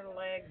on your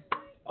leg.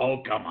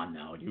 Oh, come on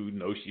now. You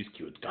know she's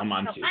cute. Come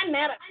on, see. I'm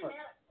mad at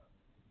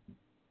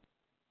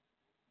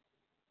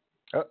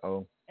her.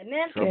 Uh-oh. And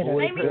then for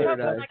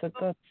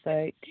God's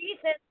sake. She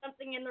said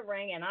something in the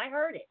ring, and I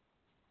heard it.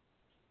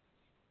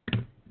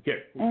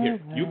 Here.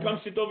 You come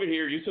sit over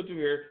here. You sit over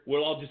here.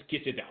 We'll all just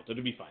kiss it out.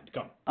 It'll be fine.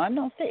 Come. I'm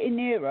not sitting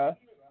near her.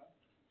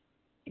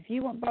 If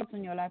you want Bubs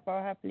on your lap,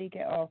 I'll happily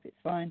get off. It's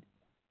fine.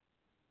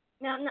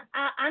 No,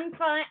 I'm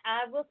fine.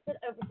 I will sit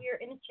over here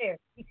in a chair.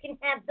 You can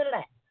have the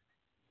lap.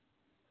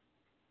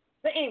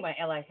 But anyway,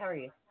 L.A., how are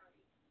you?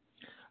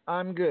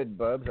 I'm good,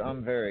 Bubs.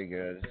 I'm very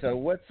good. So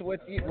what's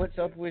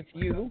up with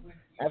you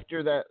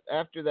after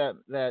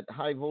that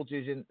high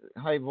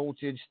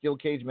voltage steel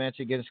cage match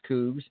against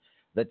Cougs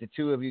that the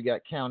two of you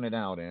got counted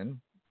out in,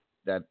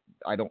 that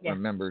I don't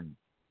remember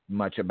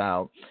much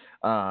about,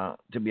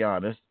 to be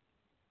honest.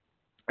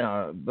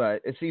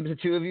 But it seems the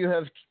two of you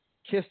have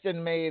kissed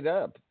and made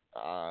up.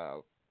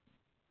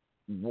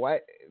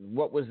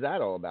 What was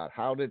that all about?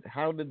 How did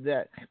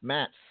that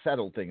match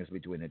settle things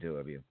between the two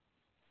of you?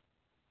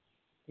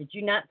 Did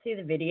you not see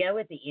the video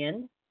at the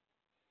end?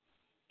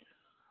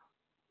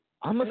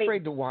 I'm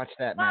afraid to watch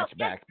that match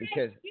back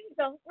because you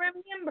don't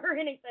remember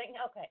anything.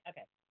 Okay.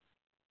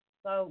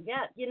 So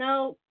yeah,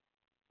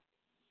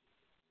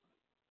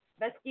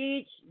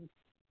 Vestige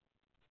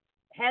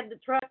had the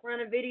truck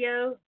run a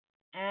video,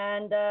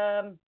 and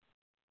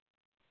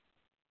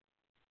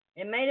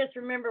it made us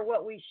remember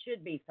what we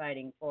should be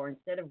fighting for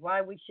instead of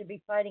why we should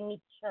be fighting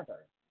each other.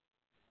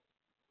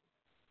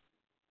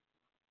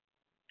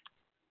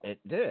 It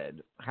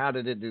did. How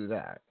did it do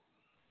that?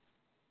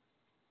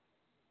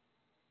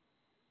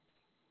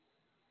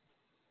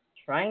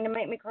 Trying to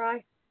make me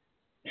cry?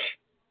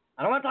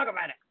 I don't want to talk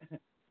about it.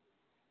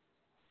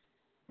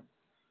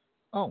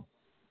 Oh,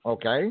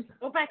 okay.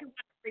 Go back and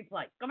watch the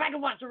replay. Go back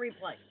and watch the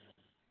replay.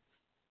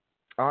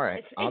 All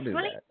right, I'll it's do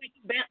funny.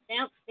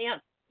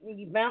 that.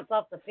 You bounce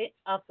off the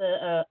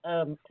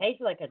cage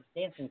like a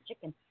dancing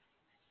chicken.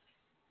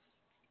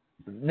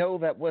 No,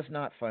 that was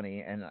not funny,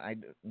 and I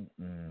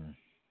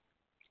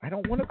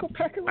don't want to go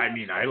back and I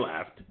mean, I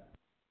laughed.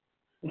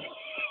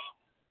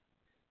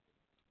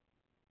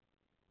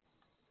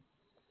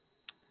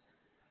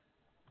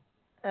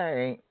 All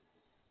right.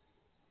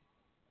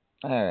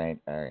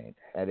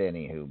 At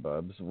anywho,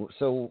 Bubs.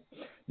 So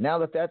now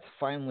that that's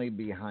finally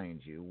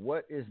behind you,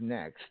 what is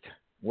next?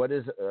 What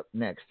is up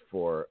next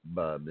for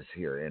Bubs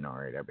here in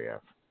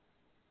RAWF?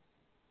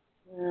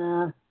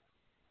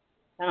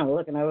 Kind of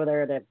looking over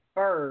there at that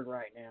bird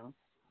right now.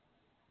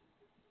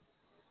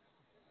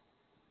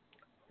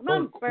 Come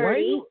on,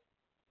 birdie.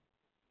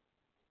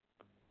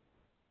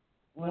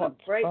 Want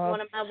to break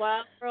one of my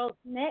wild girls'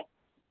 necks?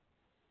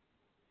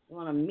 You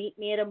want to meet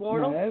me at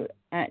Immortal? No,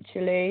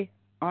 actually,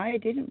 I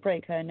didn't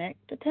break her neck.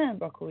 The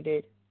turnbuckle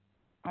did.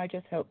 I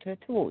just helped her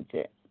towards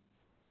it.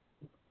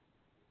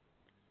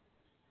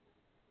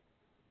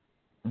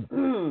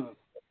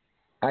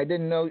 I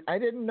didn't know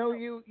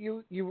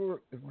you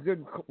were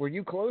good. Were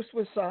you close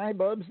with Cy,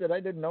 Bubs, that I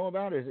didn't know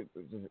about? Is it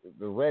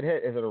the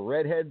redhead? Is it a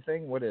redhead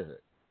thing? What is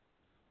it?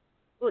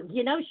 Well,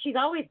 you know, she's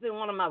always been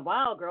one of my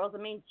wild girls. I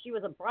mean, she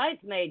was a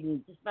bridesmaid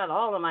in just about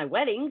all of my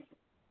weddings.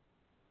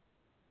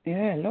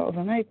 Yeah, a lot of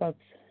them, eh, Bubs?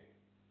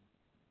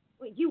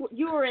 Well, you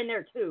were in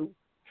there too.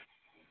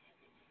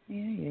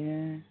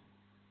 Yeah.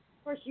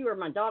 Of course, you were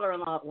my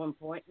daughter-in-law at one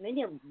point, and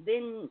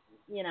then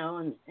you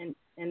know, and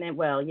then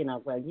well, you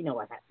know what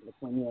happened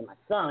between you and my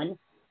son.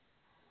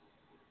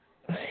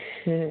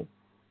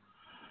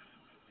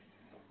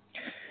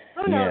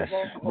 Oh no! Yes.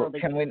 Well,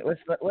 can we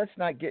let's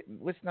not get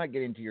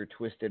into your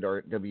twisted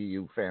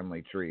RWU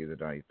family tree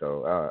tonight,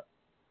 though.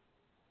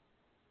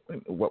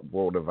 What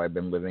world have I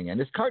been living in?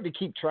 It's hard to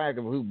keep track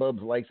of who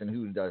Bubs likes and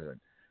who doesn't.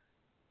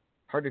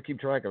 Hard to keep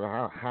track of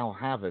how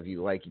half of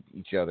you like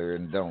each other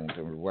and don't,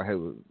 or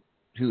who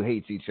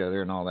hates each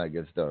other and all that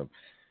good stuff.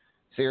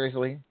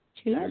 Seriously?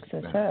 She likes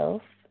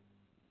herself.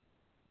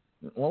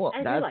 Well,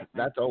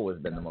 that's always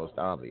been the most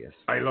obvious.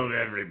 I love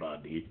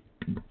everybody.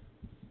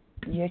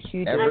 Yes,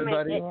 you do.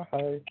 Everybody?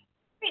 Wait.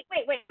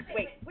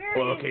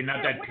 Well, okay,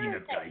 not that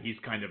peanut guy. He's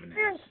kind of an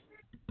ass.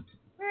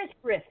 Where's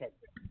Griffin?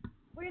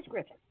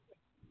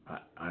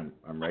 I'm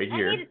right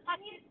here.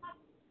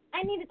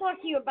 I need to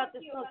talk to you about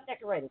this most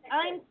decorated.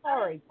 I'm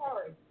sorry.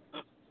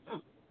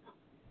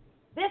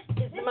 This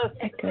is the most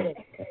decorated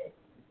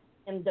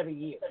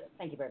MWU.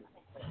 Thank you very much.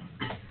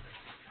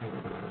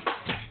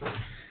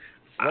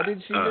 What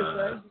did she just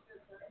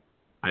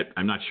say?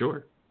 I'm not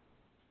sure.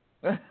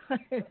 You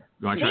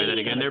want to try that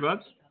again there,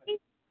 Bubs?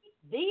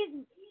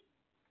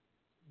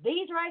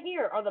 These right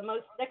here are the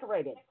most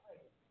decorated.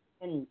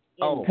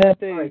 Her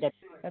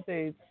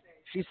boobs.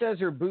 She says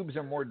her boobs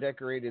are more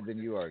decorated than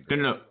you are.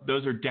 No.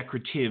 Those are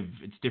decorative.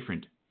 It's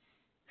different.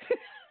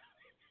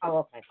 Oh,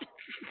 okay.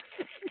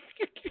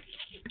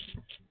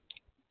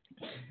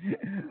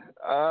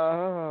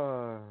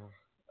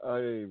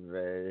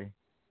 Anyway.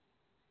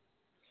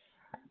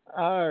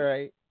 All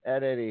right.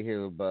 At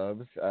anywho,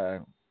 Bubs,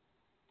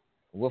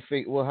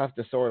 we'll have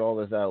to sort all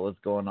this out. What's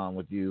going on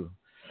with you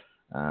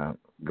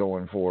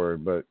going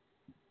forward? But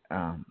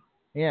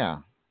yeah.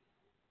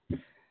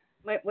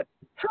 Wait, what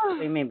do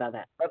you mean by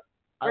that?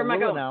 Where am I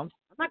will going? announce.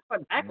 I'm not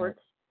going backwards.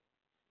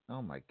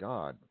 Oh my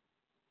God.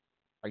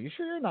 Are you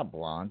sure you're not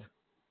blonde?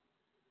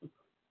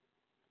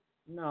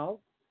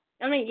 No.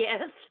 I mean,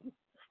 yes.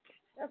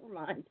 Never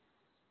mind.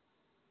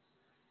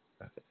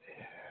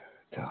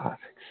 God,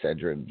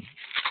 Excedrin.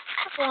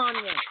 On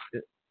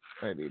you.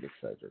 I need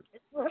Excedrin.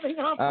 It's rubbing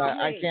off on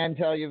me.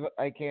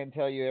 I can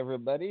tell you,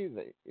 everybody,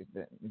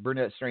 that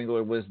Brunette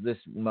Strangler was this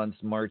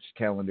month's March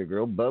calendar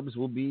girl. Bubs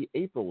will be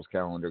April's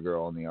calendar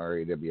girl on the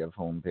RAWF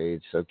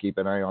homepage, so keep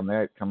an eye on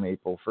that. Come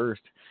April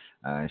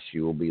 1st, she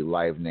will be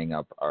livening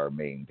up our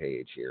main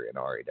page here in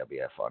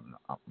RAWF on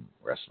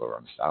Wrestler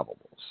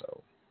Unstoppable.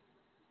 So,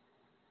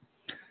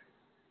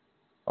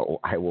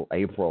 I will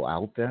April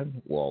out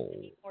then? Whoa.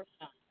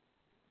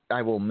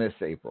 I will miss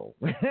April.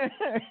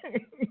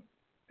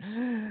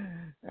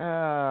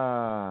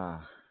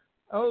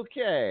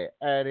 Okay.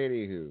 At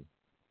anywho,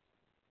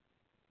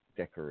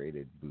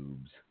 decorated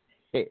boobs.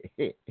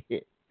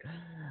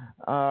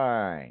 All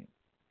right.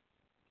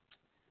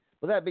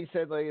 Well, that being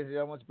said, ladies and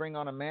gentlemen, let's bring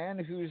on a man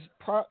who's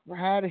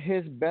had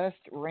his best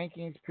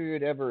rankings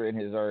period ever in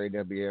his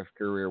RAWF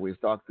career. We've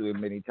talked to him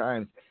many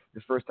times.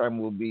 The first time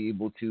we'll be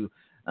able to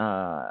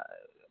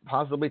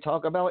possibly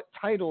talk about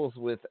titles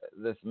with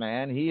this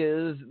man. He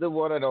is the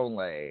one and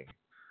only.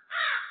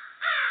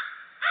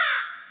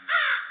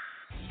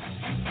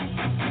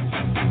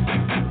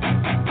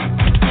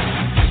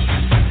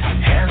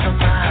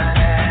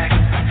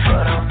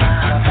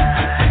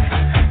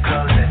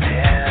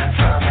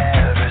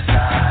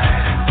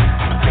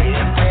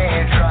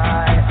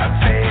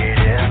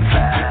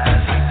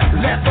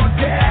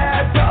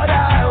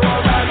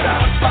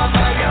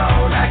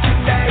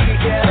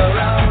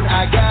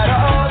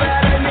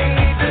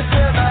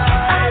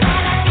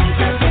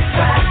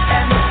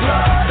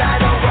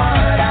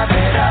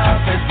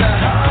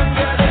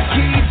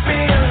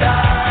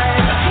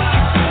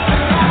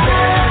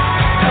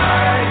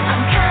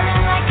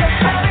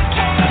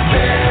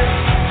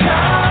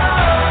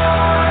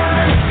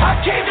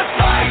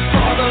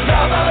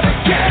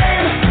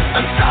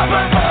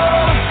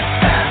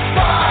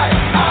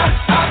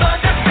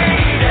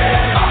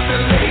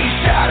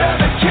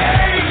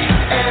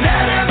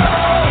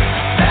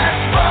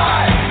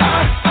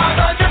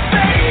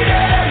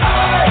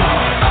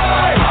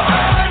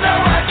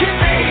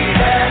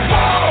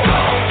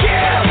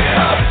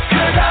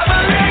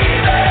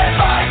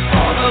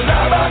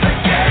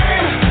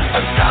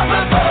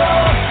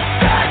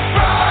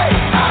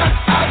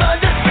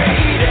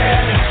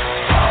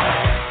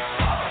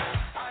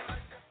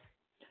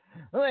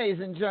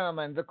 Ladies and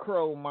gentlemen, the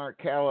Crow Mark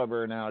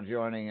Caliber now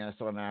joining us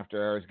on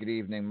After Hours. Good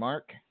evening,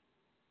 Mark.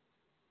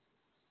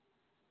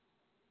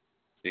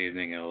 Good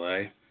evening,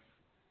 LA.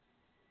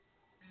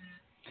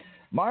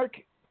 Mark,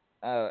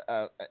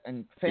 a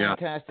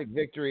fantastic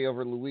victory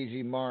over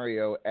Luigi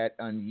Mario at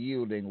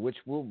Unyielding, which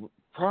will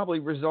probably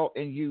result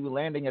in you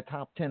landing a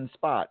top 10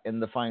 spot in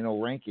the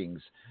final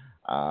rankings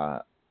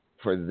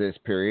for this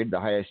period, the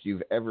highest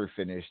you've ever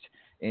finished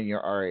in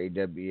your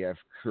RAWF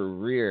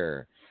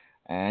career.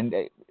 And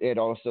it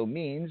also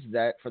means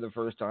that for the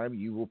first time,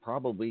 you will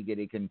probably get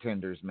a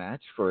contenders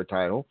match for a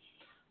title,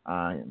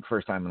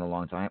 first time in a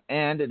long time.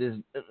 And it is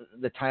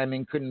the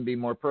timing couldn't be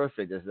more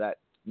perfect, as that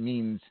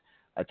means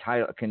a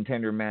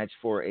contender match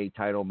for a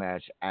title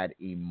match at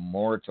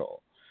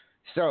Immortal.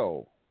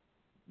 So,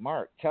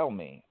 Mark, tell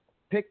me,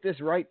 pick this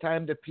right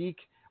time to peak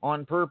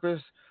on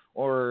purpose,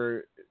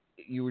 or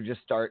you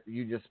just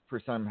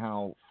for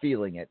somehow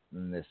feeling it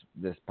in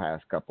this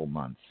past couple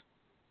months?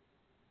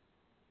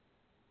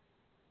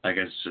 I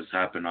guess it just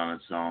happened on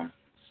its own,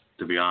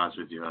 to be honest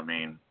with you. I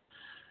mean,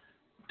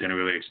 didn't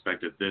really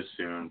expect it this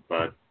soon, but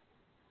I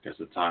guess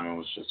the timing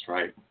was just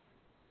right.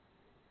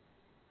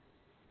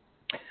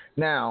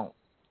 Now,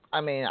 I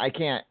mean,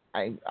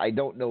 I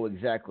don't know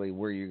exactly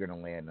where you're going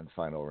to land in the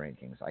final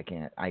rankings. I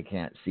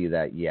can't see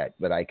that yet,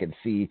 but I can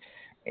see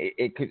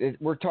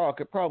we're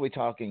probably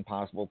talking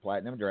possible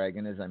Platinum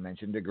Dragon, as I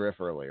mentioned to Griff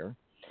earlier.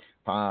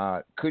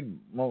 Could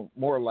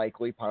more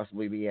likely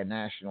possibly be a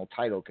national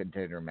title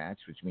contender match,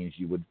 which means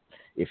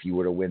if you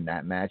were to win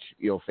that match,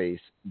 you'll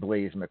face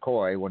Blaze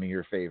McCoy, one of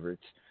your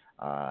favorites,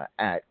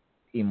 at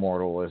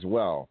Immortal as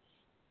well.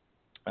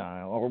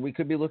 Or we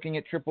could be looking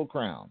at Triple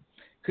Crown.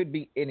 Could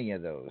be any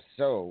of those.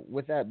 So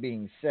with that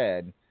being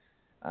said,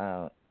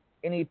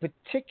 any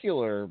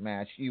particular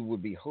match you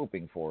would be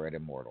hoping for at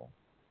Immortal?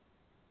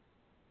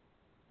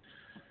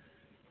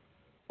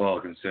 Well,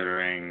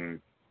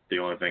 considering the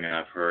only thing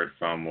I've heard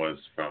was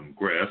from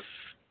Griff,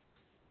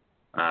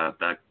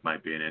 that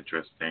might be an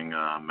interesting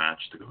match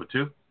to go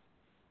to.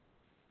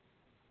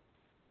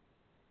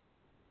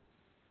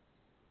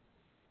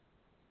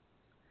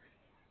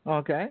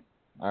 Okay.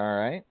 All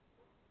right.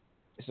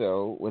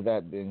 So with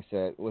that being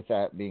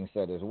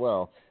said as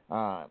well,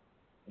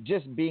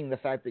 just being the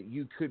fact that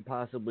you could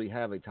possibly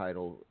have a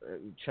title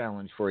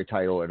challenge for a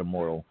title at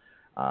Immortal,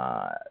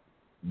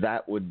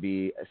 that would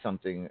be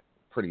something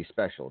pretty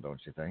special, don't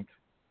you think?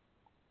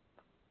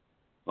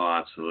 Oh,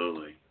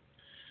 absolutely.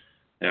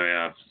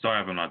 Yeah.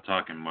 Sorry if I'm not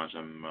talking much.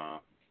 I'm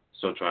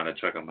still trying to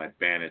check on my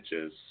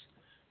bandages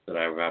that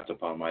I wrapped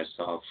up on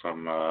myself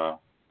from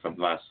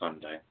last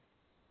Sunday.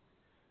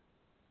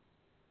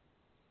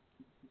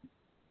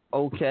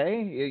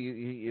 Okay,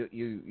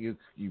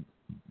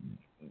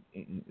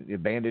 your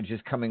bandage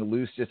is coming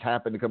loose. Just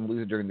happened to come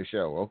loose during the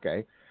show.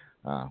 Okay.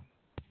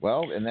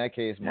 Well, in that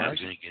case, Mark.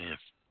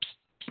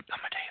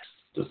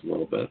 Just a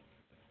little bit.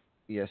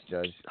 Yes,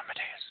 Judge.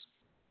 Amadeus.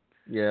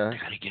 Yeah. They're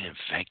gonna get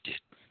infected.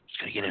 It's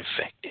gonna get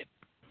infected.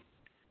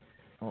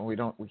 Well,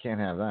 we can't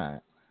have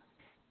that.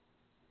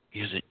 He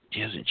hasn't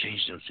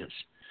changed them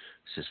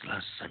since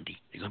last Sunday.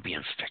 They're gonna be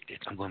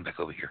infected. I'm going back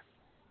over here.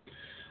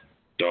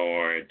 Don't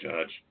worry,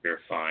 Judge. You're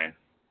fine.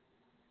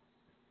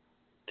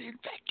 They're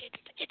infected.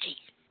 It's itchy.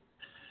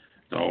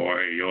 Don't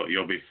worry.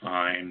 You'll be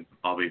fine.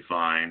 I'll be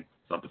fine.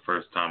 It's not the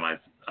first time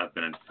I've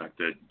been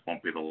infected.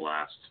 Won't be the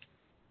last.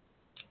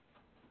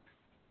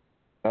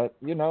 But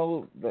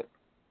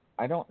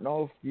I don't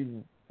know if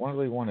you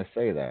really want to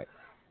say that.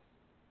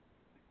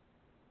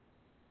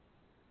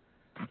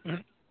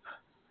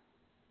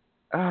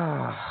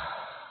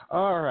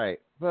 All right.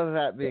 Well,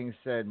 that being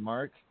said,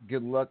 Mark,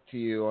 good luck to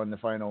you on the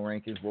final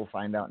rankings. We'll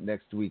find out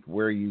next week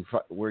where you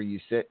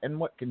sit and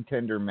what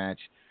contender match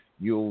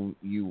you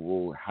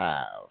will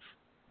have.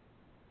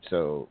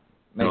 So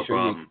make No sure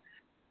problem.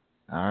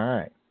 All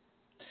right.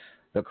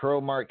 The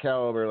Crow Mark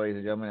Caliber, ladies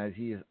and gentlemen, as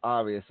he is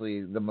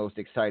obviously the most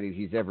excited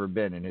he's ever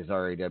been in his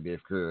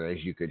RAWF career,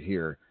 as you could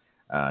hear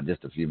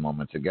just a few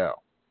moments ago.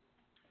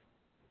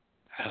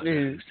 I don't know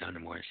who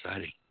sounded more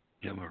exciting.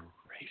 Him or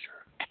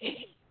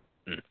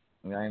Razor?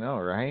 I know,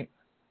 right?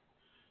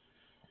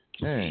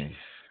 Hey.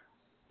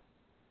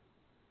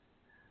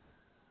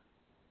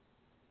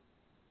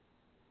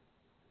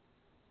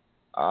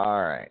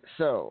 All right.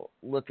 So,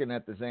 looking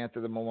at the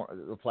Zanthur,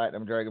 the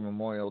Platinum Dragon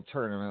Memorial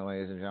Tournament,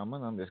 ladies and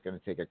gentlemen, I'm just going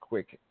to take a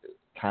quick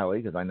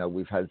tally because I know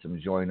we've had some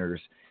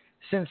joiners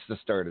since the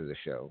start of the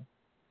show.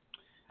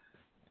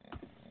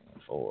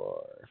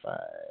 4, 5,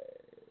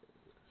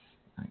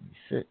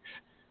 96.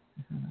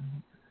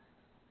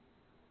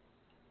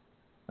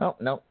 Oh,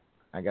 no.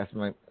 I guess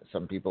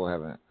some people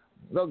haven't.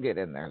 They'll get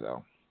in there,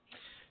 though.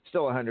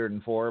 Still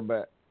 104,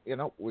 but,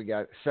 we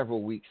got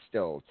several weeks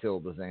still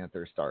till the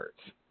Zanthur starts.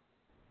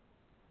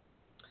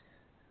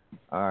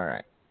 All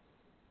right.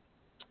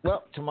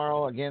 Well,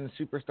 tomorrow, again,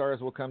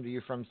 Superstars will come to you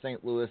from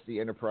St. Louis,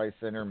 the Enterprise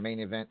Center. Main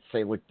event,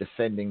 Salick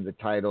defending the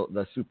title,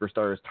 the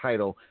Superstars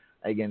title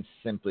against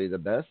Simply the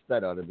Best.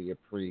 That ought to be a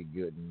pretty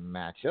good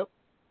matchup.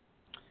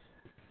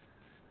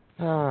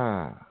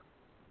 And,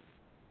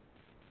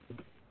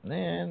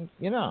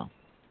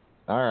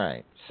 all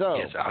right. So,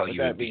 yes,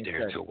 you will be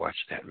there to watch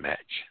that match.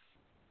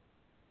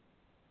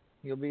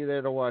 You'll be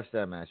there to watch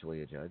that match, will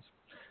you, Judge?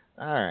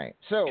 All right.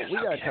 So, we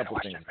got a couple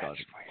things to talk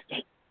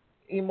about.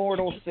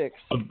 Immortal 6.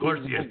 Of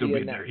course he has to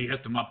be there. He has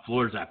to mop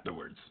floors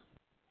afterwards.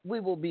 We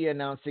will be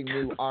announcing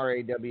new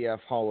RAWF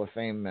Hall of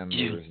Fame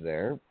members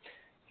there.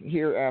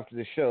 Here after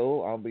the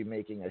show, I'll be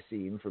making a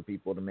scene for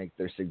people to make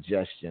their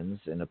suggestions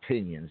and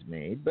opinions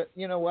made. But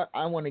you know what?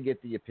 I want to get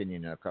the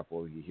opinion of a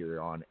couple of you here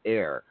on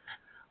air.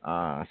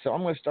 So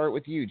I'm going to start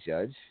with you,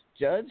 Judge.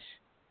 Judge,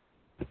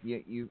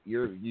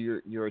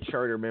 you're a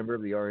charter member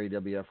of the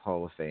RAWF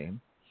Hall of Fame.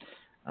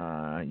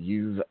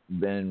 You've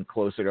been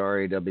closer to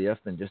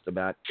RAWF than just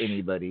about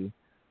anybody.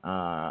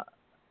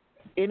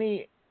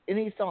 Any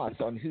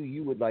thoughts on who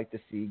you would like to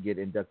see get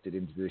inducted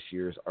into this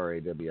year's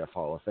RAWF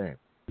Hall of Fame?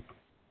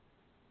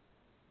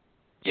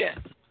 Yeah,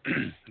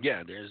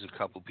 yeah. There's a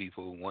couple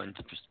people. One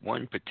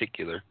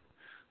particular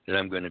that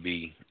I'm going to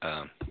be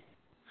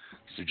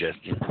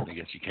suggesting. I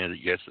guess you can't.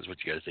 Yes, that's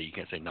what you got to say. You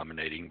can't say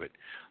nominating, but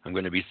I'm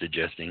going to be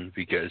suggesting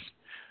because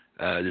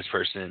this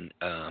person.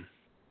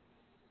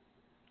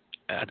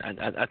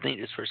 I think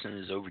this person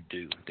is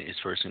overdue. I think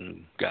this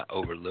person got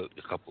overlooked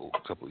a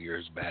couple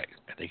years back.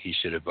 I think he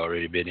should have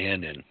already been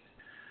in. And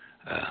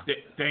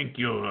thank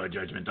you,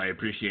 Judgment. I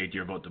appreciate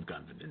your vote of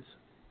confidence.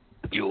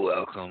 You're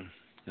welcome.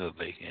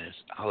 Bacon. It's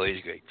always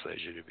a great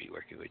pleasure to be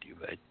working with you,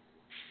 bud.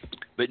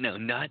 But no,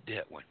 not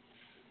that one.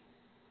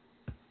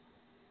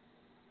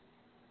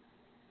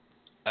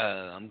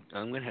 I'm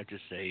going to have to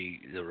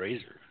say the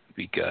Razor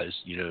because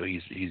he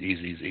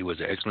was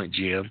an excellent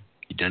GM.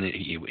 He done it.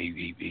 He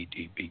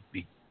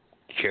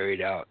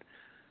carried out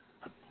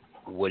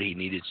what he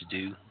needed to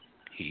do.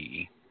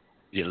 He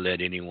didn't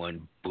let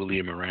anyone bully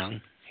him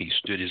around. He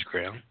stood his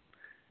ground.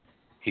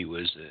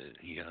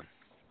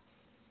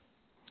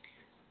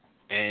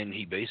 And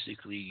he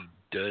basically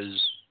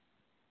does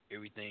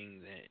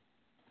everything that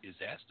is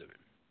asked of him.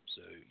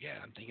 So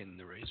yeah, I'm thinking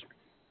the Razor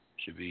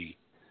should be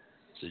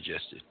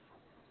suggested.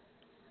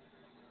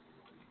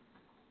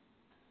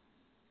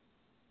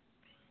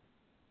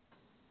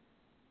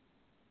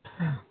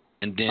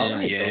 And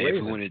then, if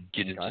we want to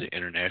get into the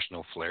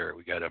international flair,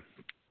 you gotta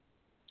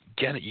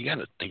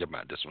think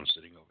about this one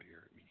sitting over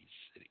here. I mean,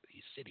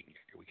 he's sitting here.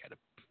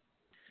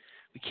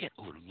 We can't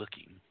overlook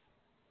him,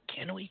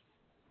 can we?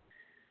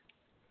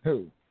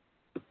 Who?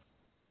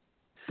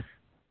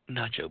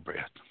 Nacho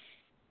Breath.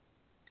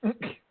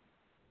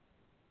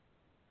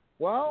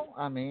 Well,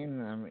 I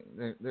mean,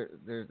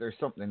 there's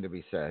something to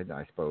be said,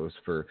 I suppose,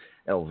 for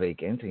El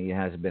Vacant. He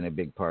has been a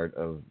big part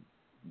of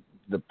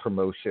the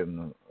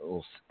promotional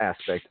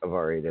aspect of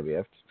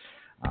RAWF.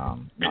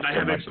 And I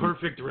have a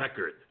perfect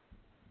record.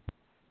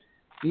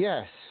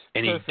 Yes.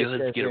 And he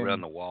does get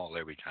around the wall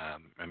every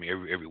time. I mean,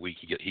 every week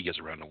he gets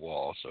around the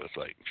wall, so it's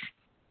like.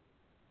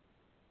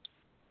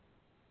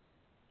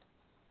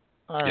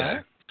 All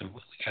right. So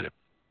we gotta.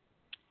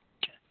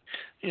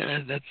 Yeah,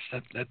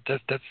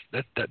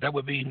 that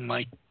would be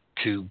my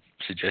two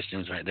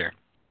suggestions right there.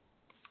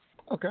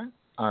 Okay.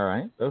 All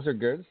right. Those are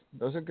good.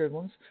 Those are good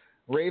ones.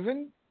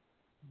 Raven.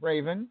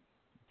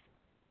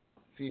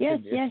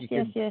 Yes.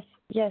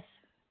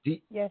 Do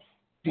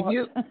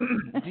you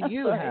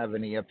have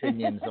any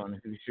opinions on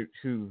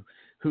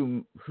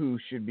who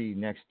should be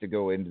next to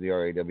go into the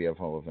RAWF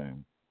Hall of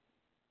Fame?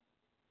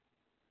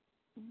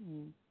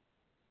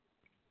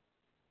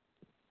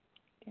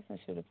 Guess I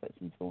should have put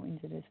some thought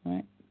into this,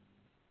 right?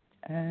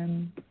 I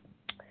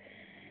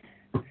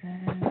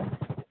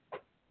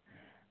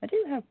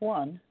do have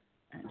one,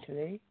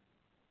 actually.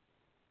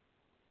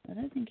 I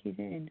don't think he's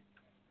in.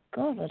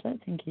 God, I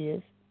don't think he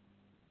is.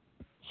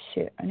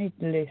 Shit, I need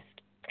the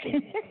list.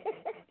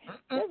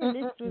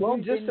 Well,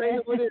 just say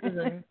who it is.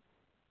 Then.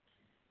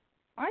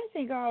 I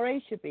think RA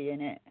should be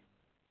in it.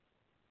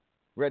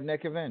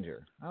 Redneck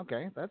Avenger.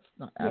 Okay, that's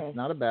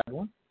not a bad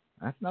one.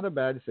 That's not a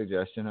bad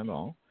suggestion at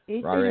all.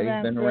 He's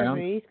RA's been around forever.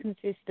 He's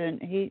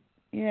consistent. He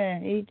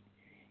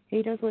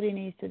does what he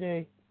needs to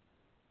do.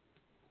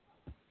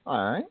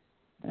 All right.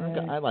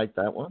 I like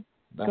that one.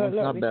 That one's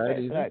not bad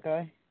either. That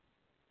guy.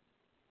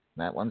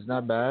 That one's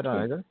not bad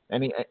either.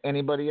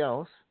 Anybody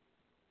else?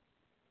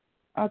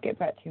 I'll get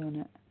back to you on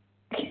it.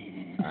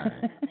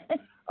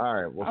 All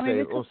right. We'll ask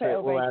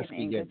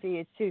you again. He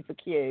is super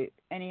cute.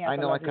 I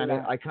know. I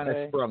kind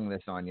of sprung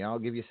this on you. I'll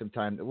give you some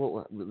time.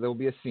 There'll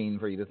be a scene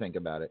for you to think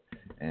about it.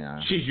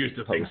 And, she's used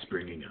to things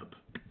springing up.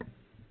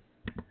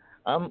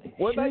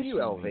 What about you,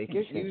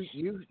 Elvacus?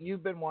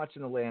 You've been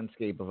watching the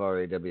landscape of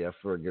RAWF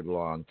for a good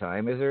long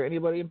time. Is there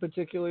anybody in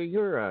particular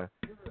you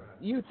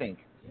think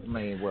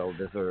may well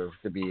deserve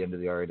to be into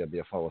the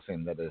RAWF Hall of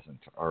Fame that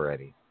isn't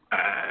already?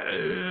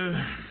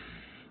 I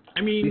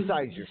mean,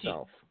 besides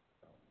yourself.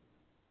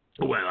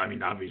 Well, I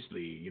mean,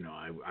 obviously,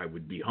 I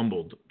would be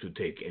humbled to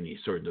take any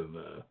sort of,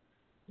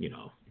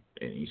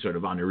 any sort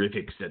of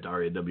honorifics that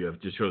RAWF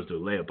just chose to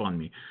lay upon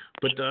me.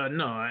 But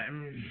no,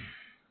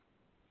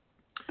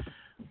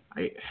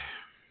 I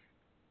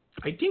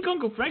think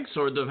Uncle Frank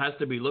sort of has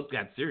to be looked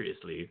at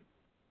seriously.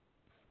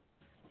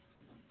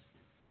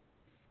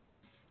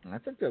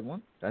 That's a good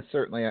one. That's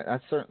certainly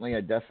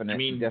a definite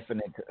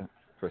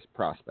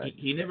prospect.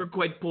 He never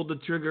quite pulled the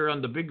trigger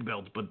on the big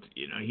belt, but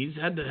he's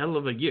had the hell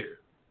of a year.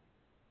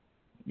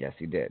 Yes,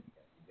 he did.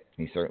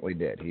 He certainly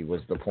did. He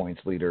was the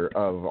points leader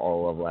of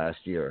all of last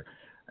year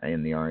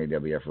in the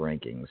RAWF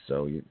rankings.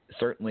 So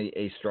certainly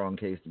a strong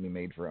case to be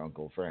made for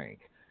Uncle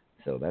Frank.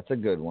 So that's a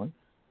good one.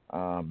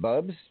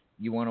 Bubs,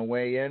 you want to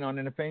weigh in on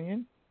an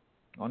opinion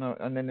on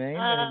the name?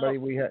 Anybody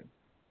we had?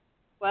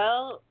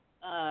 Well,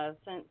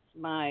 since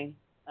my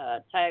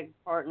tag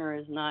partner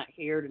is not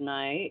here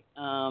tonight,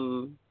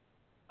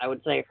 I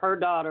would say her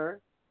daughter,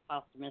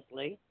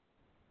 posthumously,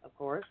 of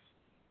course.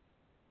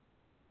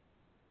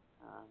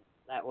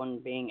 That one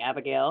being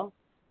Abigail.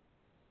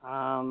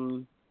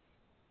 And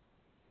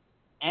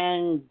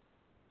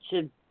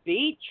to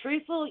be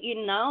truthful,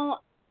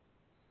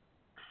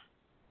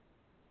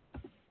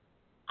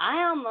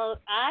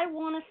 I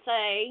want to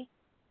say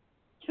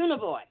Tuna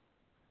Boy.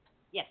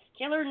 Yes,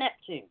 Killer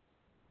Neptune.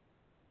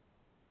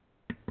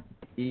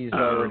 He's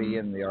already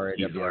in the RAWF.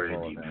 He's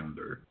already a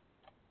member.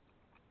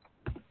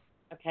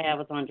 Okay, I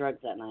was on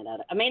drugs that night.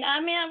 I mean,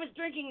 I was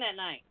drinking that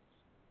night.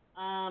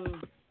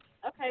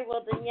 Okay,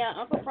 well then, yeah,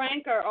 Uncle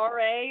Frank or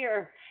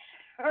RA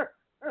or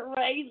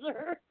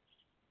Razor.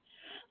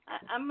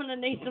 I'm gonna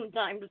need some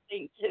time to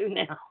think too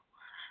now.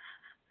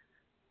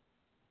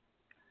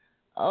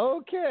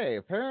 Okay,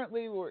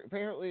 apparently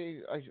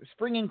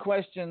springing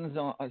questions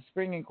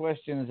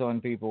on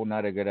people,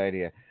 not a good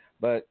idea.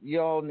 But you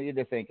all need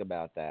to think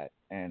about that,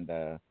 and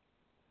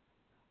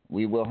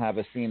we will have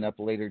a scene up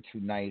later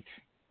tonight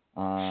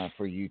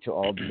for you to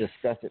all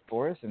discuss it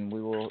for us, and we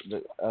will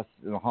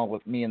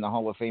me and the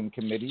Hall of Fame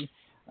committee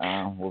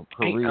will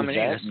peruse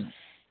that.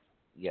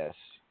 Yes.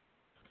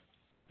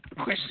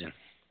 Question.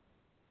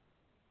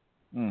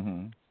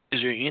 Mm-hmm.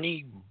 Is there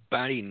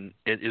anybody?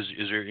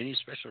 Is there any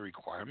special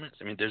requirements?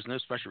 I mean, there's no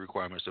special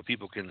requirements, so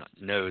people can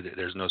know that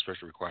there's no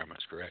special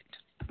requirements, correct?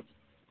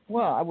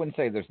 Well, I wouldn't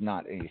say there's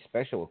not any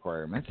special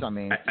requirements. I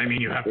mean,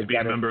 you have to be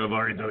a member of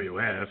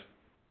RAWF,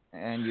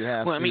 and you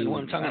have. Well, I mean,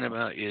 what I'm talking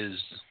about is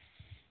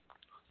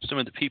some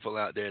of the people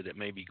out there that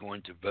may be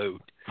going to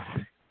vote.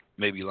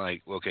 Maybe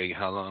like, okay,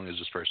 how long has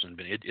this person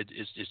been?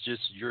 It's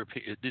just your.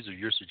 These are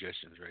your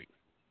suggestions, right?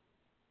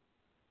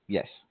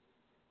 Yes.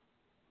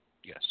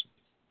 Yes.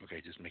 Okay,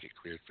 just make it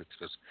clear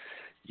because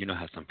you know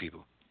how some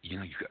people, you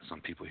got some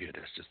people here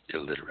that's just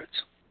illiterate.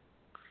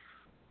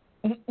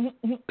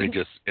 They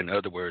just, in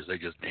other words, they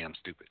just damn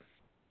stupid.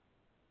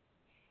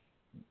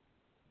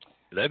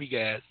 Love you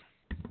guys.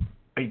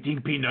 I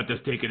think Peanut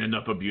has taken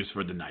enough abuse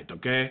for the night,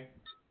 okay?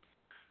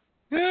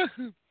 That's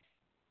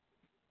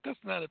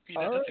not a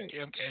peanut, that's a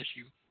damn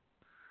cashew.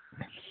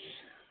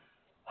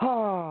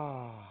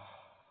 Well,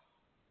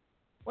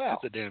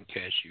 that's a damn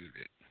cashew.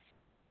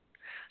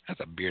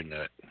 That's a beer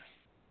nut.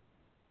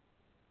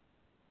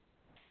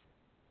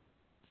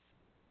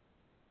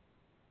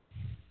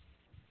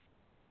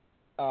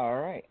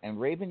 All right. And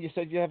Raven, you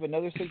said you have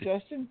another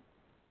suggestion?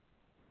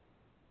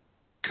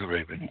 Go,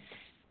 Raven.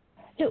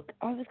 Look,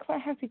 I was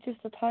quite happy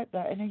just to type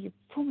that. I know you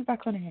pulled me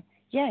back on here.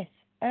 Yes.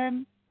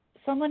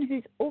 Someone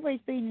who's always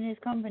been in his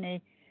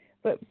company,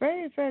 but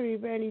very, very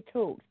rarely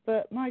talks.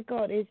 But my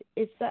God, it's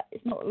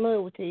not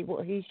loyalty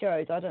what he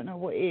shows. I don't know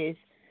what it is,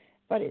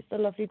 but it's the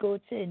lovely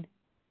Gordon.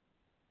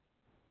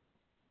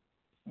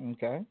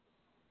 Okay.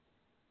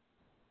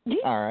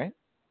 Yeah. All right.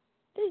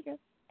 There you go.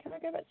 Can I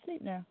go back to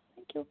sleep now?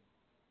 Thank you.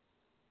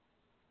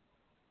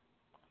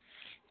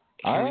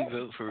 Can we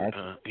vote for?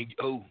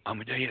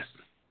 Amadeus.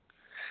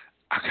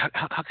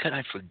 How could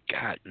I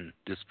forgotten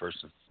this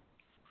person?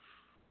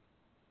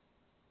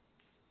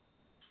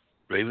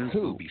 Raven's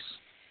boobies.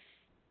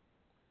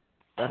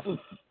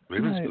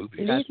 Raven's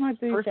boobies. Leave my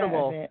boobs First of out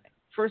all, of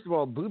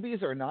it.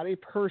 boobies are not a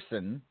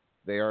person.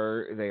 They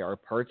are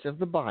parts of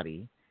the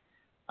body.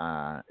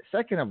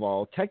 Second of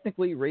all,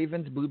 technically,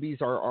 Raven's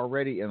boobies are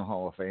already in the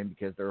Hall of Fame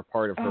because they're a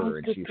part of her,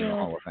 and she's in the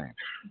Hall of Fame.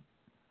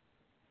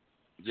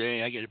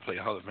 Yeah, I get to play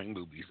Hall of Fame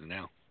boobies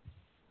now.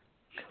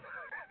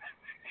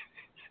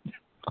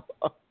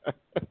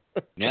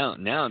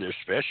 Now they're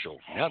special.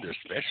 Now they're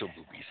special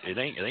boobies. It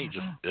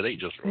ain't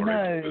just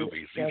ordinary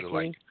boobies. These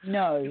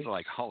are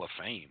like Hall of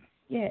Fame.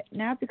 Yeah,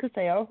 now because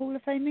they are Hall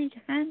of Fame means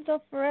hands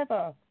off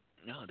forever.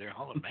 No, they're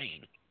Hall of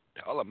Fame.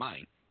 They're all of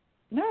mine.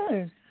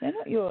 No, they're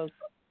not yours.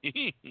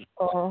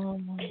 Oh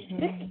my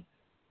God.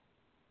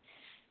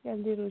 You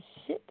little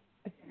shit.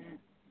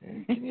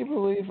 Can you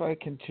believe I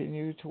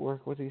continue to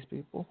work with these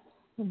people?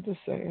 I'm just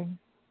saying.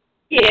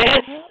 Yes.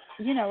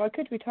 You know, I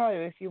could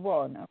retire if you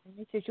want. I mean,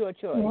 this is your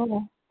choice.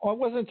 No, I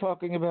wasn't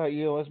talking about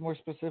you. I was more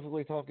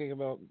specifically talking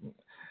about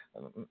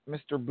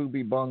Mr.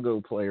 Booby Bongo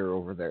player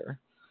over there.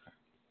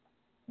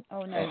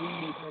 Oh, no, we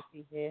need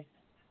Ricky here.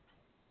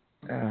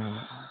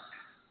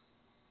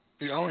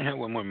 You only have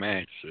one more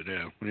match, so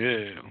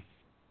yeah.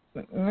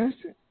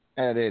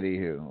 At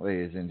anywho,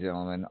 ladies and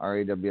gentlemen,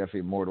 RAWF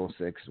Immortal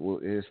 6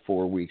 is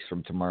 4 weeks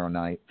from tomorrow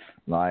night,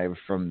 live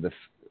from the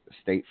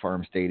State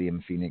Farm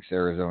Stadium, Phoenix,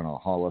 Arizona.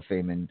 Hall of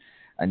Fame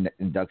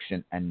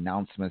induction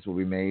announcements will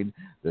be made.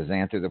 The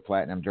Zanthur, the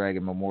Platinum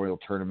Dragon Memorial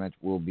Tournament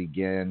will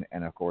begin,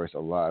 and of course, a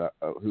lot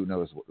of who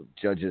knows,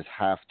 Judge's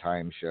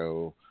halftime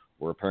show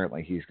where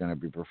apparently he's going to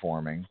be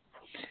performing,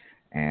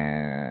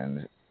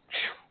 and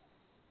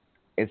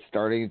it's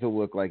starting to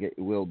look like it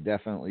will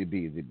definitely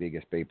be the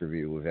biggest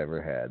pay-per-view we've ever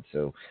had.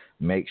 So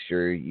make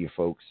sure you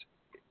folks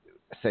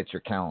set your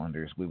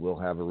calendars. We will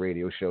have a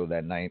radio show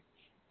that night.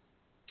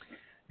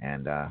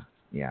 And,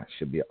 it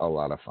should be a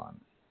lot of fun.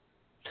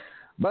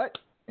 But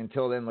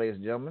until then, ladies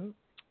and gentlemen,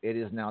 it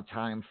is now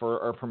time for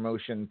our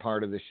promotion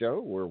part of the show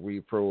where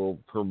we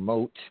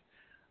promote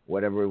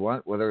whatever we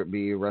want, whether it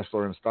be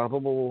Wrestler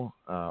Unstoppable,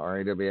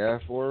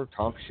 RAWF, or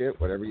talk shit,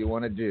 whatever you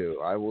want to do.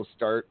 I will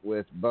start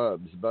with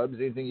Bubs. Bubs,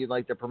 anything you'd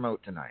like to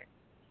promote tonight?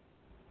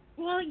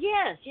 Well,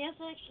 yes,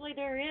 actually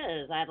there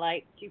is. I'd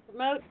like to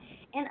promote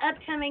an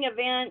upcoming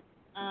event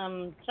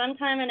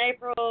sometime in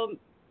April,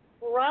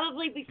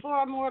 probably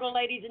before Immortal,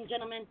 ladies and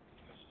gentlemen.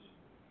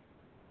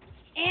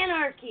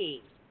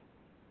 Anarchy,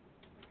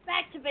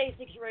 Back to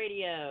Basics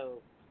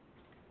Radio,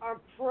 are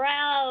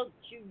proud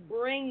to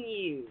bring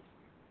you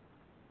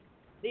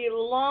the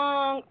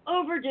long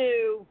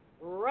overdue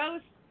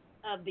roast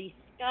of the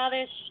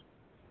Scottish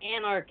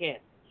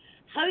anarchists,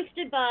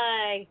 hosted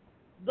by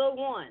the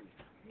one,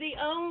 the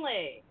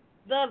only,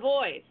 the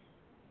voice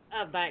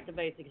of Back to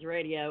Basics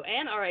Radio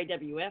and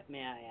RAWF,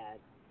 may I add.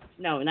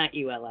 No, not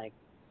you, LA.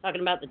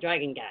 Talking about the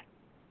Dragon Guy.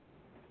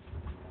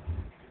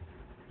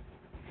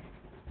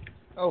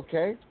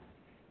 Okay.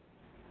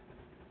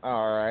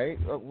 All right.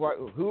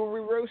 Who are we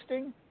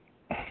roasting?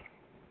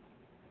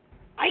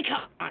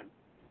 Icon.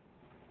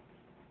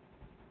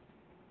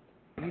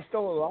 He's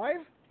still alive?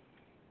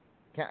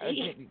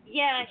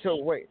 Yeah. So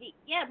wait.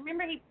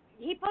 Remember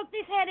he poked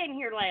his head in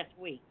here last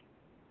week.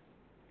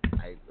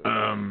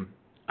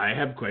 I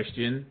have a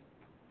question.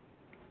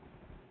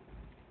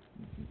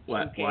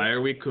 Why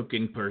are we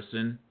cooking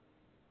person?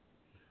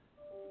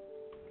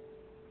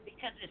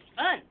 Because it's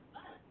fun.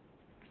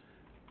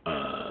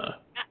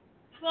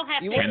 We'll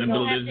have to,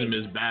 cannibalism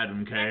is bad,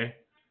 okay?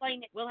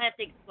 We'll have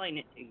to explain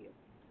it to you.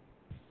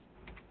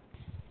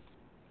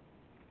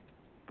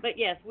 But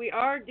yes, we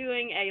are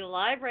doing a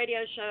live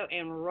radio show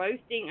and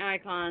roasting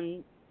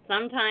Icon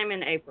sometime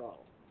in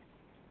April.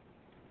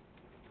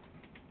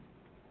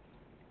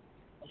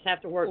 Just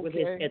have to work with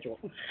his schedule.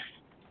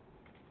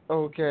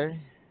 Okay.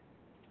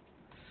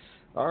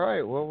 All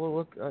right. Well, we'll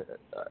look.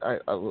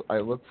 I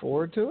look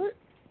forward to it.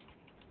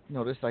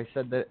 Notice I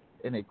said that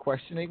in a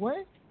questioning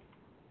way,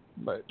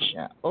 but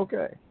yeah.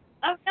 Okay.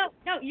 Oh no!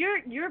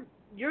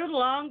 Your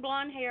long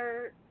blonde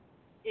hair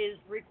is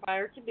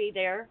required to be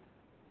there.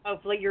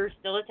 Hopefully, you're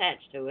still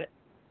attached to it.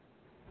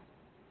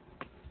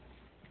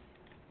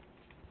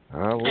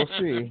 We'll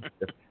see.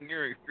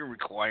 You're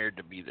required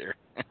to be there.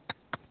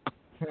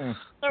 So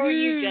are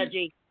you,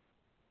 Judgy.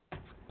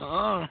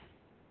 Oh.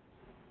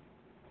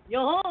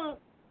 Yo.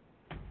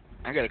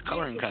 I got a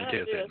coloring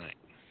contest that night.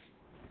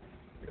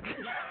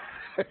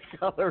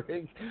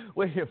 Coloring?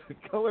 Wait, a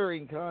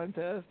coloring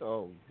contest?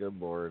 Oh, good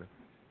Lord.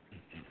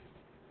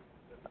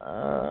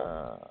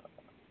 All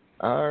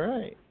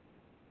right.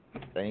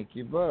 Thank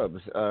you,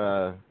 Bubs.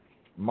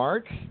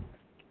 Mark,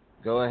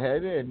 go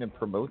ahead and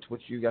promote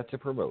what you got to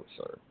promote,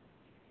 sir.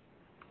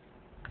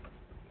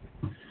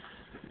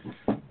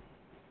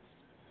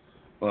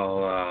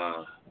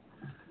 Well,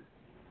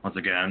 once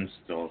again,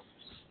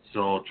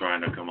 still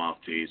trying to come off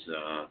these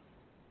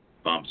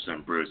bumps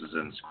and bruises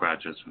and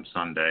scratches from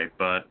Sunday,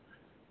 but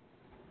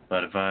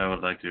if I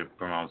would like to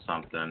promote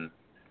something,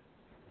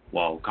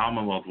 well,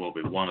 Commonwealth will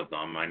be one of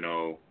them. I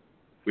know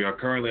we are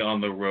currently on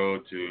the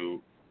road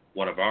to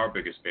one of our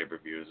biggest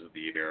pay-per-views of the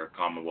year,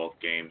 Commonwealth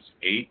Games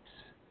 8.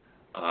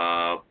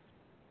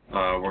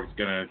 We're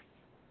going to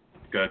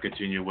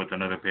continue with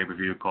another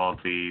pay-per-view called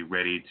the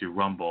Ready to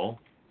Rumble.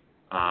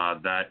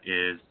 That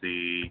is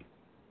the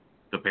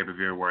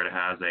pay-per-view where it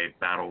has a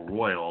battle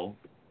royal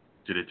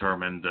to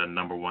determine the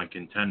number one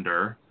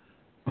contender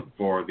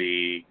for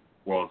the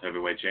World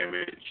Heavyweight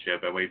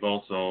Championship. And we've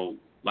also,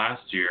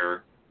 last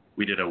year,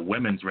 we did a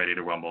women's Ready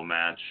to Rumble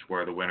match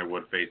where the winner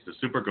would face the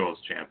Supergirls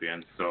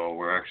champion. So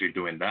we're actually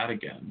doing that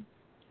again.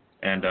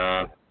 And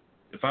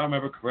if I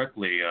remember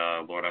correctly,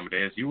 Lord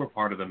Amadeus, you were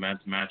part of the men's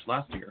match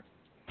last year.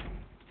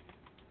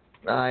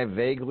 I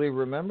vaguely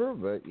remember,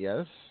 but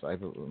yes, I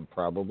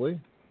probably.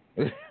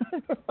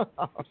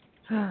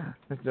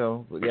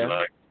 So, Would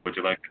yeah.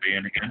 you like to be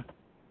in again?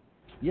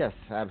 Yes,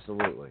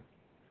 absolutely.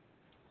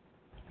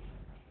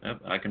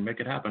 Yep, I can make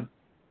it happen.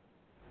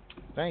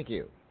 Thank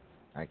you.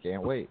 I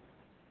can't wait.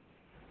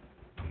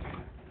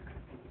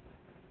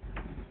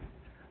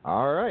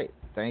 All right.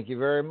 Thank you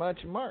very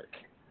much, Mark.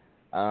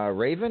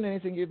 Raven,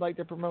 anything you'd like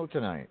to promote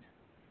tonight?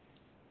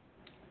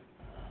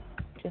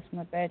 Just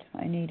my bed.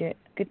 I need it.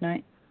 Good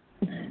night.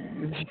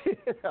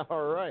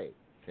 All right.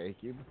 Thank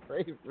you,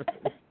 Raven.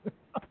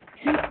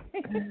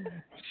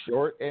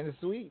 Short and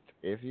sweet,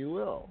 if you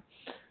will.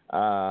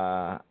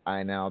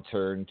 I now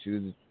turn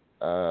to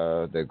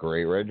the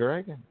Great Red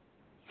Dragon.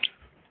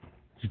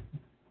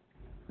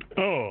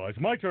 Oh, it's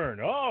my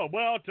turn. Oh,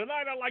 well,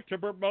 tonight I'd like to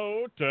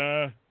promote,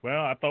 I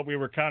thought we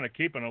were kind of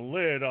keeping a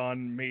lid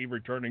on me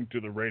returning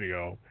to the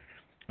radio.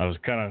 I was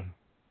kind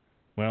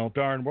of,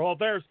 darn, well,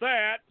 there's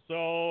that.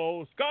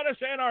 So, Scottish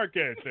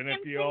Anarchist, and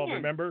if you all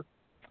remember,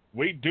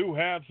 we do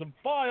have some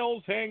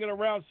files hanging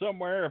around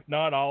somewhere. If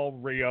not, I'll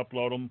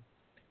re-upload them,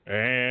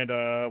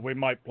 and we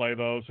might play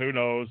those. Who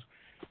knows?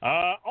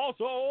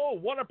 Also,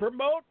 want to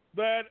promote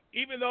that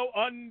even though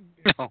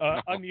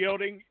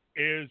Unyielding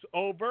is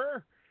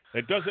over,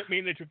 it doesn't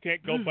mean that you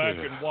can't go back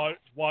and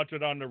watch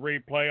it on the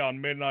replay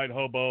on Midnight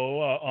Hobo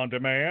on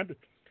demand.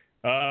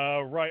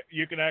 Right,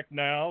 you can act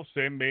now.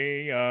 Send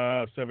me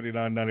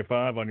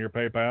 $79.95 on your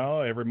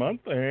PayPal every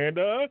month, and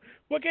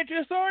we'll get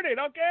you started.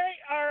 Okay,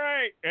 all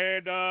right.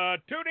 And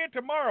tune in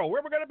tomorrow.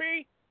 Where we're gonna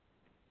be?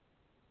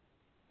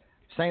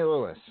 St.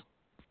 Louis.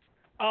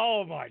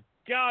 Oh my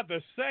God,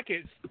 the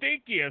second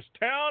stinkiest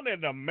town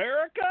in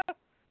America.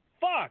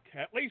 Fuck.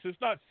 At least it's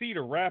not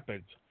Cedar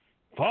Rapids.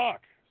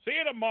 Fuck. See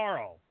you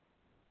tomorrow.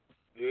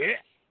 Yeah.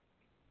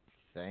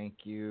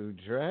 Thank you,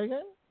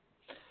 Dragon.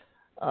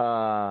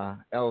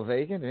 El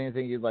Vacant,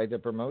 anything you'd like to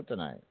promote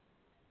tonight?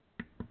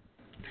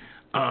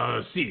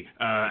 At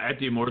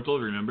the Immortal,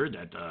 remember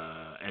that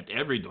at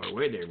every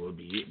doorway there will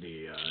be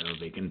the El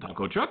Vacant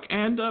taco truck,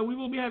 and we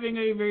will be having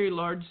a very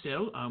large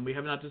sale. We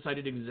have not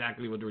decided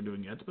exactly what we're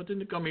doing yet, but in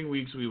the coming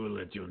weeks we will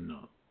let you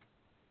know.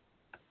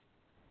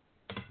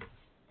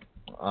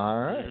 All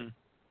right.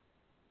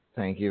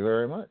 Thank you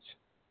very much.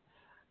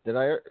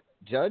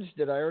 Judge,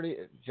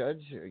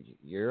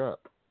 you're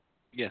up.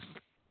 Yes.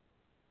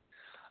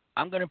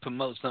 I'm going to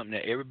promote something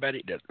that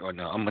everybody I'm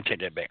going to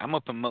take that back. I'm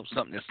going to promote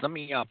something that some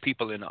of y'all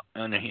people in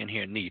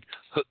here need.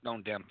 Hooked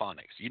on Damn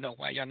Phonics. You know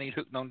why y'all need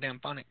Hooked on Damn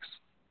Phonics?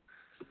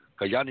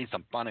 Because y'all need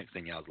some phonics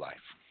in y'all's life.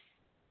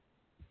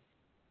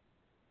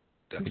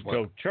 That's what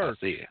Go church.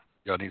 I said.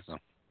 Y'all need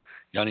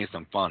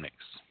some phonics.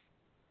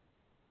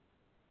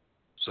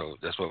 So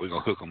that's what we're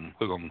going to hook them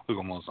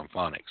on some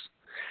phonics.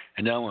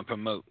 And then I want to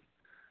promote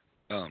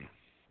Elton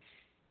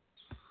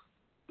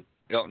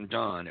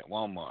John at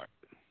Walmart.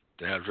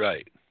 That's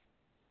right.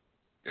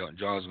 Elton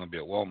John's going to be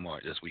at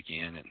Walmart this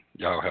weekend, and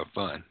y'all have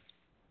fun.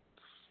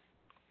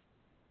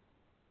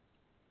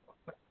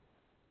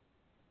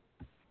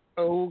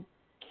 Okay.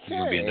 He's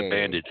going to be in the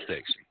bandage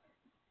section.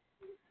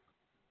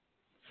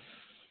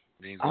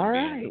 Then he's going to be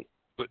in the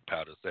foot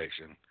powder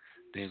section.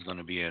 Then he's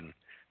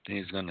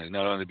going to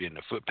not only be in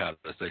the foot powder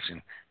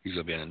section, he's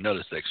going to be in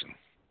another section.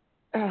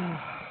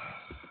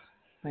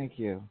 Thank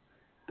you.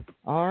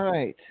 All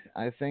right.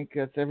 I think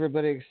that's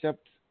everybody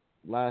except,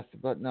 last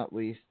but not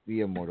least,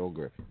 the Immortal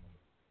Griffin.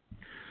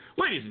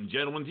 Ladies and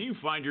gentlemen, do you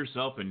find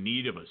yourself in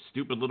need of a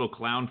stupid little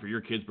clown for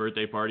your kid's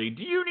birthday party?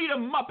 Do you need a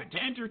Muppet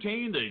to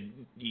entertain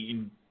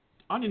the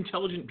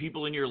unintelligent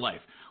people in your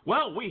life?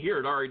 Well, we here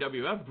at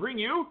RAWF bring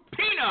you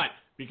Peanut,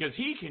 because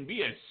he can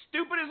be as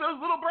stupid as those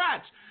little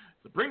brats.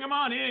 So bring him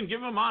on in, give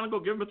him a monocle,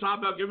 give him a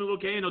top out, give him a little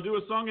cane, he'll do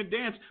a song and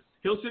dance.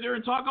 He'll sit there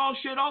and talk all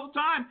shit all the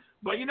time.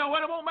 But you know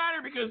what? It won't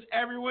matter because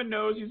everyone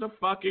knows he's a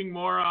fucking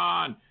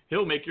moron.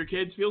 He'll make your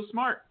kids feel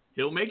smart.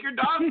 He'll make your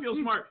dog feel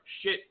smart.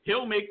 Shit,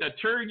 he'll make the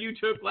turd you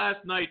took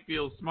last night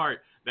feel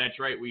smart. That's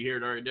right, we here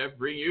at RDF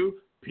bring you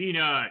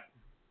Peanut.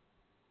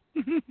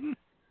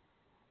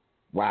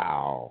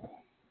 Wow.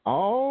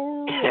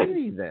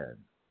 Alrighty then.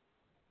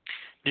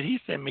 Did he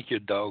say make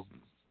your dog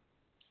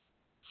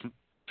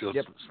feel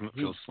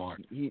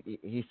smart?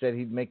 He said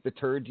he'd make the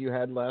turd you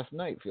had last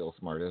night feel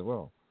smart as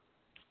well.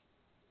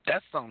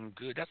 That's something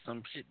good. That's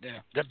some shit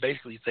there. That's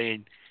basically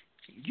saying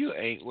you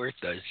ain't worth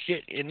the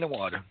shit in the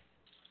water.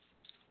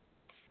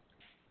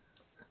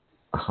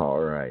 All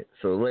right.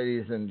 So,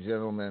 ladies and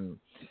gentlemen,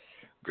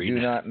 do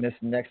not miss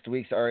next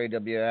week's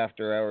RAW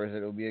After Hours.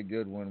 It'll be a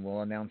good one. We'll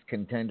announce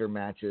contender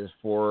matches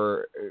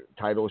for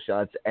title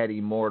shots at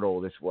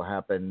Immortal. This will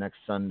happen next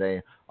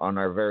Sunday on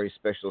our very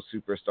special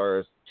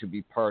Superstars to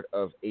be part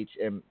of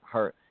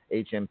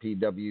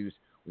HMPW's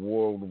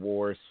World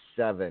War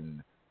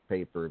VII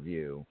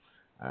pay-per-view.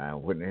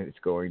 When it's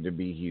going to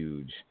be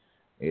huge.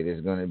 It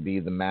is going to be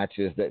the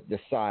matches that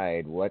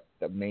decide what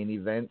the main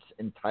events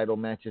and title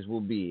matches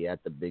will be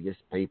at the biggest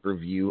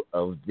pay-per-view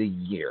of the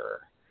year.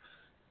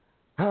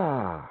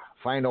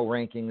 Final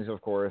rankings,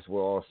 of course,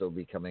 will also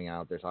be coming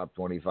out. There's top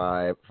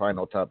 25,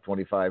 final top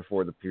 25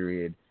 for the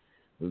period.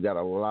 We've got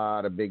a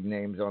lot of big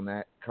names on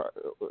that.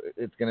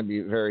 It's going to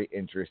be very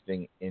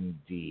interesting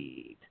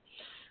indeed.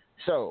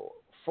 So,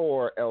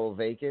 for El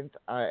Vacant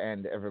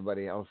and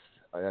everybody else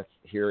that's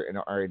here in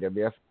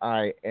RAWF,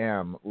 I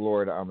am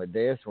Lord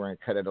Amadeus. We're going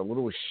to cut it a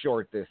little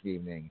short this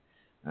evening.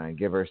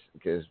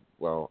 Because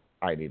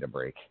I need a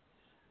break.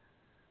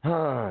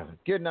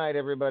 Good night,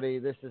 everybody.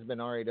 This has been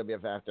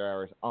RAWF After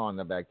Hours on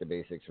the Back to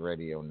Basics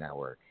Radio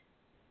Network.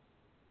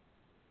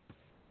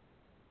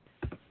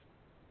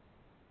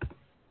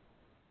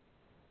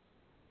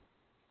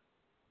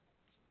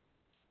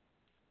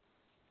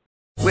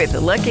 With the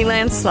Lucky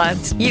Land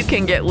Slots, you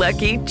can get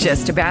lucky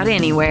just about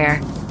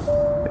anywhere.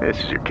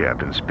 This is your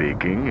captain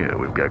speaking.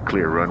 We've got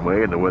clear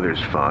runway and the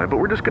weather's fine, but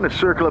we're just going to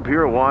circle up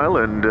here a while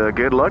and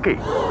get lucky.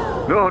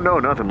 No,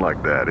 nothing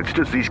like that. It's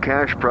just these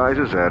cash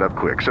prizes add up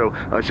quick. So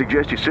I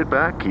suggest you sit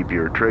back, keep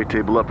your tray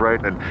table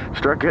upright, and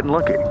start getting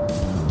lucky.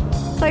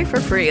 Play for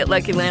free at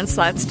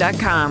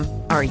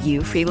LuckyLandSlots.com. Are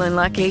you feeling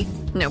lucky?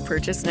 No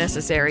purchase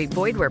necessary.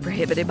 Void where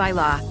prohibited by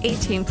law.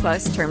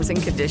 18+ terms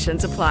and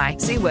conditions apply.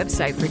 See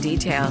website for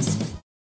details.